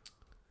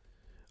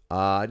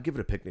 I'd give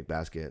it a picnic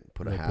basket,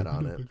 put a hat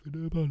on it.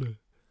 You know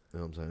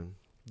what I'm saying?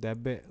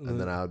 And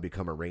then I would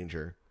become a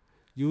ranger.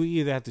 You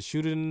either have to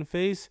shoot it in the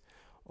face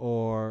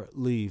or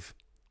leave.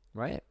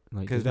 Right.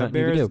 Because that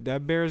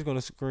bear is going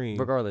to scream.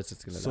 Regardless,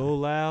 it's going to so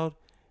loud.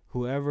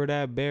 Whoever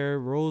that bear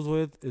rolls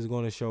with is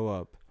going to show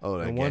up. Oh,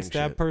 that and gang once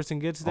that shit. person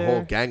gets there, a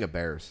whole gang of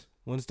bears.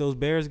 Once those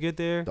bears get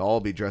there, they'll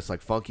all be dressed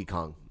like Funky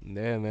Kong.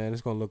 Yeah, man,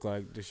 it's gonna look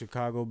like the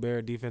Chicago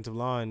Bear defensive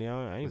line. You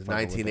know, I ain't It was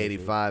fucking with that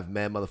 1985,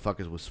 man,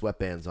 motherfuckers with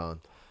sweatbands on.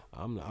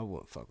 I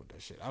wouldn't fuck with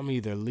that shit. I'm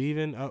either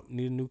leaving,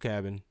 need a new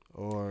cabin,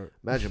 or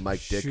imagine Mike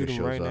Ditka shoot him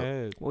shows right in the up.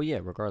 head. Well, yeah,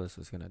 regardless,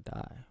 it's going to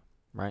die.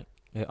 Right?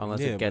 Unless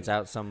it gets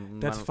out some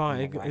that's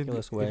fine.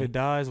 miraculous way. If it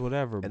dies,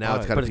 whatever. And now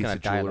it's got a piece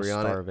of die jewelry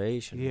on it.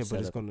 starvation. Yeah, but it's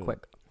instead of gonna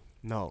quick.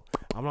 No,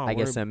 I'm not. I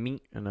get worried- some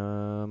meat and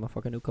a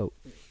fucking new coat.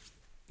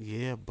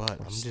 Yeah, but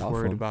I'm just stuff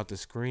worried 'em. about the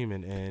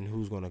screaming and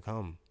who's gonna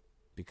come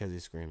because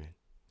he's screaming.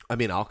 I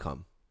mean, I'll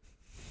come.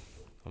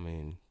 I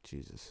mean,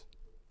 Jesus.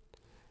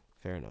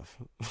 Fair enough.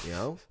 You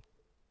know?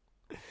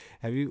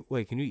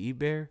 Can you eat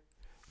bear?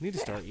 We need to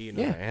start eating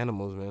Yeah. other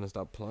animals, man, and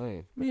stop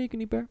playing. Yeah, you can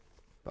eat bear.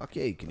 Fuck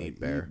yeah, you can eat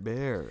bear. Eat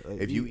bear.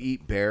 Like, If you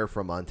eat bear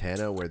from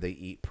Montana, where they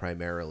eat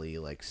primarily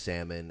like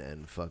salmon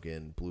and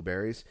fucking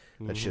blueberries,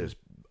 that shit is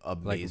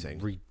amazing.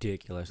 Like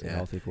ridiculously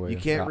healthy for you.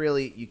 You can't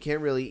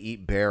really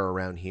eat bear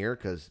around here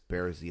because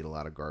bears eat a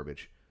lot of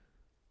garbage.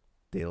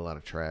 They eat a lot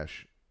of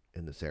trash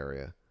in this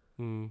area.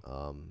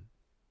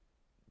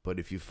 But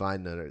if you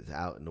find that it's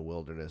out in the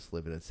wilderness,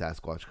 living in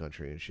Sasquatch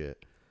country and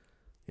shit,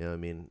 you know what I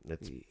mean?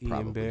 That's Eating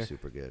probably bear.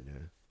 super good. Yeah.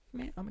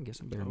 Man, I'm gonna get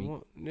some bear meat.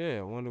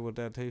 I wonder what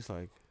that tastes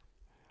like.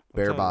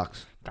 Bear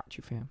box. Got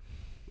you, fam.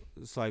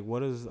 It's like,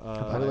 what is?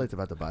 I would like to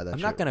about to buy that. I'm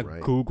shit not gonna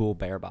right. Google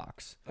bear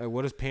box. Like,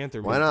 what does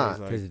panther? Why meat not?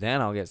 taste like? Because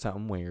then I'll get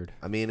something weird.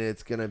 I mean,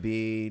 it's gonna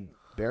be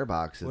bear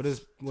box. What It's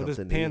does something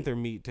to panther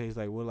meat taste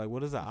like?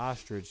 What does an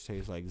ostrich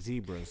taste like?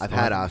 Zebras. I've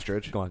had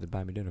ostrich. You're going to have to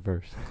buy me dinner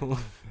first.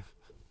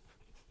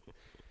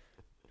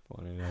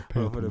 For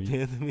the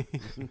panther meat.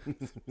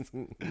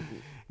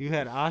 You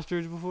had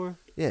ostrich before?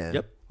 Yeah.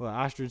 Yep. Well,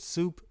 ostrich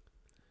soup.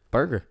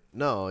 Burger.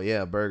 No,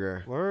 yeah,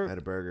 burger. Word? I had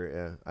a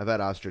burger. Yeah, I've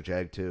had ostrich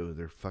egg too.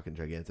 They're fucking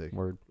gigantic.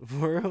 Word.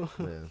 For real?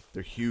 Yeah,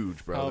 they're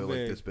huge, bro. How They're big?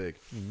 like this big.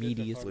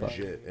 Meaty as fuck.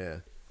 Legit. Yeah.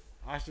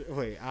 Ostrich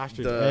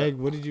egg.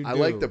 What did you do? I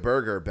like the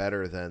burger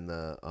better than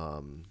the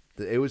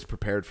it was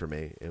prepared for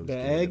me. It was The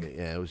given to egg? me.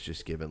 Yeah, it was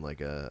just given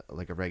like a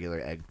regular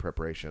egg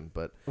preparation.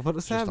 But What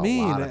does just that a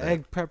mean? lot The of it.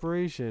 egg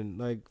preparation.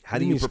 Like, How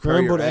do you mean prepare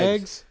your scrambled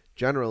eggs?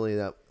 Generally,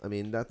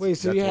 that's Wait,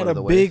 so that's you one had of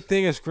a the big ways.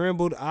 thing of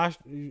scrambled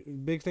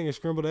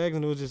eggs,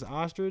 and it was just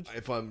ostrich?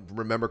 If I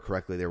remember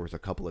correctly, there was a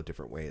couple of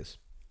different ways.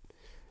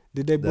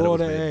 Did they that it boil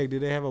was the made. egg?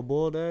 Did they have a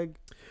boiled egg?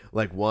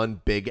 Like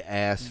one big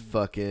ass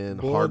fucking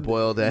Boiled- hard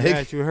boiled egg.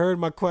 Yes, you heard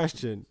my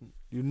question.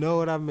 You know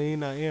what I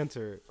mean. I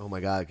answered. Oh my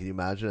god, can you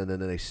imagine? And then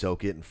they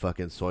soak it in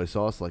fucking soy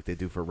sauce like they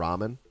do for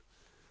ramen.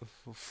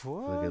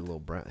 What? Like a little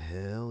brown.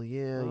 Hell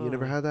yeah! You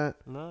never had that?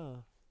 Nah.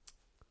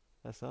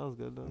 That sounds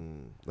good though.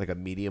 Like a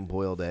medium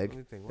boiled egg. Let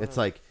me think, It's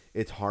what? like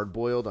it's hard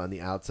boiled on the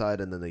outside,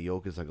 and then the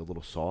yolk is like a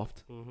little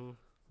soft on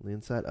the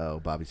inside. Oh,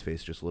 Bobby's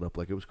face just lit up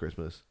like it was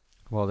Christmas.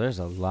 Well, there's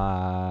a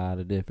lot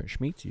of different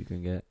schmeats you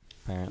can get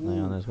apparently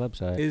on this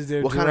website. Is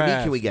there What kind of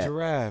meat can we get?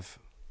 Giraffe.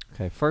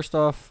 Okay, first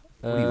off,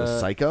 What are you, a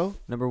psycho?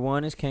 Number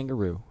 1 is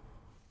kangaroo.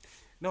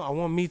 No, I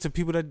want meats of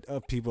people that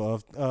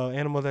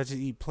animals that just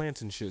eat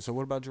plants and shit. So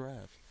what about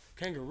giraffe?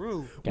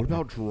 Kangaroo. What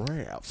about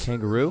giraffes?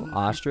 Kangaroo,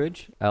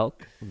 ostrich,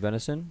 elk,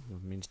 venison,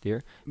 which means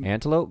deer,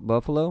 antelope,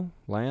 buffalo,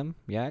 lamb,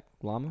 yak,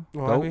 llama,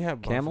 Well, we goat,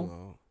 have camel,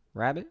 buffalo.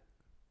 rabbit.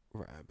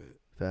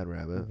 Fat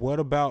rabbit. What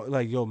about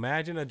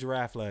imagine a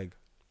giraffe leg?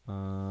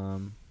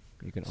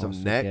 You can Some also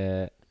neck?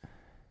 get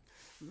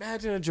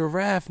Imagine a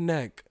giraffe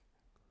neck.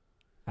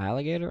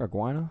 alligator,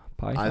 iguana,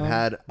 python. I've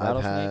had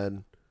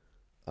rattlesnake.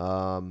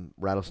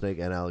 rattlesnake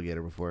and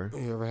alligator before.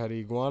 You ever had an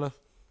iguana?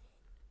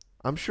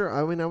 I'm sure.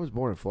 I mean, I was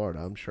born in Florida.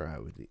 I'm sure I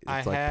would. It's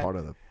part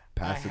of the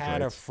passage I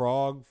had rights. a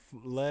frog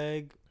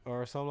leg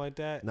or something like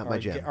that. Not or my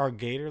jam. Or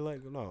gator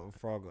leg. No,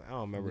 frog leg. I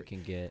don't remember. We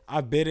can get.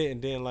 I bit it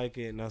and didn't like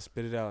it, and I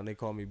spit it out, and they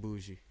called me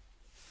bougie.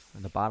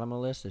 On the bottom of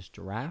the list is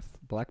giraffe,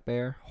 black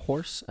bear,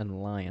 horse,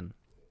 and lion.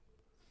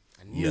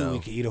 I knew we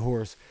could eat a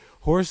horse.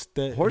 Horse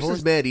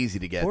is mad easy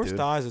to get, Horse dude.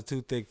 thighs are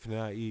too thick for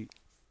not eat.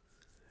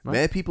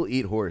 Mad people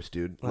eat horse,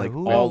 dude. Like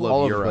who? all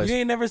of Europe. You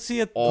ain't never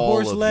see a All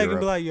horse of leg and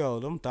Europe. be like, yo,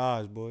 them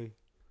thighs, boy.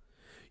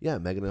 Yeah,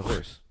 Megan the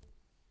horse.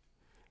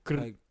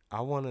 Like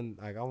I wanna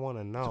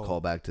know. It's a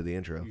call back to the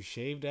intro. You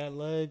shave that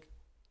leg?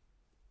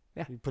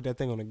 Yeah. You put that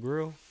thing on the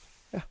grill?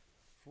 Yeah.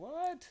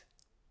 What?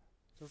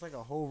 It's like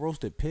a whole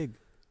roasted pig.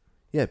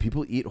 Yeah,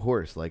 people eat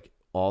horse like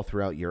all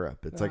throughout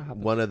Europe. It's That like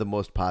happens. one of the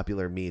most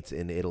popular meats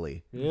in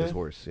Italy. Yeah? Is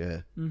horse.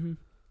 Yeah. Mm-hmm.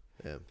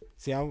 Yeah.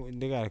 See,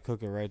 they gotta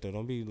cook it right though.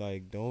 Don't be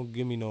like, don't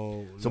give me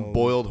no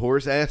Boiled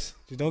horse ass.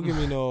 Just don't give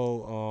me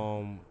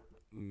no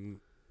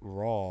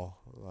raw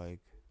like.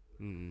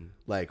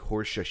 Like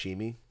horse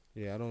sashimi.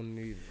 Yeah, I don't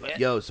need.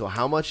 Yo, so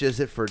how much is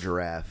it for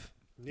giraffe?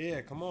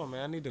 Yeah, come on,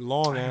 man. I need the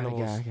long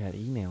animals. I got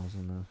emails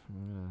on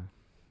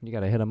the. You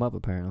gotta hit them up.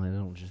 Apparently, they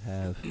don't just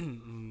have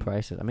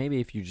prices. Maybe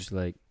if you just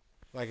like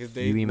if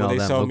they you email when they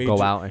them, sell they'll me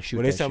go out and shoot.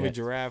 When they that sell me shit.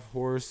 giraffe,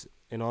 horse,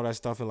 and all that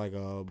stuff in like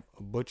a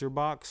butcher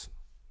box.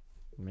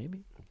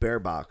 Maybe bear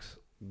box.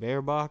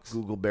 Bear box.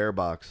 Google bear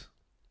box.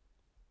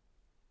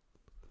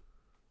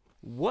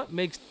 What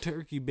makes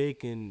turkey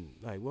bacon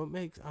like? What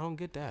makes? I don't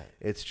get that.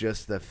 It's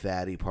just the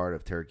fatty part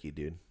of turkey,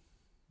 dude.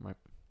 Right.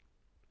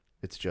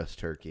 It's just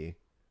turkey.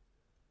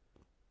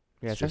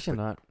 Yeah, it's just actually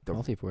not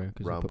healthy for you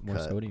because they rump put more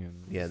cut.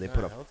 sodium. Yeah, they It's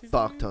put not a healthy for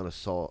fuck you? ton of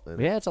salt in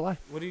it. Yeah, it's a lie.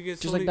 What do you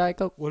get? Just like Diet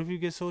Coke. What if you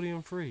get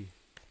sodium free?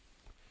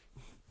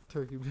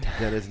 Turkey bacon.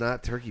 That is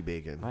not turkey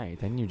bacon. Right,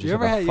 then you just You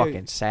have ever a had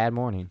fucking sad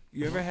morning.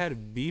 You ever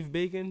had beef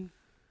bacon?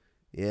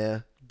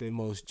 Yeah. The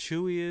most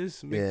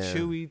chewiest, Yeah.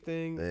 chewy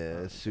thing.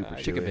 Yeah, it's super chewy.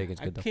 Chicken bacon's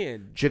good though. I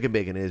can't. Chicken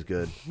bacon is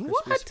good.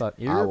 What?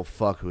 I will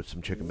fuck with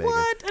some chicken bacon.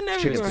 What? I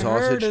never Chicken even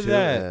sausage heard of too.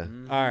 that. Yeah.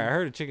 All right, I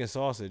heard of chicken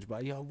sausage,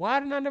 but yo, why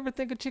didn't I never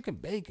think of chicken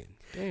bacon?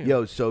 Damn.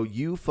 Yo, so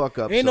you fuck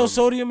up. Ain't no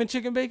some- sodium in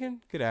chicken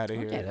bacon? Get out of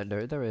here. Yeah,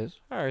 there is.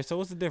 All right, so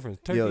what's the difference?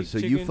 Turkey, Yo, so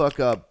chicken? you fuck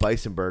up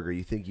bison burger.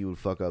 You think you would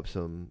fuck up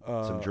some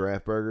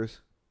giraffe burgers?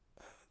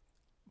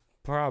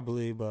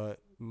 Probably, but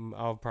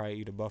I'll probably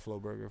eat a buffalo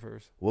burger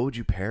first. What would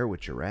you pair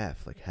with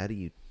giraffe? Like, how do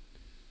you?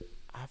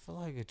 I feel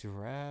like a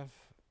giraffe.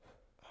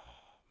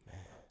 Man,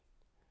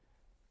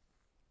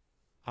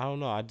 I don't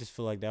know. I just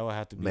feel like that would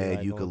have to be Mad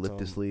like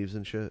eucalyptus leaves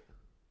and shit.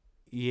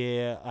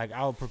 Yeah, like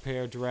I would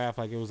prepare a giraffe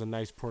like it was a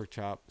nice pork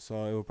chop.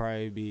 So it would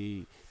probably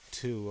be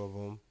 2 of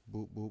them,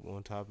 boop boop,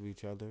 on top of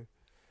each other,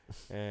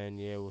 and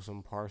yeah, with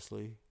some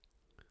parsley.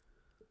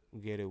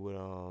 Get it with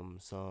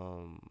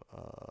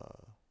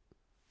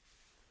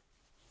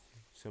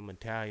some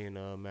Italian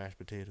mashed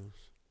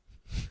potatoes.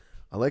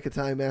 I like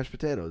Italian mashed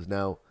potatoes.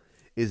 Now,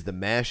 is the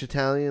mash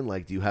Italian?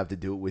 Like, do you have to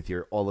do it with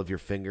all of your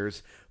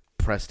fingers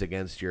pressed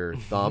against your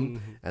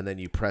thumb, and then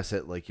you press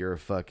it like you're a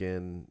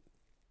fucking,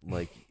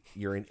 like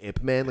you're an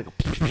Ip Man, like,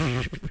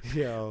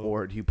 Yo.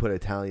 or do you put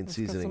Italian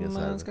seasoning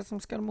inside? It's got some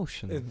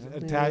scaramouche.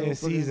 Italian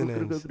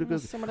seasonings.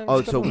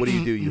 Oh, so what do?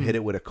 You hit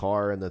it with a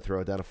car and then throw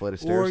it down a flight of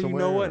stairs Or you somewhere?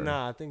 know what? or-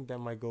 Nah, I think that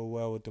might go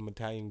well with them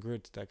Italian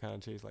grits that kind of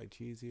taste like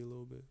cheesy a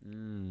little bit.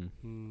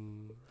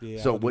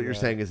 Yeah. So I'll what do you're that.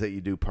 saying is that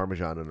you do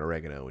Parmesan and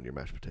oregano in your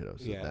mashed potatoes.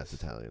 So Yes. That's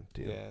Italian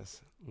to you.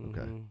 Yes. Okay.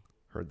 Mhm.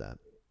 Heard that.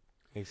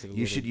 Makes it a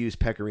You should use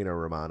Pecorino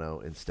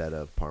Romano instead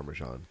of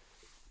Parmesan.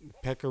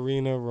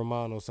 Pecorino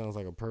Romano sounds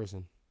like a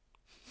person.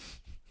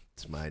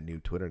 It's my new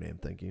Twitter name.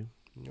 Thank you.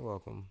 You're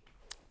welcome.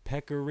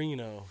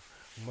 Pecorino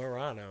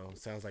Murano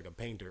sounds like a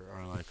painter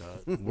or like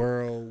a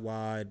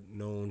worldwide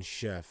known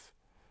chef.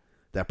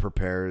 That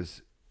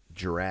prepares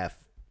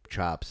giraffe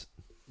chops.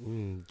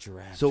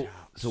 Giraffe So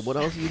chops. what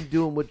else are you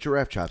doing with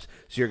giraffe chops?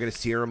 So you're gonna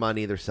sear them on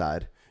either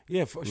side.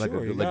 Yeah, for like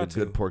sure. A, you like got a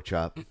good to. pork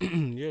chop. Yeah,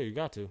 you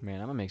got to. Man,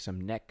 I'm gonna make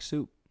some neck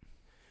soup.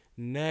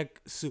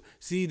 neck soup.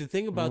 See, the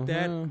thing about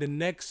that, the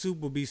neck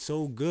soup will be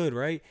so good,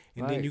 right?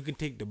 And then Right. you can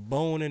take the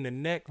bone and the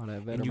neck Oh,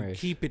 that and you vetemarish.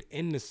 keep it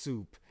in the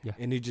soup. Yeah.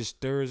 And it just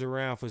stirs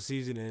around for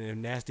seasoning.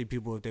 And nasty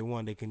people, if they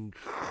want, they can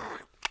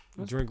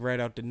drink right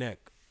out the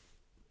neck.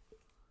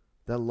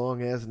 That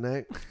long ass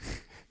neck.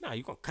 Nah,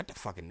 you gonna cut the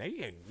fucking neck.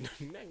 You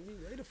ain't neck me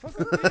right the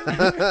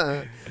fuck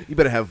up. You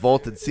better have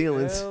vaulted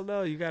ceilings. Hell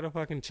no, you gotta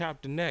fucking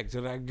chop the neck.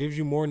 So that gives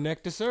you more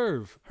neck to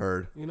serve.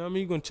 Heard. You know what I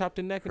mean? You're gonna chop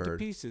the neck into Heard.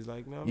 pieces.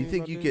 Like, no, You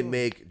think you can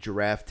make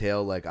giraffe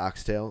tail like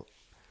oxtail?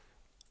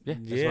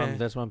 Yeah,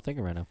 that's what I'm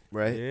thinking right now.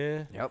 Right?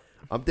 Yeah. Yep.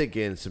 I'm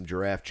thinking some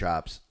giraffe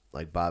chops,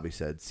 like Bobby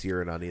said,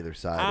 searing on either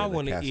side. I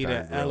want to eat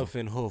an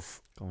elephant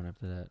hoof. Going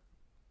after that.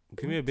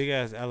 Give me a big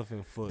ass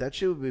elephant foot. That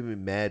shit would be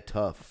mad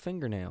tough.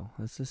 Fingernail.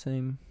 That's the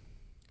same.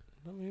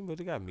 I mean, but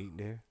they got meat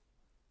there.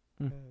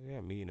 They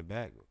got meat in the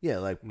back. Yeah,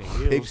 like In the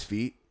pig's heels.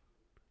 feet,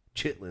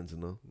 chitlins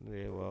and all.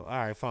 Yeah, well,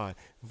 all right, fine.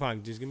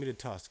 Just give me the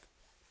tusk.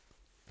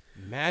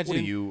 Imagine What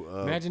are you?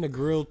 imagine a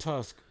grilled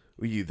tusk.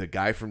 Were you the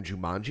guy from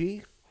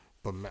Jumanji?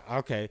 But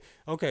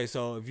okay.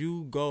 So if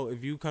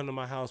you come to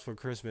my house for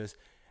Christmas,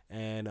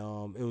 and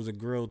it was a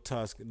grilled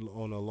tusk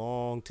on a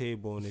long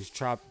table, and it's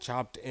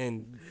chopped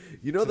in.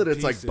 You know that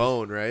it's like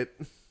bone, right?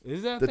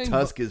 Is that the thing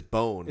tusk is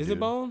bone? Is dude. it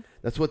bone?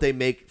 That's what they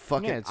make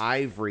fucking Yeah, it's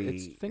ivory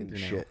and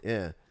fingernail. shit.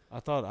 Yeah. I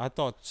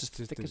thought just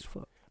thick as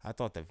fuck. I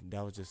thought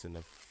that was just in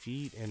the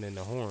feet and then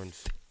the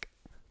horns.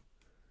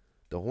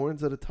 The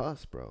horns of the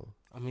tusk, bro.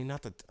 I mean, I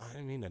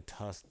didn't mean the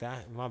tusk.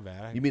 That my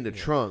bad. You mean the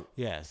trunk?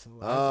 Yes.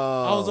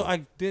 Oh.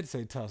 I did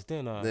say tusk,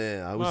 didn't I?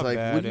 Yeah, I was My like,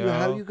 bad, what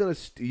how yo. are you gonna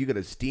you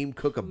gonna steam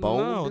cook a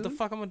bone? No, what dude? the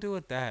fuck I'm gonna do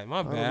with that?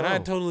 My don't bad. I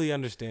know. totally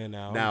understand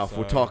now. Now, I'm if we're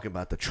sorry. talking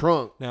about the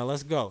trunk, Now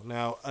let's go.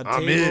 Now a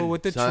I'm table in.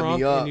 with the Sign me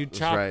trunk, up. and you That's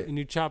chop right. and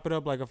you chop it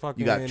up like a fucking.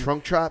 you got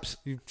trunk chops.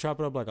 You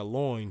chop it up like a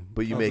loin.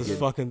 But you of make this it-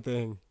 fucking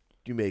thing.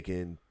 You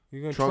making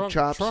You're gonna trunk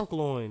chops, trunk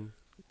loin.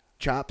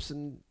 chops,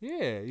 and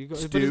Yeah, but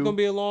it's stew. gonna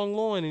be a long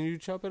loin, and you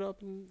chop it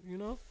up, and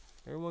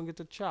everyone gets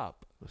a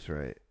chop. That's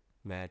right.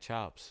 Mad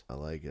chops. I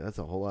like it. That's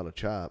a whole lot of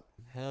chop.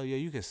 Hell yeah,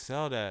 you can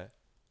sell that.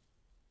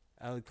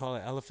 I would call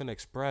it Elephant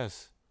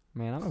Express.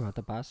 Man, I'm about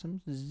to buy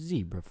some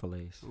zebra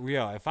fillets.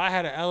 Yo, if I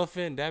had an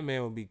elephant, that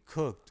man would be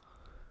cooked.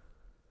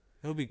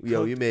 He'll be cooked.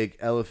 Yo, you make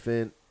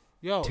elephant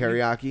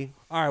teriyaki.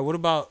 All right, what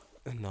about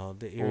no?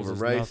 The ears Over is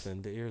rice?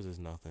 nothing. The ears is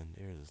nothing.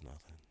 The ears is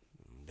nothing.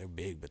 They're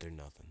big, but they're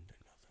nothing.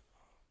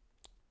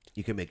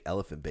 You can make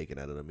elephant bacon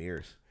out of them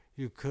ears.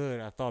 You could.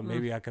 I thought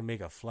maybe I could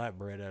make a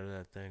flatbread out of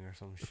that thing or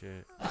some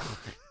shit.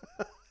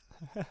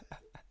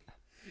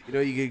 You know,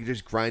 you can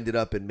just grind it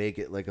up and make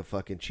it like a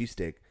fucking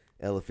cheesesteak.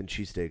 Elephant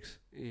cheesesteaks.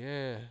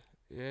 Yeah,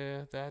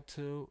 that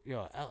too.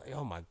 Yo,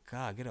 oh my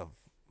God, get a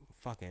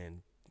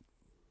fucking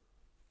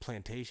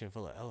plantation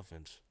full of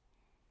elephants.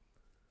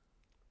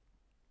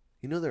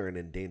 You know they're an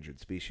endangered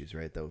species,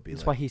 right? That would be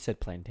That's like. why he said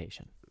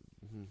plantation.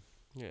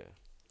 Yeah.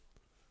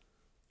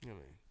 I mean,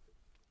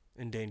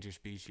 endangered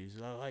species.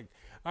 All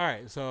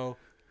right, so.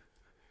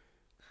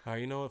 All right,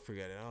 you know what?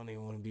 Forget it. I don't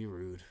even want to be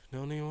rude.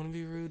 Don't even want to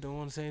be rude. Don't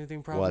want to say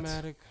anything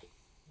problematic.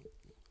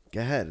 Go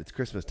ahead. It's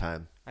Christmas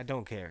time. I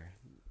don't care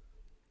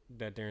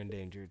that they're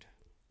endangered.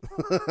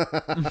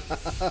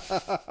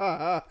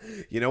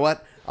 You know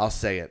what? I'll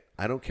say it.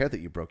 I don't care that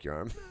you broke your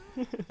arm.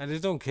 I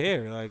just don't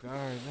care. Like, all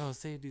right, no,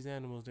 save these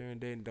animals. They're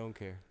endangered. Don't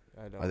care.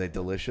 I don't. Are they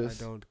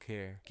delicious? I don't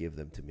care. Give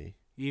them to me.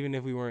 Even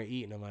if we weren't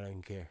eating them, I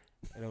don't care.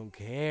 I don't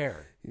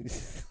care. You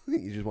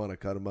just want to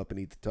cut them up and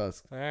eat the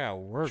tusk. I got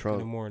work Trump. in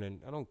the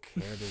morning. I don't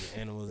care if this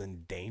animal's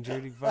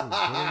endangered. You fucking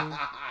kidding me?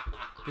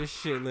 This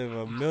shit live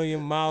 1,000,000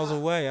 miles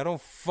away. I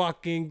don't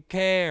fucking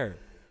care.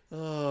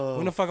 Oh,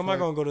 when the fuck am I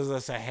gonna go to the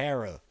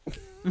Sahara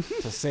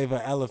to save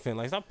an elephant?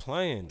 Like, stop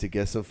playing. To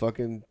get some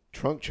fucking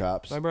trunk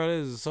chops. Like, bro,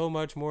 there's so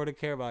much more to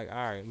care about. Like, all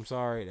right, I'm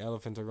sorry, the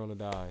elephants are gonna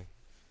die.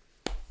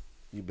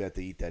 You bet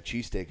to eat that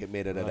cheesesteak. It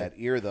made it out of Like, that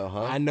ear, though,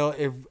 huh? I know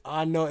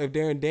if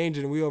they're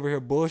endangered and we over here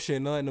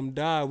bullshitting, letting them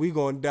die, we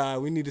gonna die.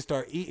 We need to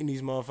start eating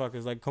these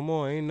motherfuckers. Like, come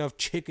on, ain't enough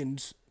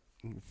chickens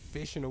and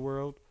fish in the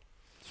world.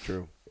 It's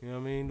true. You know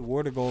what I mean? The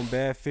water going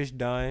bad, fish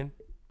dying.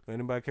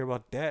 Anybody care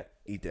about that?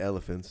 Eat the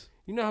elephants.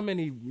 You know how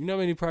many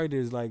probably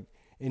there's like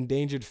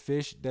endangered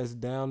fish that's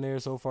down there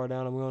so far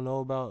down that we don't know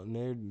about,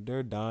 and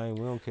they're dying.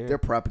 We don't care. They're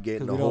propagating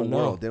 'Cause the we whole don't know.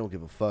 world. They don't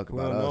give a fuck We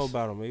about don't know us.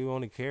 about them. We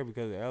only care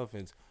because of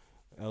elephants.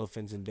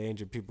 Elephants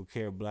endangered. People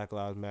care. Black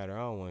Lives Matter. I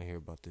don't want to hear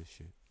about this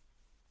shit.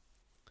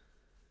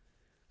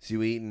 So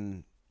you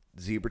eating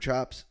zebra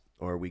chops,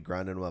 or are we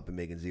grinding them up and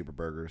making zebra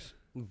burgers?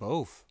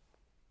 Both.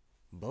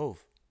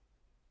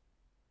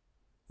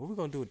 What we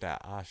gonna do with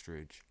that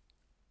ostrich?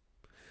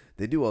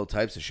 They do all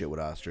types of shit with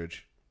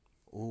ostrich.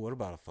 Ooh, what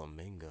about a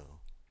flamingo?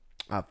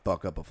 I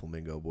fuck up a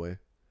flamingo, boy.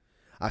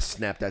 I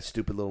snap that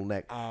stupid little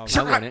neck. I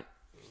want it.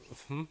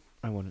 Hmm?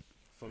 I want it.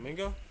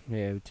 Flamingo?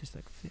 Yeah, it would taste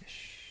like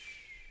fish.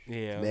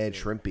 Yeah. Mad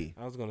shrimpy.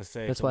 I was gonna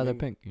say That's why they're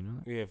pink, you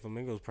know? Yeah,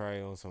 flamingos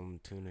probably on some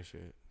tuna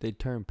shit. They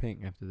turn pink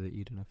after they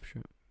eat enough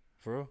shrimp.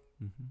 For real?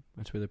 Mm-hmm.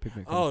 That's where the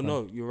pigment comes Oh from.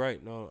 no, you're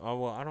right. No,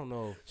 well, I don't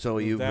know. So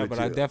if you that, would but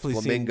I do definitely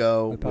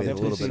flamingo seen, with a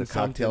little bit of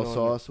cocktail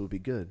something on sauce would be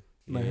good.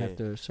 Might have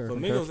to surf and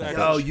Flamingo's turf that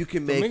actually, Yo, you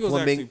can make Flamingo's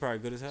actually flamingo. probably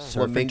good as hell.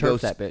 Surf and Flamingo,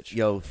 turf that bitch.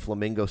 Yo,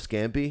 flamingo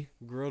scampi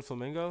Grilled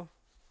flamingo.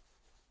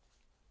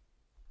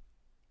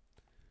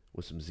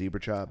 with some zebra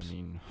chops. I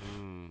mean,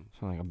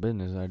 it's like a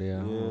business idea.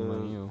 I don't know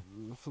about you.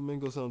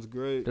 Flamingo sounds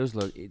great. Those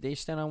look. They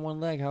stand on one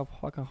leg. How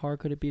fucking hard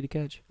could it be to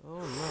catch? Oh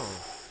no. You know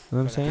what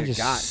I'm saying?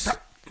 Just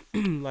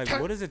Like,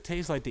 what does it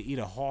taste like to eat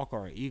a hawk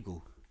or an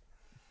eagle?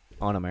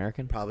 on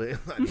American. Probably.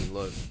 I mean,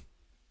 look.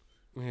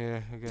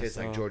 Yeah, I guess Tastes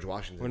like so. George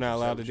Washington. We're not or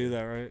allowed some to do shit.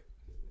 that, right?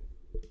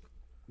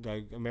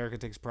 Like, America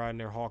takes pride in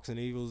their hawks and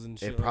eagles and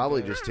shit. It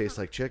probably like that. just tastes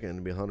like chicken,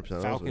 to be 100% honest with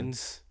you.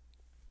 Falcons.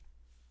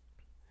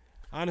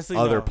 Honestly,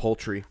 Other no.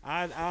 poultry.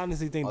 I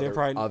honestly think they're Other-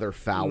 probably other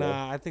fowl.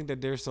 Nah, I think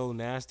that they're so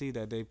nasty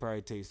that they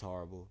probably taste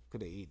horrible.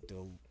 Cause they eat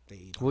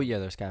Well, yeah,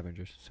 they're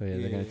scavengers, so yeah,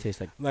 they're gonna taste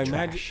like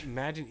trash.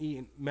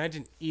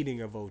 imagine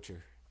eating a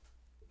vulture.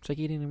 It's like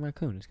eating a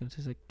raccoon. It's gonna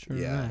taste like trash.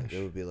 Yeah,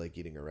 it would be like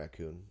eating a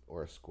raccoon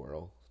or a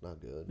squirrel. It's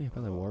not good. Yeah,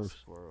 probably worse.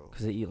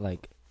 Because they eat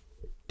like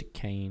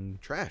decaying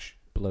trash,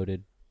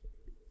 bloated,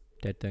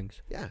 dead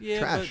things. Yeah,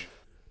 trash.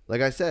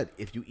 Like I said,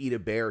 if you eat a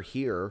bear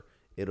here,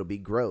 it'll be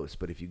gross.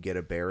 But if you get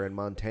a bear in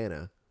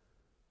Montana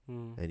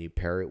and you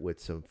pair it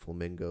with some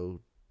flamingo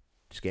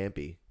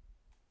scampi,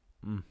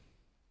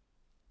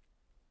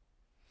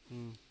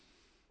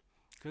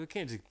 Cause it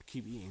can't just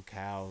keep eating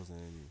cows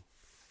and.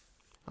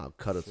 I'll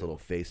cut its little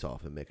face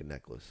off and make a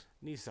necklace.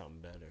 Need something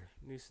better.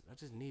 I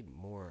just need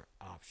more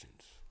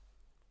options.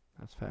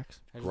 That's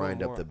facts. I just Grind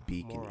want up the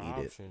beak and more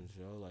eat it. options,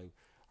 yo. Like,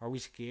 are we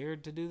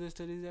scared to do this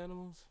to these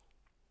animals?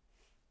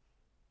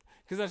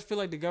 Because I feel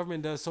like the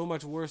government does so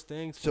much worse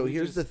things. So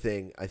here's the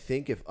thing. I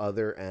think if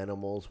other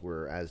animals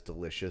were as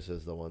delicious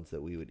as the ones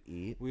that we would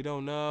eat, we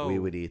don't know. we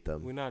would eat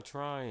them. We're not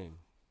trying.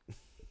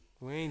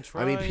 We ain't I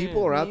trying. mean,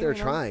 people are out there You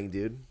know? trying,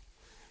 dude.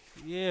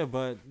 Yeah,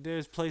 but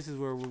there's places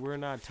where we're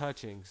not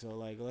touching. So,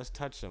 like, let's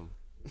touch them.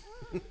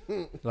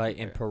 Like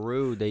in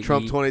Peru, they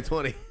Trump eat,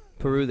 2020.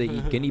 Peru, they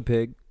eat guinea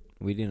pig.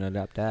 We didn't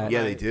adopt that.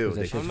 Yeah, they do. 'cause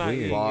that They shit's I'm not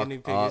weird. eating guinea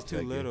pig. It's up too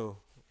that little.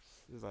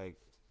 It's like,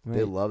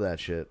 They love that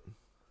shit.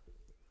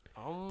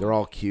 I They're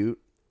all cute.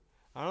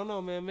 don't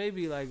know, man.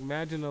 Maybe, like,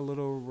 imagine a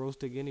little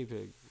roasted guinea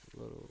pig.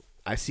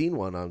 I seen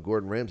one on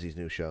Gordon Ramsay's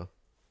new show.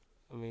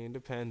 I mean, it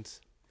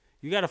depends.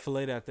 You got to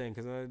fillet that thing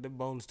because the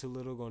bone's too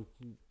little. Going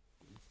to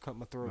cut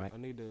my throat. Right. I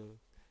need to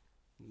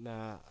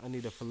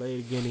fillet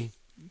the guinea.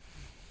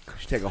 You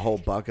should take a whole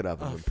bucket of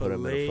them and put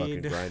them in a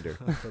fucking grinder.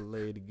 A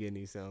filleted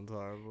guinea sounds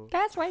horrible.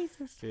 That's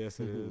racist. Yes,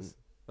 it is.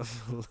 A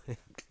fillet.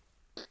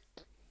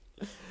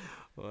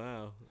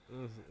 Wow.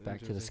 Back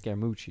to the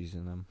scaramucci's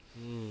and them.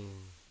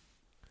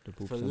 The boops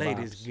and Filleted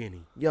bops.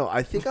 guinea. Yo,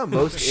 I think I'm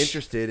most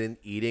interested in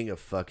eating a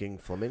fucking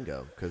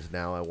flamingo because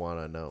now I want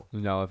to know.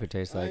 No, if it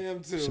tastes like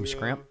some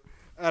scrimp.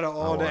 Out of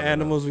all the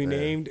animals we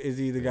named, it's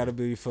either got to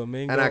be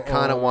flamingo. And I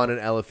kind of or want an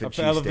elephant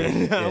a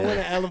elephant. cheesesteak. I want Yeah.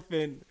 an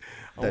elephant.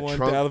 I That want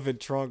trunk. the elephant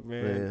trunk,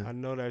 man. Yeah. I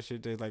know that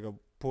shit tastes like a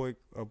pork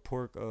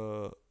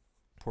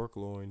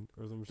loin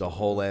or some shit. The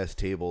whole ass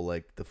table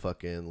like the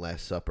fucking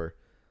Last Supper.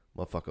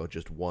 Motherfucker,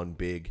 just one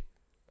big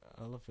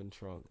elephant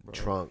trunk, bro.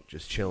 trunk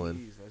just chilling.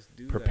 Jeez, let's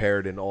do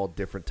prepared in all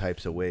different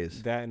types of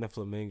ways. That and the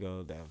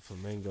flamingo. That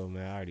flamingo,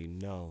 man, I already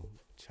know.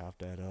 Chop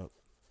that up.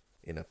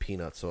 In a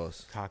peanut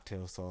sauce.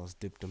 Cocktail sauce.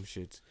 Dip them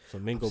shits.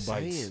 Flamingo I'm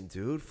bites. saying,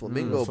 dude.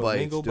 Flamingo bites,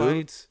 Flamingo dude.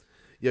 bites.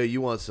 Yo, you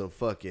want some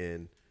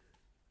flamingo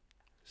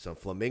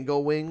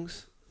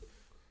wings?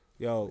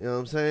 Yo. You know what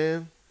I'm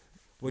saying?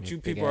 What you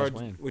Big people ass are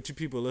wing. what you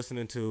people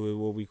listening to is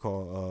what we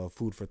call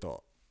food for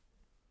thought.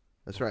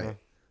 That's right.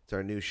 It's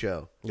our new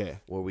show. Yeah.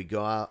 Where we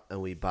go out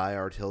and we buy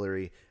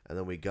artillery and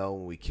then we go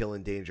and we kill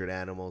endangered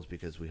animals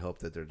because we hope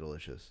that they're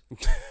delicious.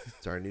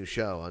 It's our new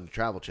show on the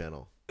Travel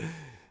Channel.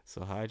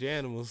 So hide your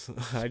animals,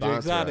 hide your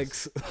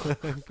exotics.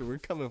 We're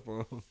coming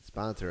for them.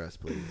 Sponsor us,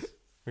 please.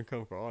 We're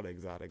coming for all the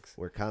exotics.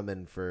 We're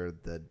coming for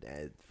the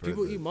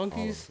People eat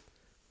monkeys?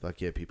 Fuck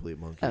yeah, people eat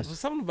monkeys. Well,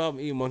 something about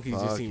eating monkeys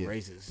just Fuck seem yeah.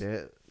 racist.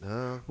 Yeah,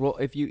 no. Well,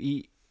 if you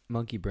eat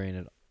monkey brain,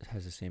 it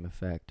has the same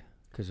effect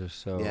because they're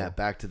so. Yeah,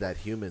 back to that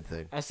human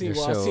thing. I seen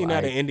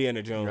that in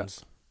Indiana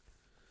Jones.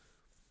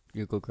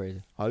 You go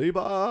crazy.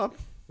 Alibaba.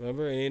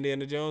 Remember in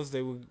Indiana Jones,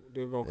 they were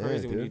going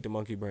crazy when you dude. eat the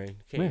monkey brain.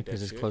 Can't Yeah, eat that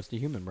because it's shit. close to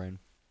human brain.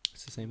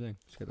 It's the same thing.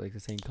 It's got like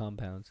the same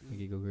compounds. Make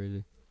you go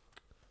crazy.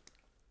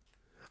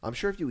 I'm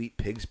sure if you eat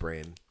pig's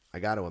brain, I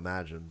got to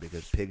imagine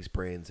because pig's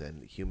brains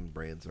and human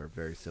brains are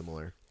very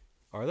similar.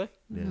 Are they?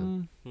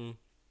 Yeah.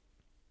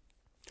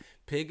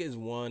 Pig is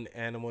one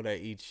animal that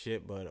eats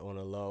shit, but on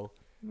a low.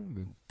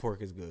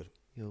 Pork is good.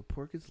 Yo,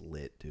 pork is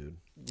lit, dude. You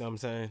know what I'm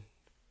saying?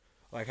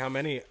 Like how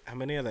many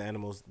other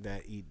animals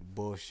that eat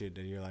bullshit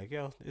that you're like,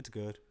 yo, it's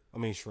good. I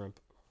mean shrimp.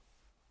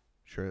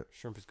 Shrimp.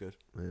 Shrimp is good.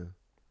 Yeah.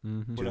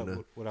 Mm-hmm.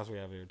 What else we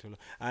have here? Tuna.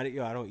 I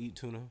don't eat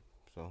tuna.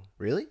 So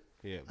Really?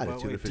 yeah. I had a but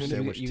tuna wait, fish tuna-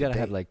 sandwich You gotta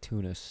have today. like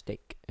tuna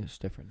steak. It's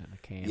different than a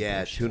can.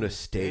 Yeah, fish. tuna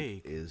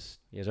steak. steak is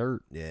Yes, sir.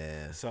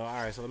 yeah. So all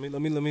right. So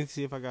let me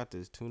see if I got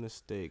this tuna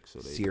steak. So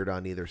they Seared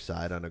on either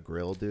side on a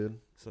grill, dude.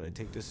 So they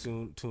take this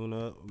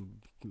tuna,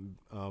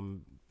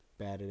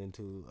 bat it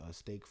into a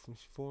steak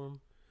form.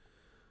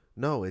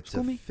 No, it's a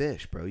Scooby.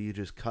 fish, bro. You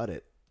just cut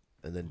it.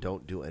 and then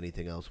don't do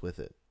anything else with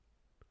it.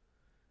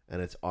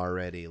 And it's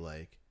already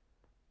like,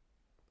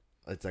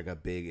 it's like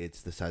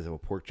it's the size of a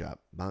pork chop.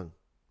 Bang.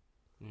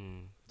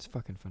 It's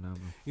fucking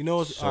phenomenal. You know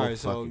what's So all right?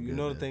 So fucking you good,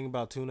 know the man. thing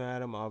about tuna,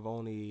 Adam. I've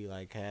only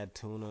like had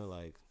tuna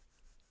like.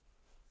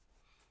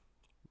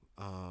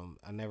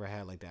 I never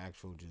had like the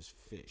actual just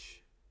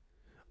fish.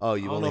 Oh, I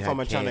you've don't only know if had I'm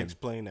trying to canned.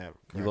 explain that.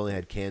 You've only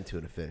had canned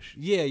tuna fish.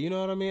 Yeah, you know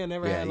what I mean. I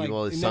never had like. you've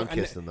only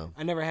sun-kissed them though.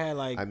 I never had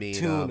like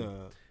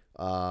tuna.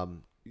 I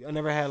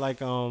never had like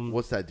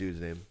What's that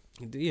dude's name?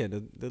 Yeah,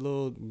 the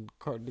little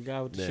the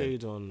guy with the Yeah.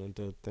 shades on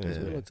the thing. That's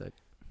what it looks like.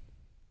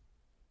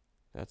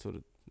 That's what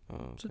it.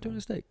 It's a tuna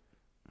steak.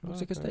 Looks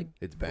like a steak.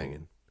 It's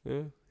banging.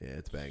 Yeah. Yeah,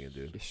 it's banging,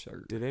 dude. Yes,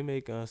 sir. Do they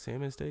make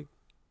salmon steak?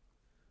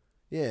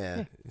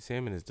 Yeah.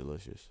 Salmon is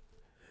delicious.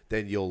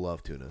 Then you'll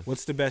love tuna.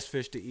 What's the best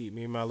fish to eat?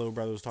 Me and my little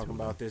brother was talking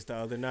about this the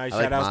other night.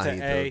 I Shout like outs mahi,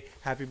 to A. though.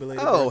 Happy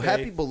belated Oh, birthday.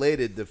 happy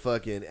belated to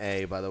fucking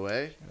A, by the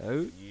way.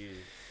 Oh. Yeah.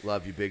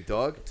 Love you, big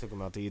dog. Took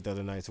him out to eat the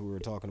other night, so we were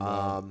talking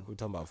about we were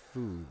talking about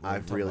food. We were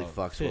I've talking really about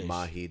fucks with fish.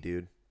 mahi,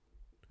 dude.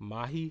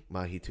 Mahi?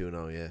 Mahi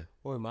tuna, yeah.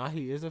 Boy,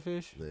 mahi is a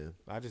fish? Yeah.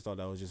 I just thought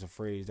that was just a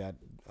phrase that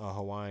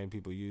Hawaiian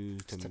people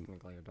use to. It's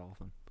technically a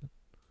dolphin.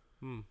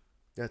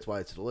 That's why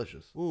it's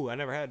delicious. Ooh, I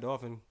never had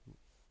dolphin.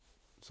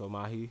 So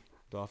mahi,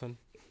 dolphin.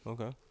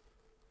 Okay.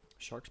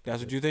 Shark's.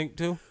 That's what you think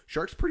too?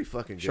 Shark's pretty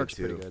fucking good Shark's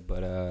too. pretty good,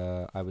 but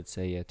I would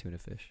say tuna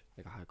fish,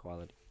 like a high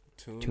quality.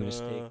 Tuna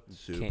steak,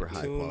 super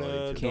high tuna,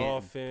 quality. Can't-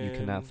 dolphin. You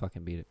cannot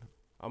fucking beat it.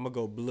 I'm gonna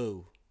go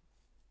blue.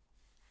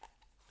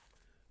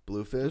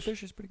 Bluefish?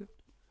 Bluefish is pretty good.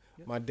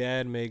 My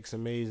dad makes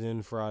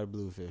amazing fried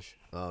bluefish.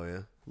 Oh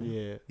yeah.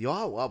 Yeah. Yo,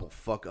 I will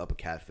fuck up a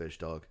catfish,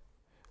 dog.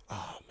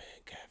 Oh man,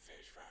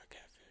 catfish, fried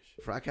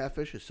catfish. Fried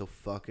catfish is so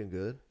fucking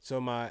good. So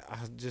I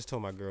just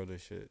told my girl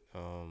this shit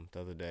the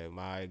other day.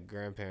 My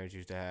grandparents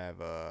used to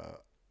have a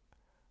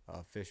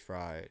fish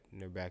fry in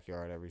their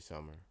backyard every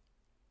summer,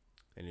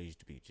 and it used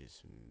to be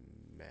just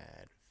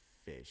mad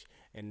fish.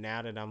 And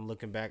now that I'm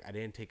looking back, I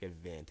didn't take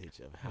advantage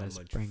of how Let's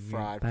much bring it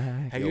fried.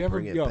 back. Have Yo, you ever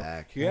bring it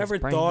back. You Let's ever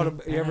bring thought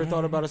it you ever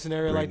thought about a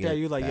scenario like Bring that? it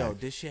You're like, yo, back.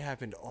 this shit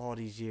happened all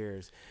these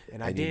years,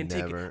 and I And you didn't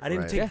take never- I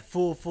didn't right. take Yeah.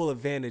 full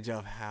advantage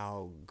of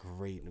how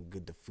great and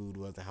good the food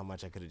was and how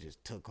much I could have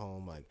just took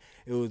home. Like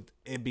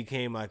it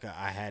became like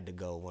I had to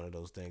go, one of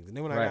those things. And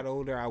then when I Right. got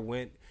older, I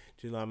went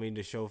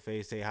to show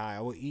face, say hi.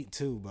 I would eat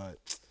too,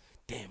 but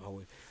damn, I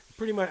would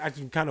pretty much. I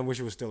kind of wish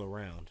it was still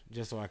around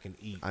just so I can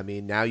eat. I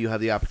mean, now you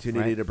have the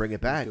opportunity Right. to bring it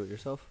back. Do it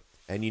yourself.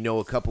 And you know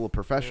a couple of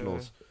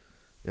professionals. You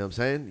know what I'm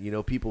saying? You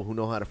know people who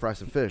know how to fry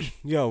some fish.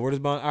 Yo, where does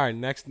my all right?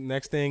 Next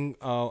thing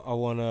I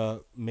want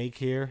to make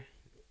here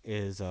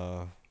is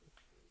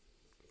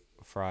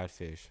fried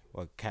fish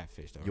or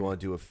catfish. Though, You want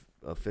to do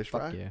a fish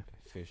fry? Fuck yeah.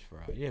 fish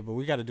fry? Yeah, but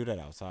we got to do that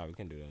outside. We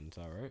can't do that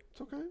inside, right?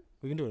 It's okay.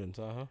 We can do it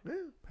inside, huh? Yeah.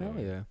 Hell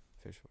yeah.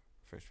 Fish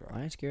fry.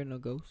 I ain't scared of no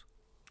ghosts.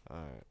 All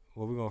right.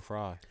 What we gonna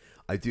fry?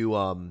 I do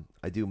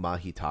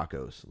mahi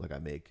tacos like I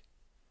make.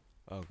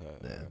 Okay.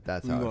 Yeah, okay.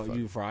 that's you how I gonna, fuck.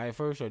 you fry it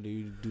first, or do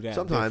you do that?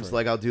 Sometimes different?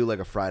 like I'll do like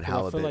a fried 'Cause I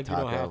halibut feel like taco.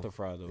 you don't have to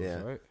fry those,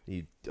 yeah. right?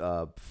 You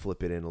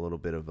flip it in a little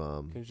bit of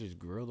Can you just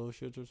grill those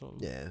shits or something?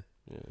 yeah.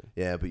 Yeah.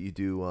 Yeah, but you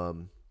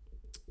do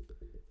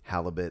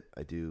halibut.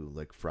 I do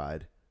like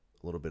fried,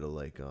 a little bit of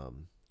like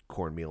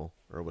cornmeal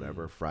or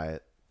whatever. Fry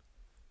it.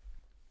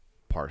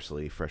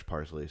 Parsley, fresh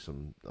parsley,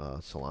 some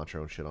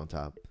cilantro and shit on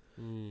top.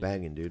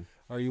 Banging, dude.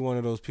 Are you one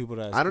of those people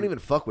that I don't even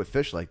fuck with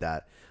fish like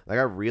that. Like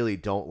I really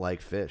don't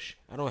like fish.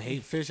 I don't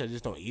hate fish. I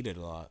just don't eat it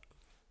a lot.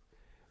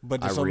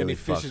 But I there's so really many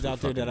fucks fishes with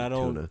out there that I fucking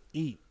don't tuna.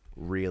 eat.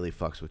 Really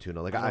fucks with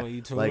tuna. Like I don't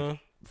eat tuna? Like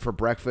for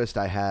breakfast,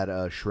 I had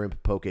a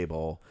shrimp poke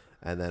bowl,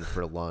 and then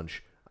for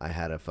lunch, I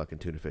had a fucking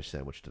tuna fish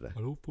sandwich today.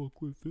 I don't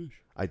fuck with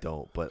fish. I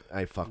don't, but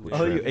I fuck with Oh,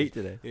 shrimp. you ate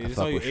today? Yeah, I that's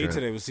fuck all you with ate shrimp.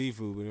 today was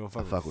seafood, but you don't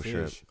fuck, with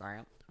fish.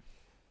 shrimp.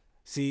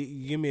 See,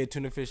 you give me a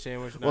tuna fish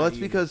sandwich. Well, not it's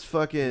eating because it.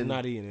 fucking I'm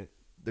not eating it.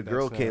 The That's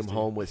girl came nasty.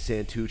 home with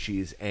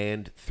Santucci's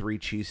and 3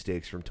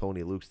 cheesesteaks from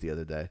Tony Luke's the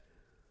other day.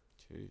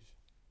 Jeez.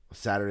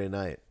 Saturday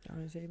night. You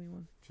want to save me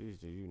one? Jeez,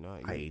 do you not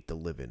eat? I ate the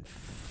living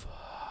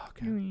fuck.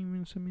 You didn't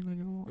even send me like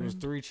a It was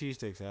 3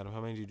 cheesesteaks, Adam. How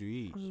many did you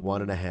eat?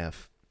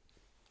 1.5.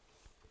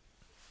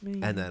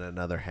 And then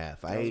another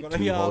half. I ate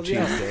 2 Yo, whole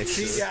yo, cheesesteaks.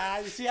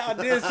 see how I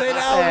did say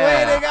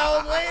that?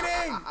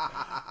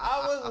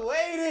 I was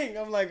waiting.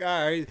 I'm like,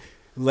 all right.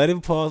 Let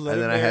him pause. Let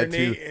And him then I had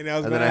marinate. two- And I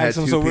was and going then to I had ask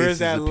him, 2 so where's pieces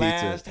that of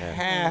pizza. last Yeah.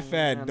 half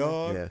at,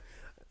 dog? Yeah.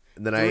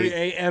 And then 3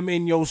 a.m.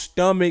 in your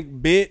stomach,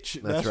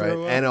 bitch. That's what right. it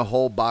was? And a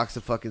whole box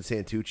of fucking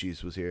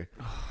Santucci's was here,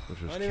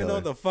 which was I don't even know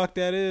what killer. the fuck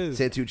that is.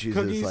 Santucci's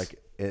Cookies? is like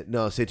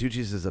no.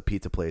 Santucci's is a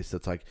pizza place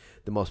that's like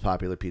the most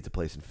popular pizza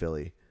place in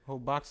Philly. Whole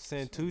box of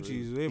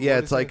Santucci's. Wait, Yeah, what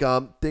it's is like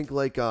it? think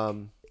like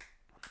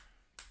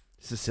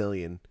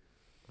Sicilian,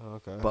 Oh,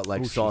 okay. but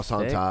like Ooh, sauce she's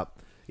on thick. top.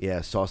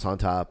 Yeah, sauce on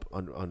top,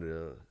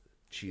 under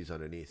cheese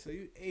underneath. So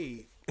you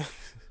ate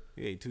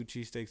 2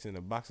 cheesesteaks and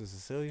a box of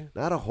Sicilian?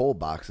 Not a whole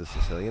box of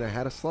Sicilian. I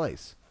had a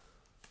slice.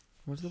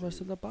 Where's the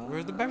rest of the box?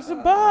 Where's the rest of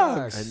the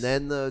box? And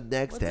then the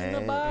next What's in the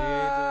day,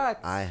 box?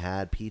 I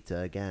had pizza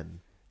again.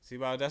 See,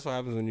 Bob, that's what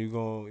happens when you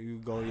go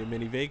on your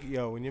mini vac.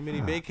 Yo, when your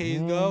mini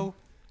vacays go,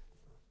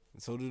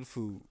 And so did the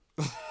food.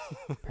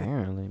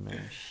 Apparently,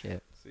 man.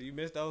 Shit. So you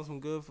missed out on some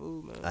good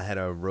food, man. I had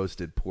a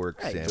roasted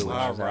pork sandwich.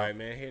 All right,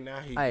 man. Hey,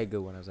 now I ate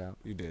good when I was out.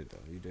 You did, though.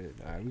 You did.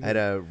 All right, I had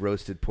a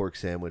roasted pork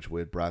sandwich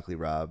with broccoli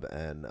rabe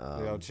and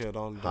yo, chill.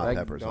 hot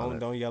peppers on it.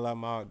 Don't yell out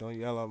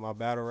my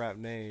battle rap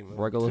name.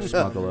 Regular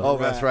smuggler. Oh,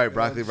 that's right.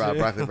 Broccoli rabe.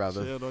 Broccoli rabe.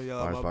 Chill, don't yell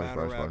out my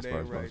battle rap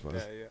name right bars.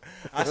 there. Yeah.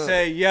 I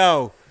say,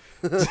 yo.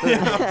 He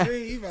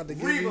about to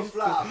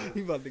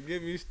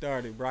get me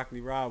started.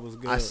 Broccoli Rob was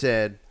good. I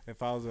said,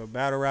 if I was a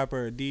battle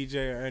rapper, a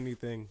DJ, or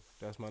anything,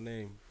 that's my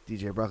name.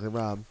 DJ Broccoli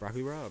Rob.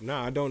 Broccoli Rob. No,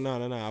 I don't. No.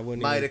 I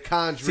wouldn't.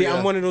 Mitochondria. See,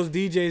 I'm one of those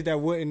DJs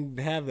that wouldn't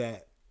have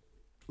that.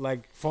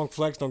 Like Funk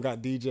Flex don't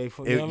got DJ.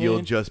 You know what you'll I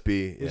mean? just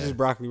be. It's just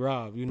Broccoli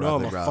Rob. You Broccoli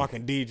know I'm a Rob.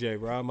 fucking DJ,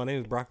 bro. My name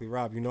is Broccoli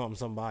Rob. You know I'm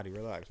somebody.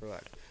 Relax.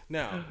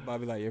 Now,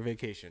 Bobby, like your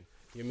vacation,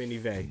 your mini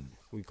vay,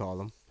 we call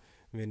them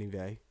mini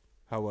vay.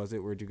 How was it?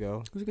 Where'd you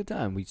go? It was a good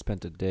time. We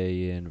spent a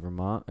day in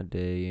Vermont, a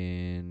day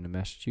in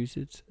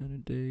Massachusetts, and a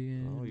day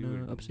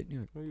in upstate New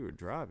York. Oh, you were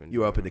driving.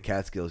 You were up in the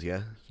Catskills,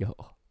 yeah? Yo.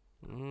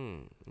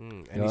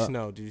 Any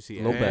snow? Did you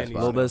see little any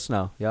bit of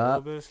snow. Yeah. A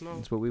little bit of snow.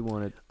 That's what we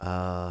wanted.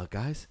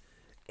 Guys,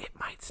 it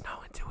might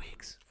snow in 2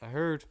 weeks. I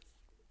heard.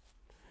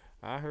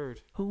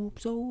 Hope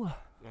so.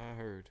 I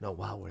heard. No,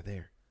 while we're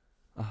there.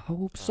 I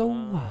hope so.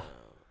 Oh,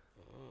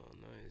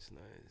 nice.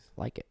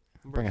 Like it.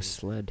 Bring a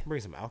sled. Bring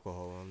some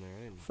alcohol on there.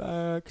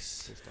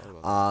 Facts.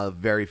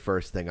 Very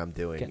first thing I'm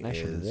doing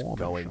nice and is warm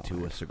going inside.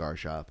 to a cigar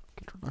shop.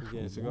 You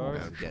getting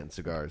cigars? I'm getting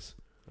cigars.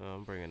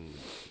 I'm bringing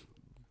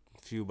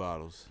a few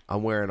bottles.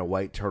 I'm wearing a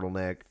white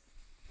turtleneck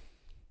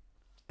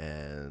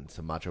and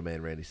some Macho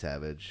Man Randy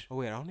Savage. Oh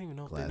wait, I don't even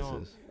know if they know.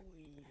 glasses.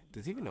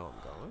 Does he even know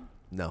I'm going?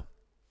 No.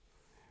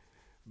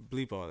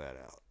 Bleep all that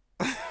out.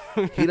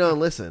 He don't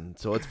listen,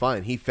 so it's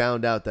fine. He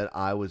found out that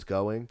I was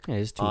going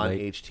it's too on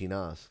late. HT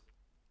Nas.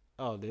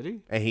 Oh, did he?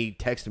 And he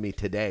texted me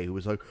today. He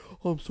was like,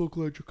 "I'm so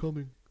glad you're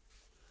coming."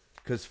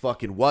 Because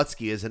fucking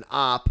Wutsky is an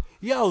op.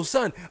 Yo,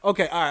 son.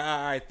 Okay, all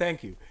right.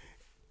 Thank you.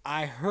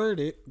 I heard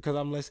it because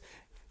I'm listening.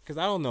 Because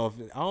I don't know if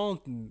I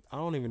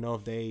don't even know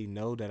if they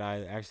know that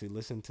I actually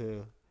listen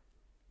to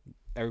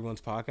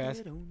everyone's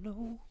podcast. I don't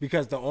know.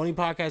 Because the only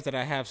podcast that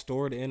I have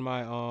stored in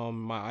my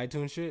my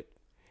iTunes shit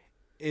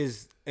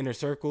is Inner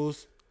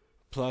Circles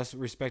plus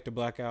Respect the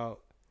Blackout.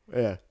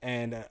 Yeah.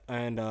 And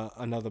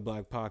another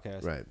black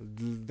podcast. Right.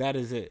 That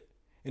is it.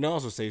 It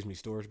also saves me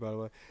storage, by the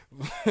way,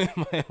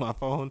 my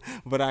phone.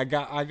 But I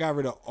got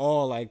rid of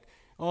all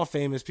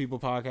famous people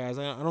podcasts.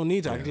 I don't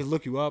need to. I can just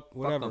look you up,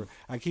 whatever.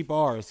 I keep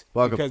ours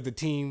because the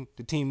team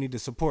need the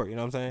support. You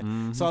know what I'm saying?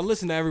 Mm-hmm. So I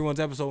listen to everyone's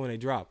episode when they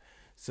drop.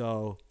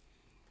 So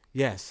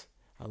yes,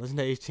 I listened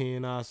to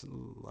HT&Us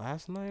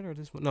last night or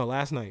this one? No,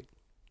 last night.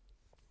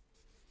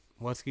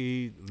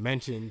 Wutsky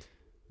mentioned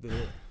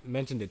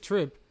the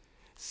trip.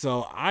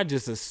 So I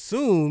just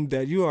assumed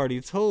that you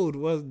already told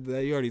Nope,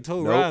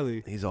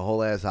 Riley. He's a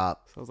whole ass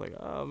op. So I was like,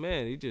 oh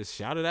man, he just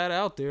shouted that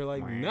out there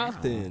like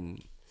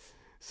nothing.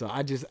 So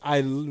I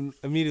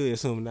immediately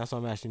assumed, and that's why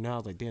I'm asking you now. I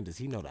was like, damn, does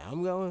he know that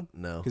I'm going?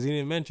 No. Because he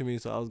didn't mention me,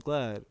 so I was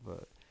glad.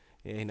 But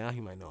yeah, now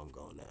he might know I'm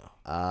going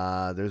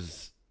now.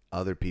 There's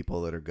other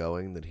people that are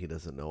going that he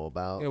doesn't know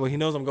about. Yeah, well, he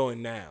knows I'm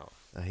going now.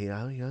 He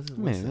doesn't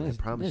Man, listen. I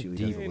promise you,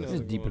 he doesn't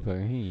listen. Deep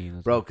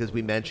Bro, because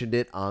we mentioned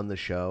it on the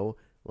show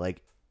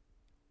like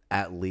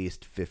at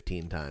least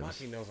 15 times.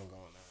 He knows I'm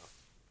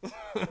going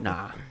now.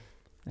 Nah.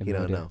 He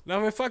don't know. No,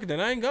 I mean, fuck it, then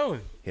I ain't going.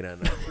 He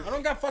don't know. I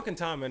don't got fucking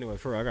time anyway.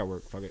 For real, I got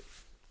work. Fuck it.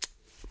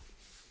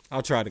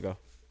 I'll try to go.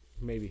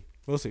 Maybe.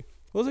 We'll see.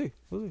 Who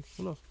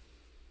knows?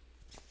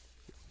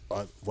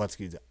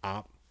 Wutsky's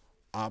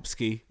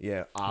Opsky.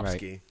 Yeah,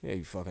 Opsky. Right. Yeah,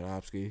 you fucking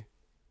Opsky.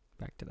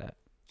 Back to that.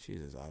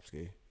 Jesus,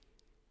 Opsky.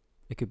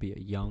 It could be a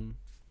young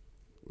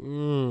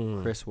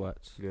Chris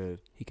Watts. Good.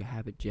 He could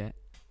have a jet.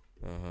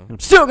 Uh-huh. I'm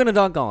still gonna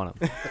dunk on him.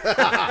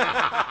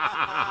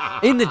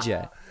 In the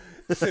jet.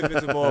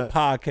 Sipping more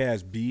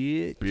podcast,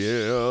 bitch.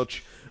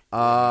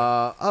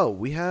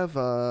 We have.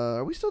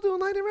 Are we still doing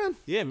lightning round?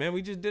 Yeah, man,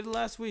 we just did it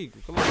last week.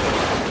 Come on.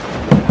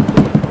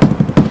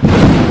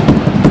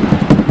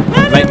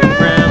 Lightning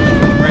round.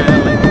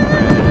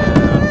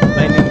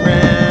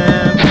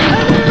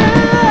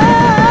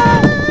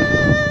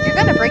 You're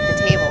gonna break the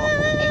table.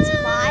 It's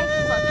my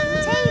fucking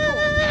table.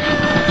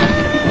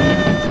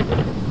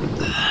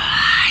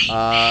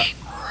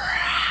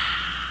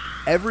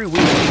 Every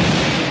week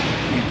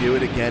you do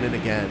it again and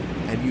again,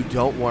 and you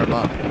don't warm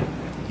up.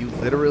 You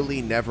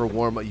literally never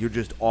warm up. You're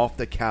just off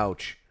the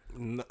couch.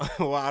 No,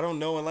 well, I don't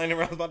know when lightning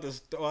round's about to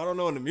start. I don't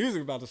know when the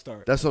music's about to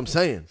start. That's what I'm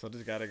saying. So I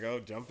just gotta go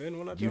jump in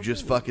when I. You jump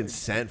just in. fucking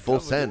send full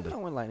send. I don't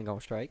know when lightning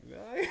gonna strike. You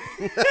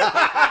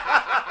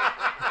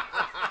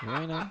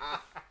know?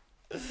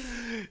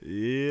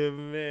 Yeah,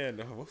 man.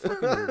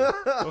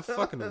 What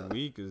fucking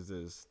week is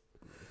this?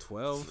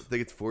 12? I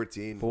think it's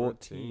 14.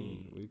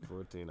 14. Week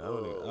 14. I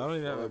don't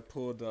even have it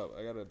pulled up.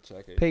 I gotta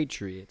check it.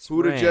 Patriots.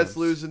 Who the Rams. Jets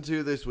losing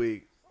to this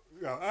week?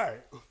 All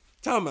right.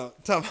 Time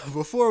out.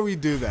 Before we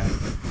do that,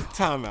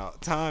 time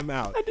out.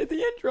 I did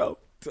the intro.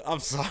 I'm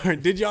sorry.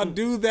 Did y'all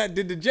do that?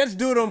 Did the Jets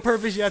do it on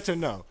purpose? Yes or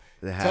no?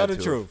 They had Tell the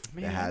to truth.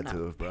 They had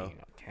to have, bro.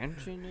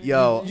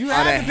 Yo, You on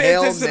had a to pay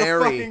Hail attention to the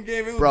Mary, fucking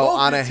game. It was bro. both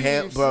On the a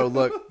hail, teams. bro.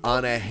 Look,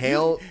 on a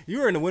Hail. You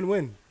were in a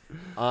win-win.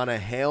 On a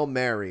Hail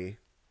Mary,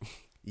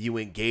 you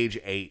engage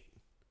 8.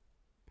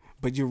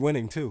 But you're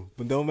winning too.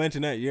 But don't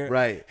mention that. You're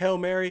right. Hail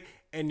Mary,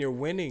 and you're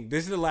winning.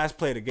 This is the last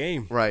play of the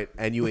game. Right,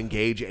 and you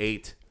engage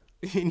 8.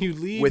 And you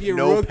leave with your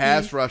no rookie,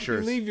 pass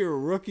rushers. You leave your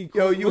rookie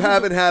Yo, corner. you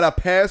haven't had a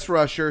pass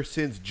rusher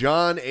since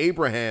John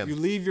Abraham. You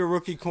leave your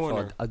rookie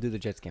corner. So I'll do the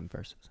Jets game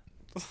first.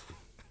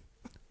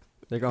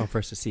 They're going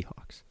first to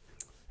Seahawks.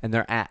 And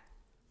they're at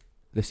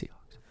the Seahawks.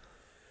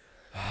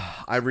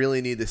 I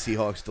really need the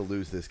Seahawks to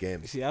lose this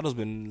game. Seattle's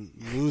been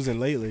losing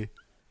lately.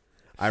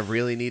 I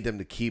really need them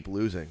to keep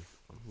losing.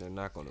 They're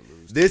not going to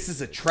lose. This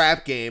is a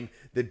trap game.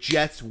 The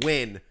Jets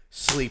win.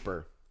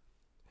 Sleeper.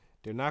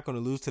 They're not going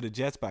to lose to the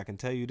Jets, but I can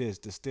tell you this.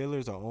 The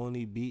Steelers are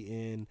only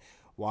beating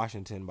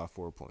Washington by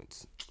 4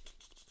 points.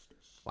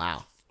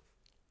 Wow.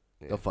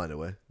 Yeah. They'll find a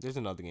way. There's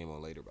another game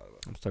on later, by the way.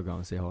 I'm still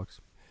going Seahawks.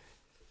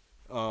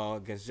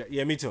 Against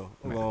yeah, me too.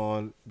 I'm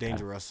going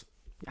dangerous.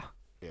 Yeah.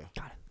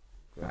 Got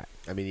it. All right.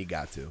 I mean, you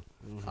got to,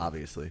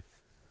 obviously.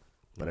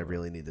 But I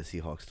really need the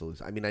Seahawks to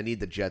lose. I mean, I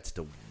need the Jets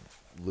to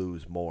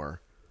lose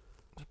more.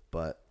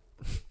 But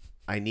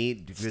I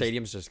need... The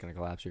stadium's just going to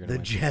collapse. You're the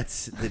going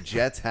to win. The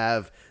Jets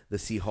have the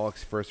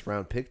Seahawks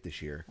first-round pick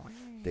this year.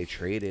 They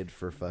traded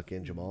for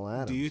fucking Jamal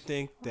Adams. Do you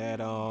think that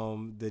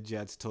the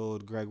Jets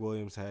told Greg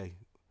Williams, hey,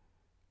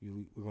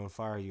 we're going to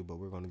fire you, but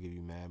we're going to give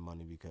you mad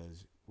money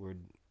because we're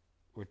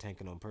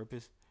tanking on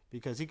purpose?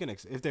 Because he can,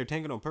 if they're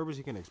tanking on purpose,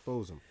 he can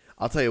expose them.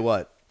 I'll tell you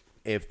what.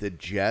 If the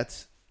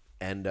Jets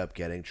end up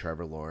getting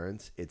Trevor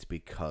Lawrence, it's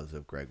because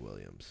of Greg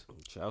Williams.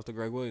 Shout out to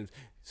Greg Williams.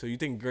 So you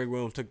think Greg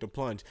Williams took the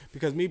plunge?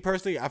 Because me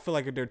personally, I feel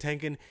like if they're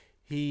tanking,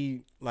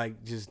 he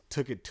just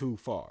took it too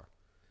far.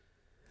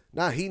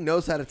 Nah, he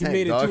knows how to tank.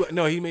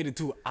 He made it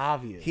too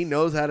obvious. He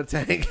knows how to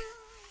tank.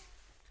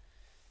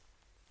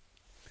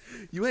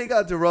 You ain't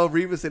got Darrell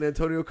Revis and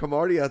Antonio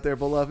Cromartie out there,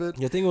 beloved.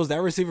 The thing was,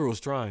 that receiver was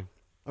trying.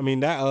 I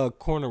mean, that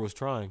corner was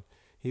trying.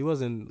 He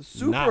wasn't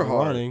super not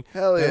hard. running.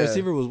 Hell yeah. The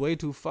receiver was way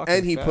too fucking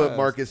And he fast. put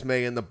Marcus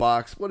May in the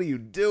box. What are you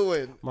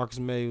doing? Marcus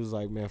May was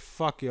like, man,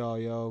 fuck y'all,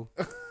 yo.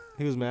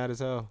 He was mad as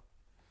hell.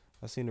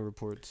 I seen the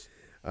reports.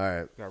 All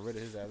right. Got rid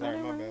of his ass. All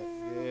right, my bad.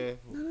 Yeah.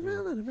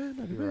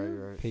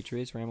 You're right.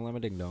 Patriots,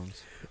 Ramalama Ding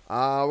Dongs.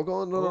 We're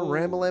going to the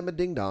Ramalama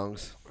Ding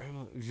Dongs.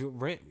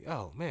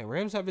 Oh, man.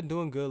 Rams have been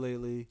doing good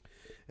lately.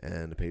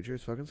 And the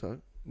Patriots fucking suck.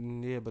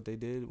 Yeah, but they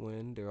did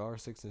win. They are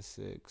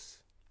 6-6.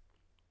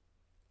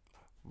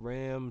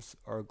 Rams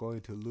are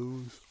going to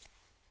lose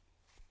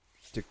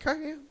to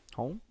Cam.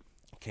 Home.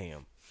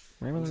 Cam.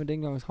 Ramalama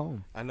Ding Dongs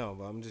home. I know,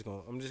 but I'm just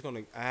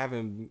gonna. I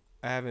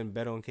haven't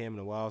bet on Cam in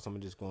a while, so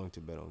I'm just going to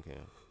bet on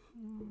Cam.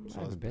 I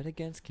haven't bet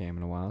against Cam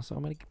in a while, so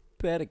I'm gonna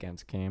bet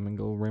against Cam and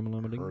go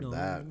Ramalama Ding Dongs. Heard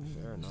that.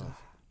 Fair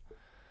enough.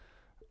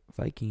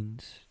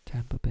 Vikings,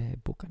 Tampa Bay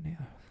Buccaneers.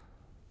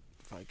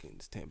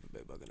 Vikings, Tampa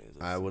Bay Buccaneers.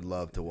 I would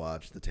love to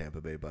watch the Tampa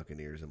Bay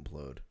Buccaneers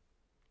implode.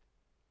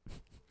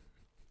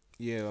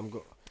 Yeah, I'm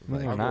going.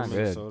 Well, I'll not go good.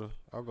 Minnesota.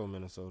 I'll go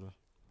Minnesota.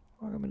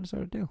 I'll go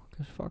Minnesota too,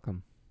 because fuck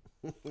them.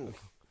 I'll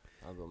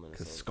go Minnesota.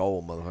 Because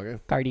Skull, motherfucker.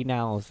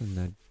 Cardinals and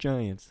the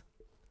Giants.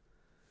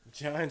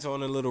 Giants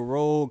on a little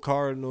roll.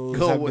 Cardinals.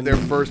 Go with their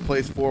first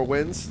place 4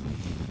 wins.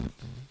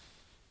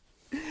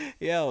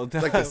 Yo, it's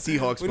like the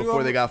Seahawks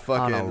before they got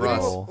fucking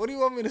Russ. What do you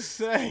want me to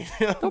say?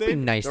 Don't be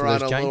nice to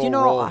those Giants. You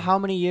know how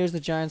many years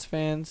the Giants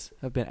fans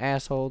have been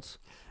assholes?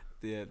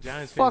 Yeah,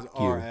 Giants Fuck fans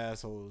are you.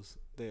 assholes.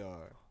 They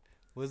are.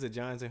 What is it,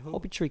 Giants and who?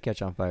 Hope your tree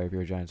catch on fire if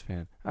you're a Giants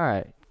fan. All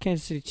right,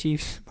 Kansas City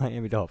Chiefs,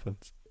 Miami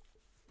Dolphins.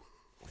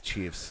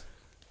 Chiefs.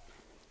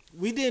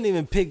 We didn't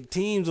even pick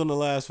teams on the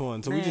last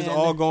one, so we just Man,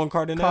 all going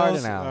Cardinals.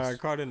 Cardinals. All right,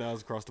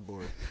 Cardinals across the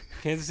board.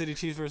 Kansas City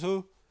Chiefs versus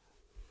who?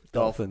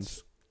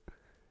 Dolphins.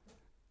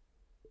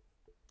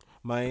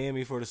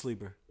 Miami for the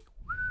sleeper.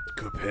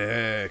 Good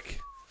pick.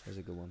 That's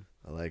a good one.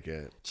 I like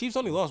it. Chiefs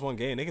only lost one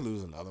game. They can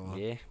lose another one.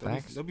 Yeah,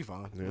 they'll be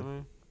fine. Yeah. You know what I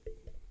mean?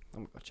 I'm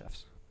going to go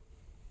Chiefs.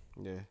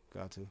 Yeah,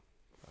 got to.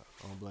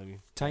 I don't blame you.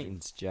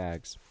 Titans,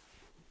 Jags.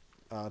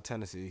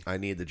 Tennessee. I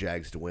need the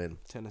Jags to win.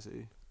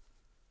 Tennessee.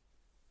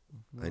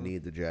 I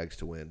need the Jags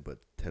to win, but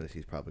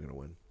Tennessee's probably going to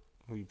win.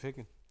 Who you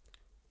picking?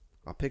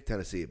 I'll pick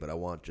Tennessee, but I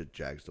want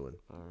Jags to win.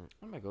 All right.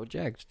 I'm going to go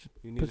Jags.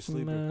 You need Put a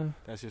sleeper.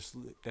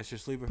 some, that's your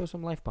sleeper. Put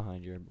some life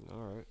behind you.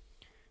 All right.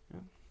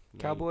 Yeah.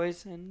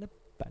 Cowboys and the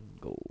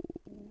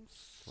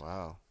Bengals.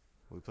 Wow.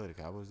 We played the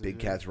Cowboys this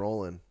Big year? Cats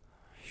rolling.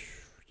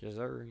 Yes,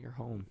 sir. You're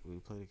home. We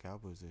played the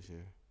Cowboys this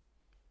year.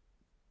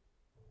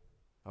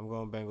 I'm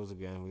going Bengals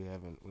again. We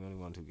only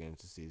won 2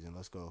 games this season.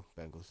 Let's go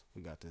Bengals.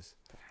 We got this.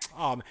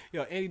 Oh man,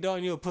 yo, Andy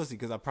Dalton, you a pussy.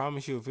 Because I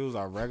promise you, if it was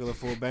our regular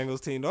full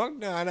Bengals team, nah.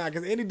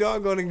 Because Andy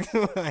Dalton going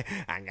to,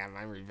 I got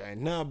my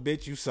revenge. Nah,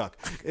 bitch, you suck.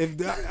 If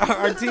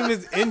our team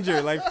is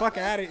injured, like fuck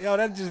out of it. Yo,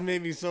 that just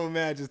made me so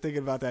mad just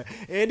thinking about that.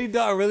 Andy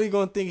Dalton really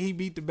going to think he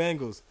beat the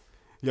Bengals.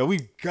 Yo, we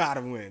gotta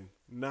win.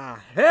 Nah,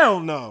 hell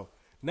no.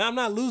 Nah, I'm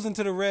not losing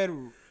to the Red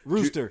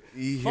Rooster.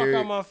 Fuck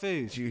out my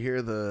face. Did you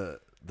hear the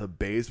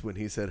bass when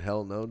he said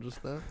hell no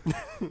just now?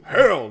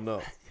 Hell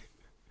no.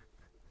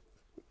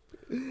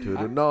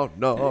 No.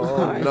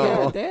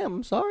 Yeah, damn.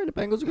 I'm sorry. The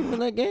Bengals are going to win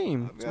that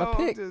game. It's my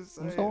pick. I'm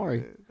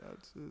sorry.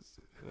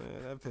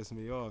 Man, that pissed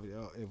me off,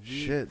 yo.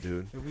 Shit,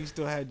 dude. If we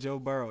still had Joe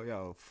Burrow,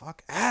 yo,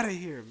 fuck out of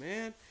here,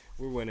 man.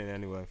 We're winning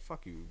anyway.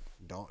 Fuck you,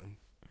 Dalton.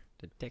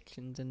 The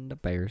Texans and the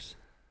Bears.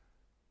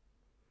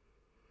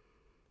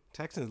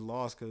 Texans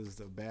lost because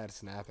of a bad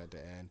snap at the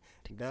end.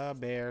 The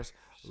Bears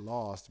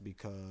lost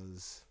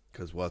because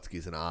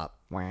Watsky's an op.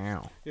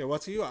 Wow. Yeah,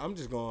 Watsky. I'm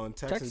just going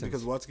Texans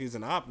because Watsky's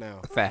an op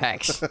now.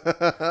 Facts.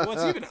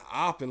 What's even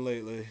opping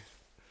lately?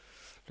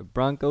 The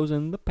Broncos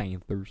and the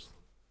Panthers.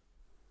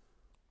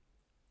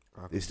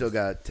 They still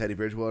got Teddy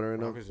Bridgewater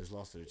in them. Broncos just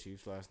lost to the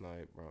Chiefs last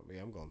night.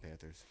 Yeah, I'm going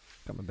Panthers.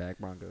 Coming back,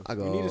 Broncos. I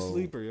go. We need a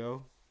sleeper,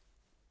 yo.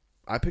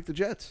 I picked the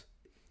Jets.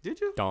 Did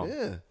you? Dumb.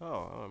 Yeah.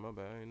 Oh, my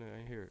bad. I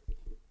didn't hear it.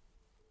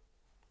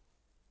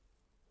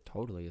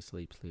 Totally a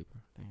sleeper.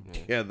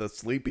 Damn. Yeah, the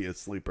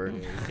sleepiest sleeper. Yeah,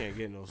 you can't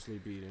get no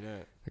sleepy than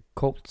that. The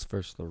Colts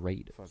versus the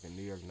Raiders. Fucking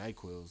New York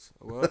NyQuils.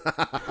 What?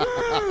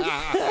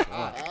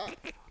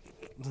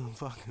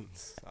 Fucking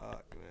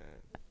suck,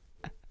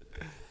 man.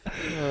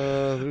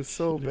 They're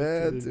so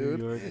bad, dude.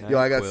 Yo,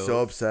 I got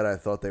so upset. I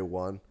thought they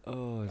won.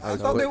 Oh, I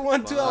thought they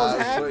won too. I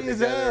was happy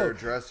as hell. Their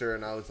dresser,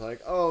 and I was like,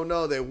 "Oh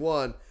no, they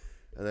won!"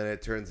 And then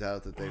it turns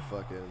out that they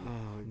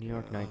fucking New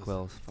York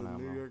NyQuils.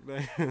 Phenomenal. New York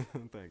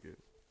Thank you.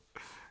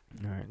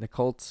 All right, the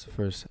Colts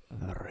versus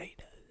the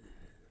Raiders.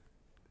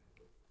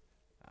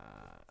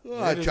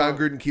 John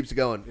Gruden keeps it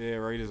going. Yeah,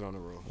 Raiders on the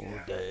road.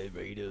 Okay,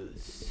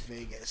 Raiders.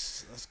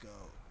 Vegas, let's go.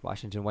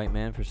 Washington White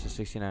Man versus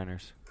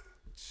 69ers.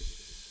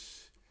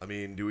 I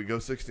mean, do we go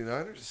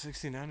 69ers?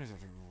 69ers are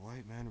the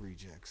white man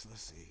rejects.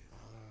 Let's see.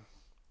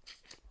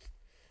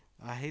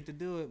 I hate to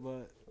do it,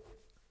 but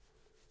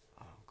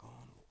I'm going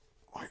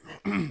white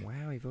man.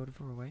 Wow, he voted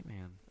for a white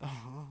man.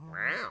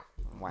 Wow.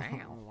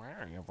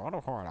 You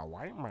voted for a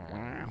white man.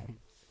 Wow.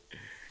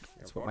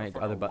 That's what my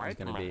other button's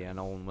going to be, an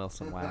Owen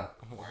Wilson wow.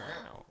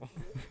 Wow.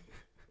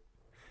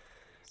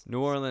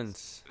 New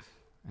Orleans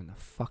and the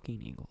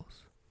fucking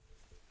Eagles.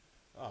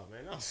 Oh,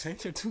 man, no,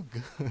 Saints are too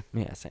good.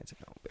 Yeah, Saints are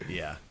going big.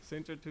 Yeah.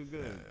 Saints are too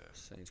good.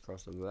 Saints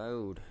cross the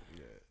road.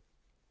 Yeah.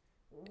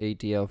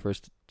 ATL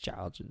versus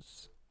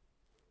Chargers.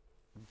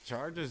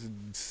 Chargers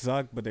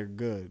suck, but they're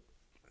good.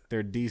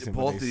 They're decent.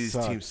 Both but of they these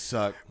suck. teams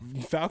suck.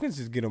 Falcons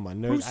just get on my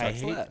nerves. Who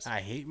sucks less? I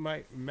hate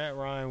Matt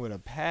Ryan with a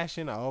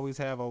passion. I always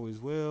have, always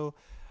will.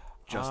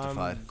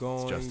 Justified. I'm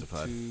going It's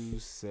justified. to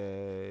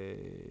say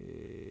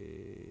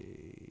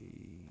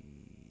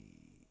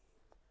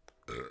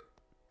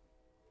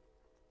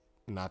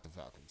not the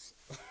Falcons.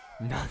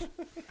 Not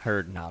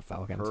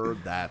Falcons.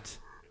 Heard that.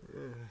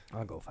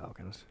 I'll go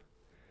Falcons.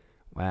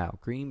 Wow,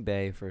 Green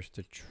Bay versus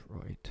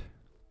Detroit.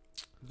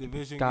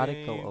 Division Gotta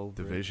game. go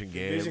over. Division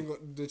game.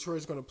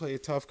 Detroit's going to play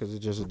it tough because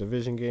it's just a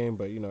division game.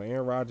 But, you know,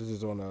 Aaron Rodgers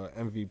is on a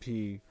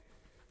MVP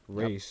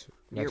race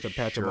next to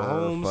Patrick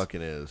Mahomes.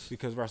 Fucking is.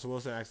 Because Russell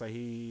Wilson acts like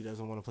he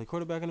doesn't want to play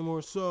quarterback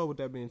anymore. So, with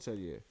that being said,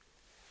 yeah.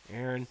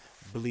 Aaron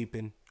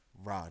bleeping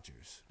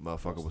Rodgers.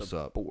 Motherfucker, what's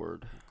up?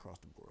 Board. Across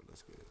the board.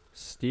 Let's get it.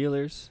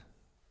 Steelers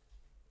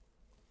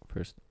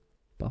versus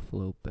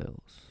Buffalo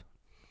Bills.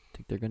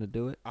 Think they're going to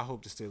do it? I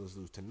hope the Steelers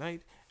lose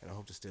tonight, and I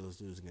hope the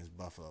Steelers lose against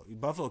Buffalo.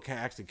 Buffalo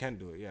can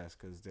do it, yes,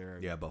 because they're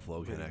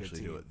Buffalo can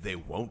actually do team. it. They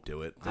won't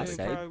do it. I They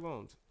say probably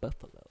won't.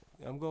 Buffalo.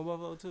 I'm going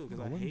Buffalo too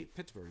because I hate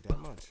Pittsburgh that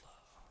much.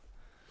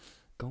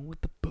 Going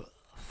with the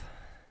Buff.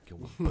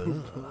 Going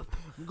Buff.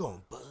 I'm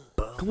going Buff.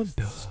 Going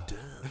Buff.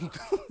 I'm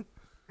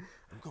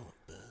going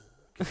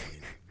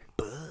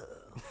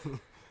Buff.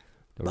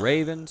 The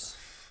Ravens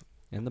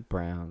and the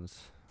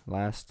Browns.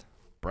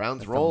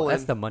 Browns rolling.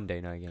 That's the Monday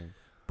night game.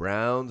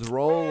 Browns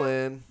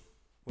rolling.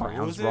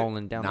 Browns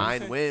rolling down.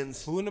 9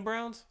 wins. Who in the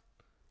Browns?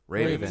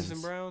 Ravens.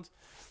 And Browns.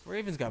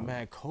 Ravens got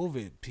mad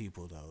COVID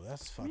people though.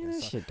 That's fucking.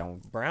 That shit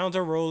don't. Browns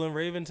are rolling.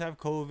 Ravens have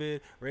COVID.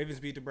 Ravens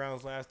beat the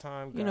Browns last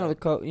time. You know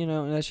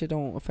that shit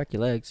don't affect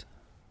your legs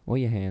or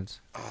your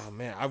hands. Oh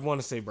man, I want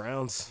to say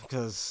Browns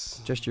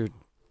because just your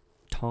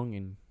tongue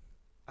and.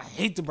 I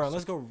hate the Browns.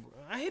 Let's go.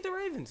 I hate the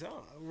Ravens.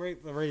 Oh,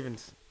 the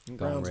Ravens.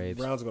 Browns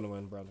are gonna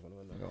win. Browns are gonna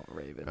win. I'm going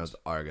Ravens. Browns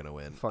are gonna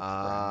win. Fuck the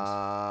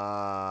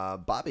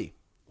Browns. Bobby.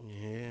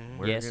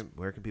 Yeah.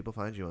 Where can people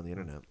find you on the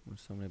internet?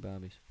 There's so many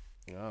Bobbies.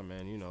 Yeah,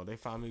 man. You know they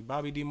find me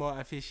Bobby D Moore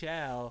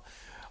Official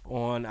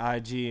on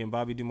IG and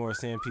Bobby D Moore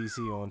Sam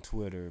PC on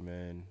Twitter,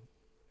 man.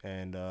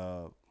 And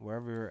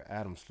wherever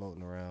Adam's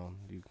floating around,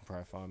 you can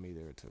probably find me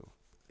there too.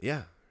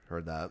 Yeah,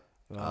 heard that.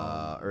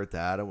 Earth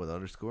Adam with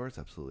underscores,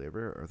 absolutely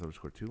everywhere. Earth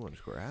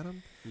 _2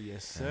 Adam.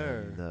 Yes,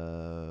 sir.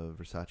 And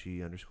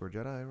Versace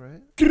 _Jedi,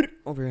 right?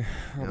 Over here.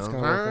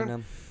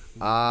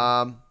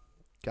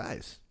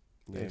 Guys,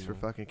 thanks for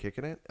fucking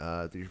kicking it.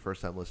 If it's your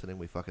first time listening,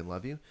 we fucking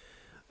love you.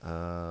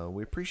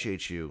 We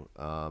appreciate you.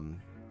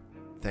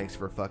 Thanks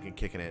for fucking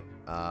kicking it.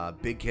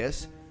 Big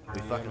kiss.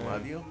 We fucking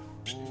love you.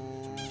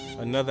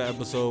 Another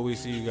episode. We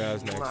see you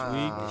guys next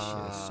week. This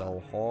shit is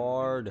so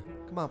hard.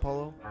 Come on,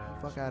 Polo.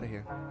 Fuck out of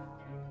here.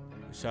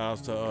 Shout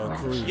outs to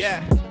Cruz.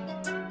 Yeah.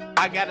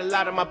 I got a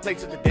lot on my plate,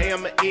 so today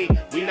I'ma eat.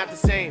 We not the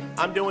same.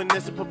 I'm doing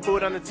this to put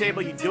food on the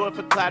table. You do it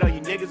for clout, all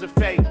you niggas are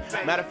fake.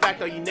 Matter of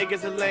fact, all you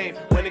niggas are lame.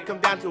 When it come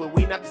down to it,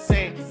 we not the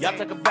same. Y'all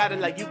talk about it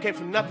like you came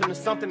from nothing to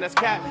something that's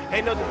cap.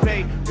 Ain't no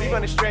debate. We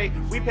run it straight.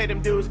 We pay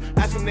them dues.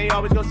 Ask them, they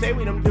always gon' say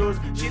we them dudes.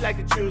 She like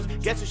to choose.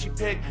 Guess what she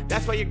picked?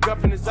 That's why your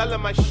girlfriend is all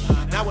on my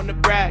Now wanna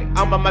brag.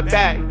 I'm on my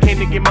bag. Came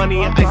to get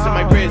money and ice on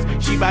my wrist.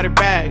 She bought her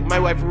bag. My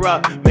wife her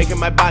up, making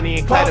my body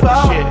and clad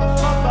up with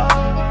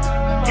shit.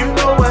 You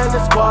know when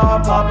the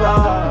squad pop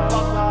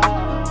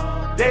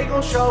out, they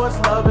gon' show us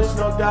love, it's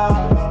no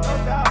doubt.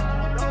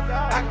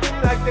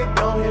 Acting like they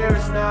don't hear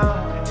us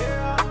now.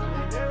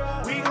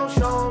 We gon'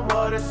 show them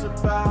what it's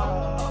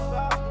about.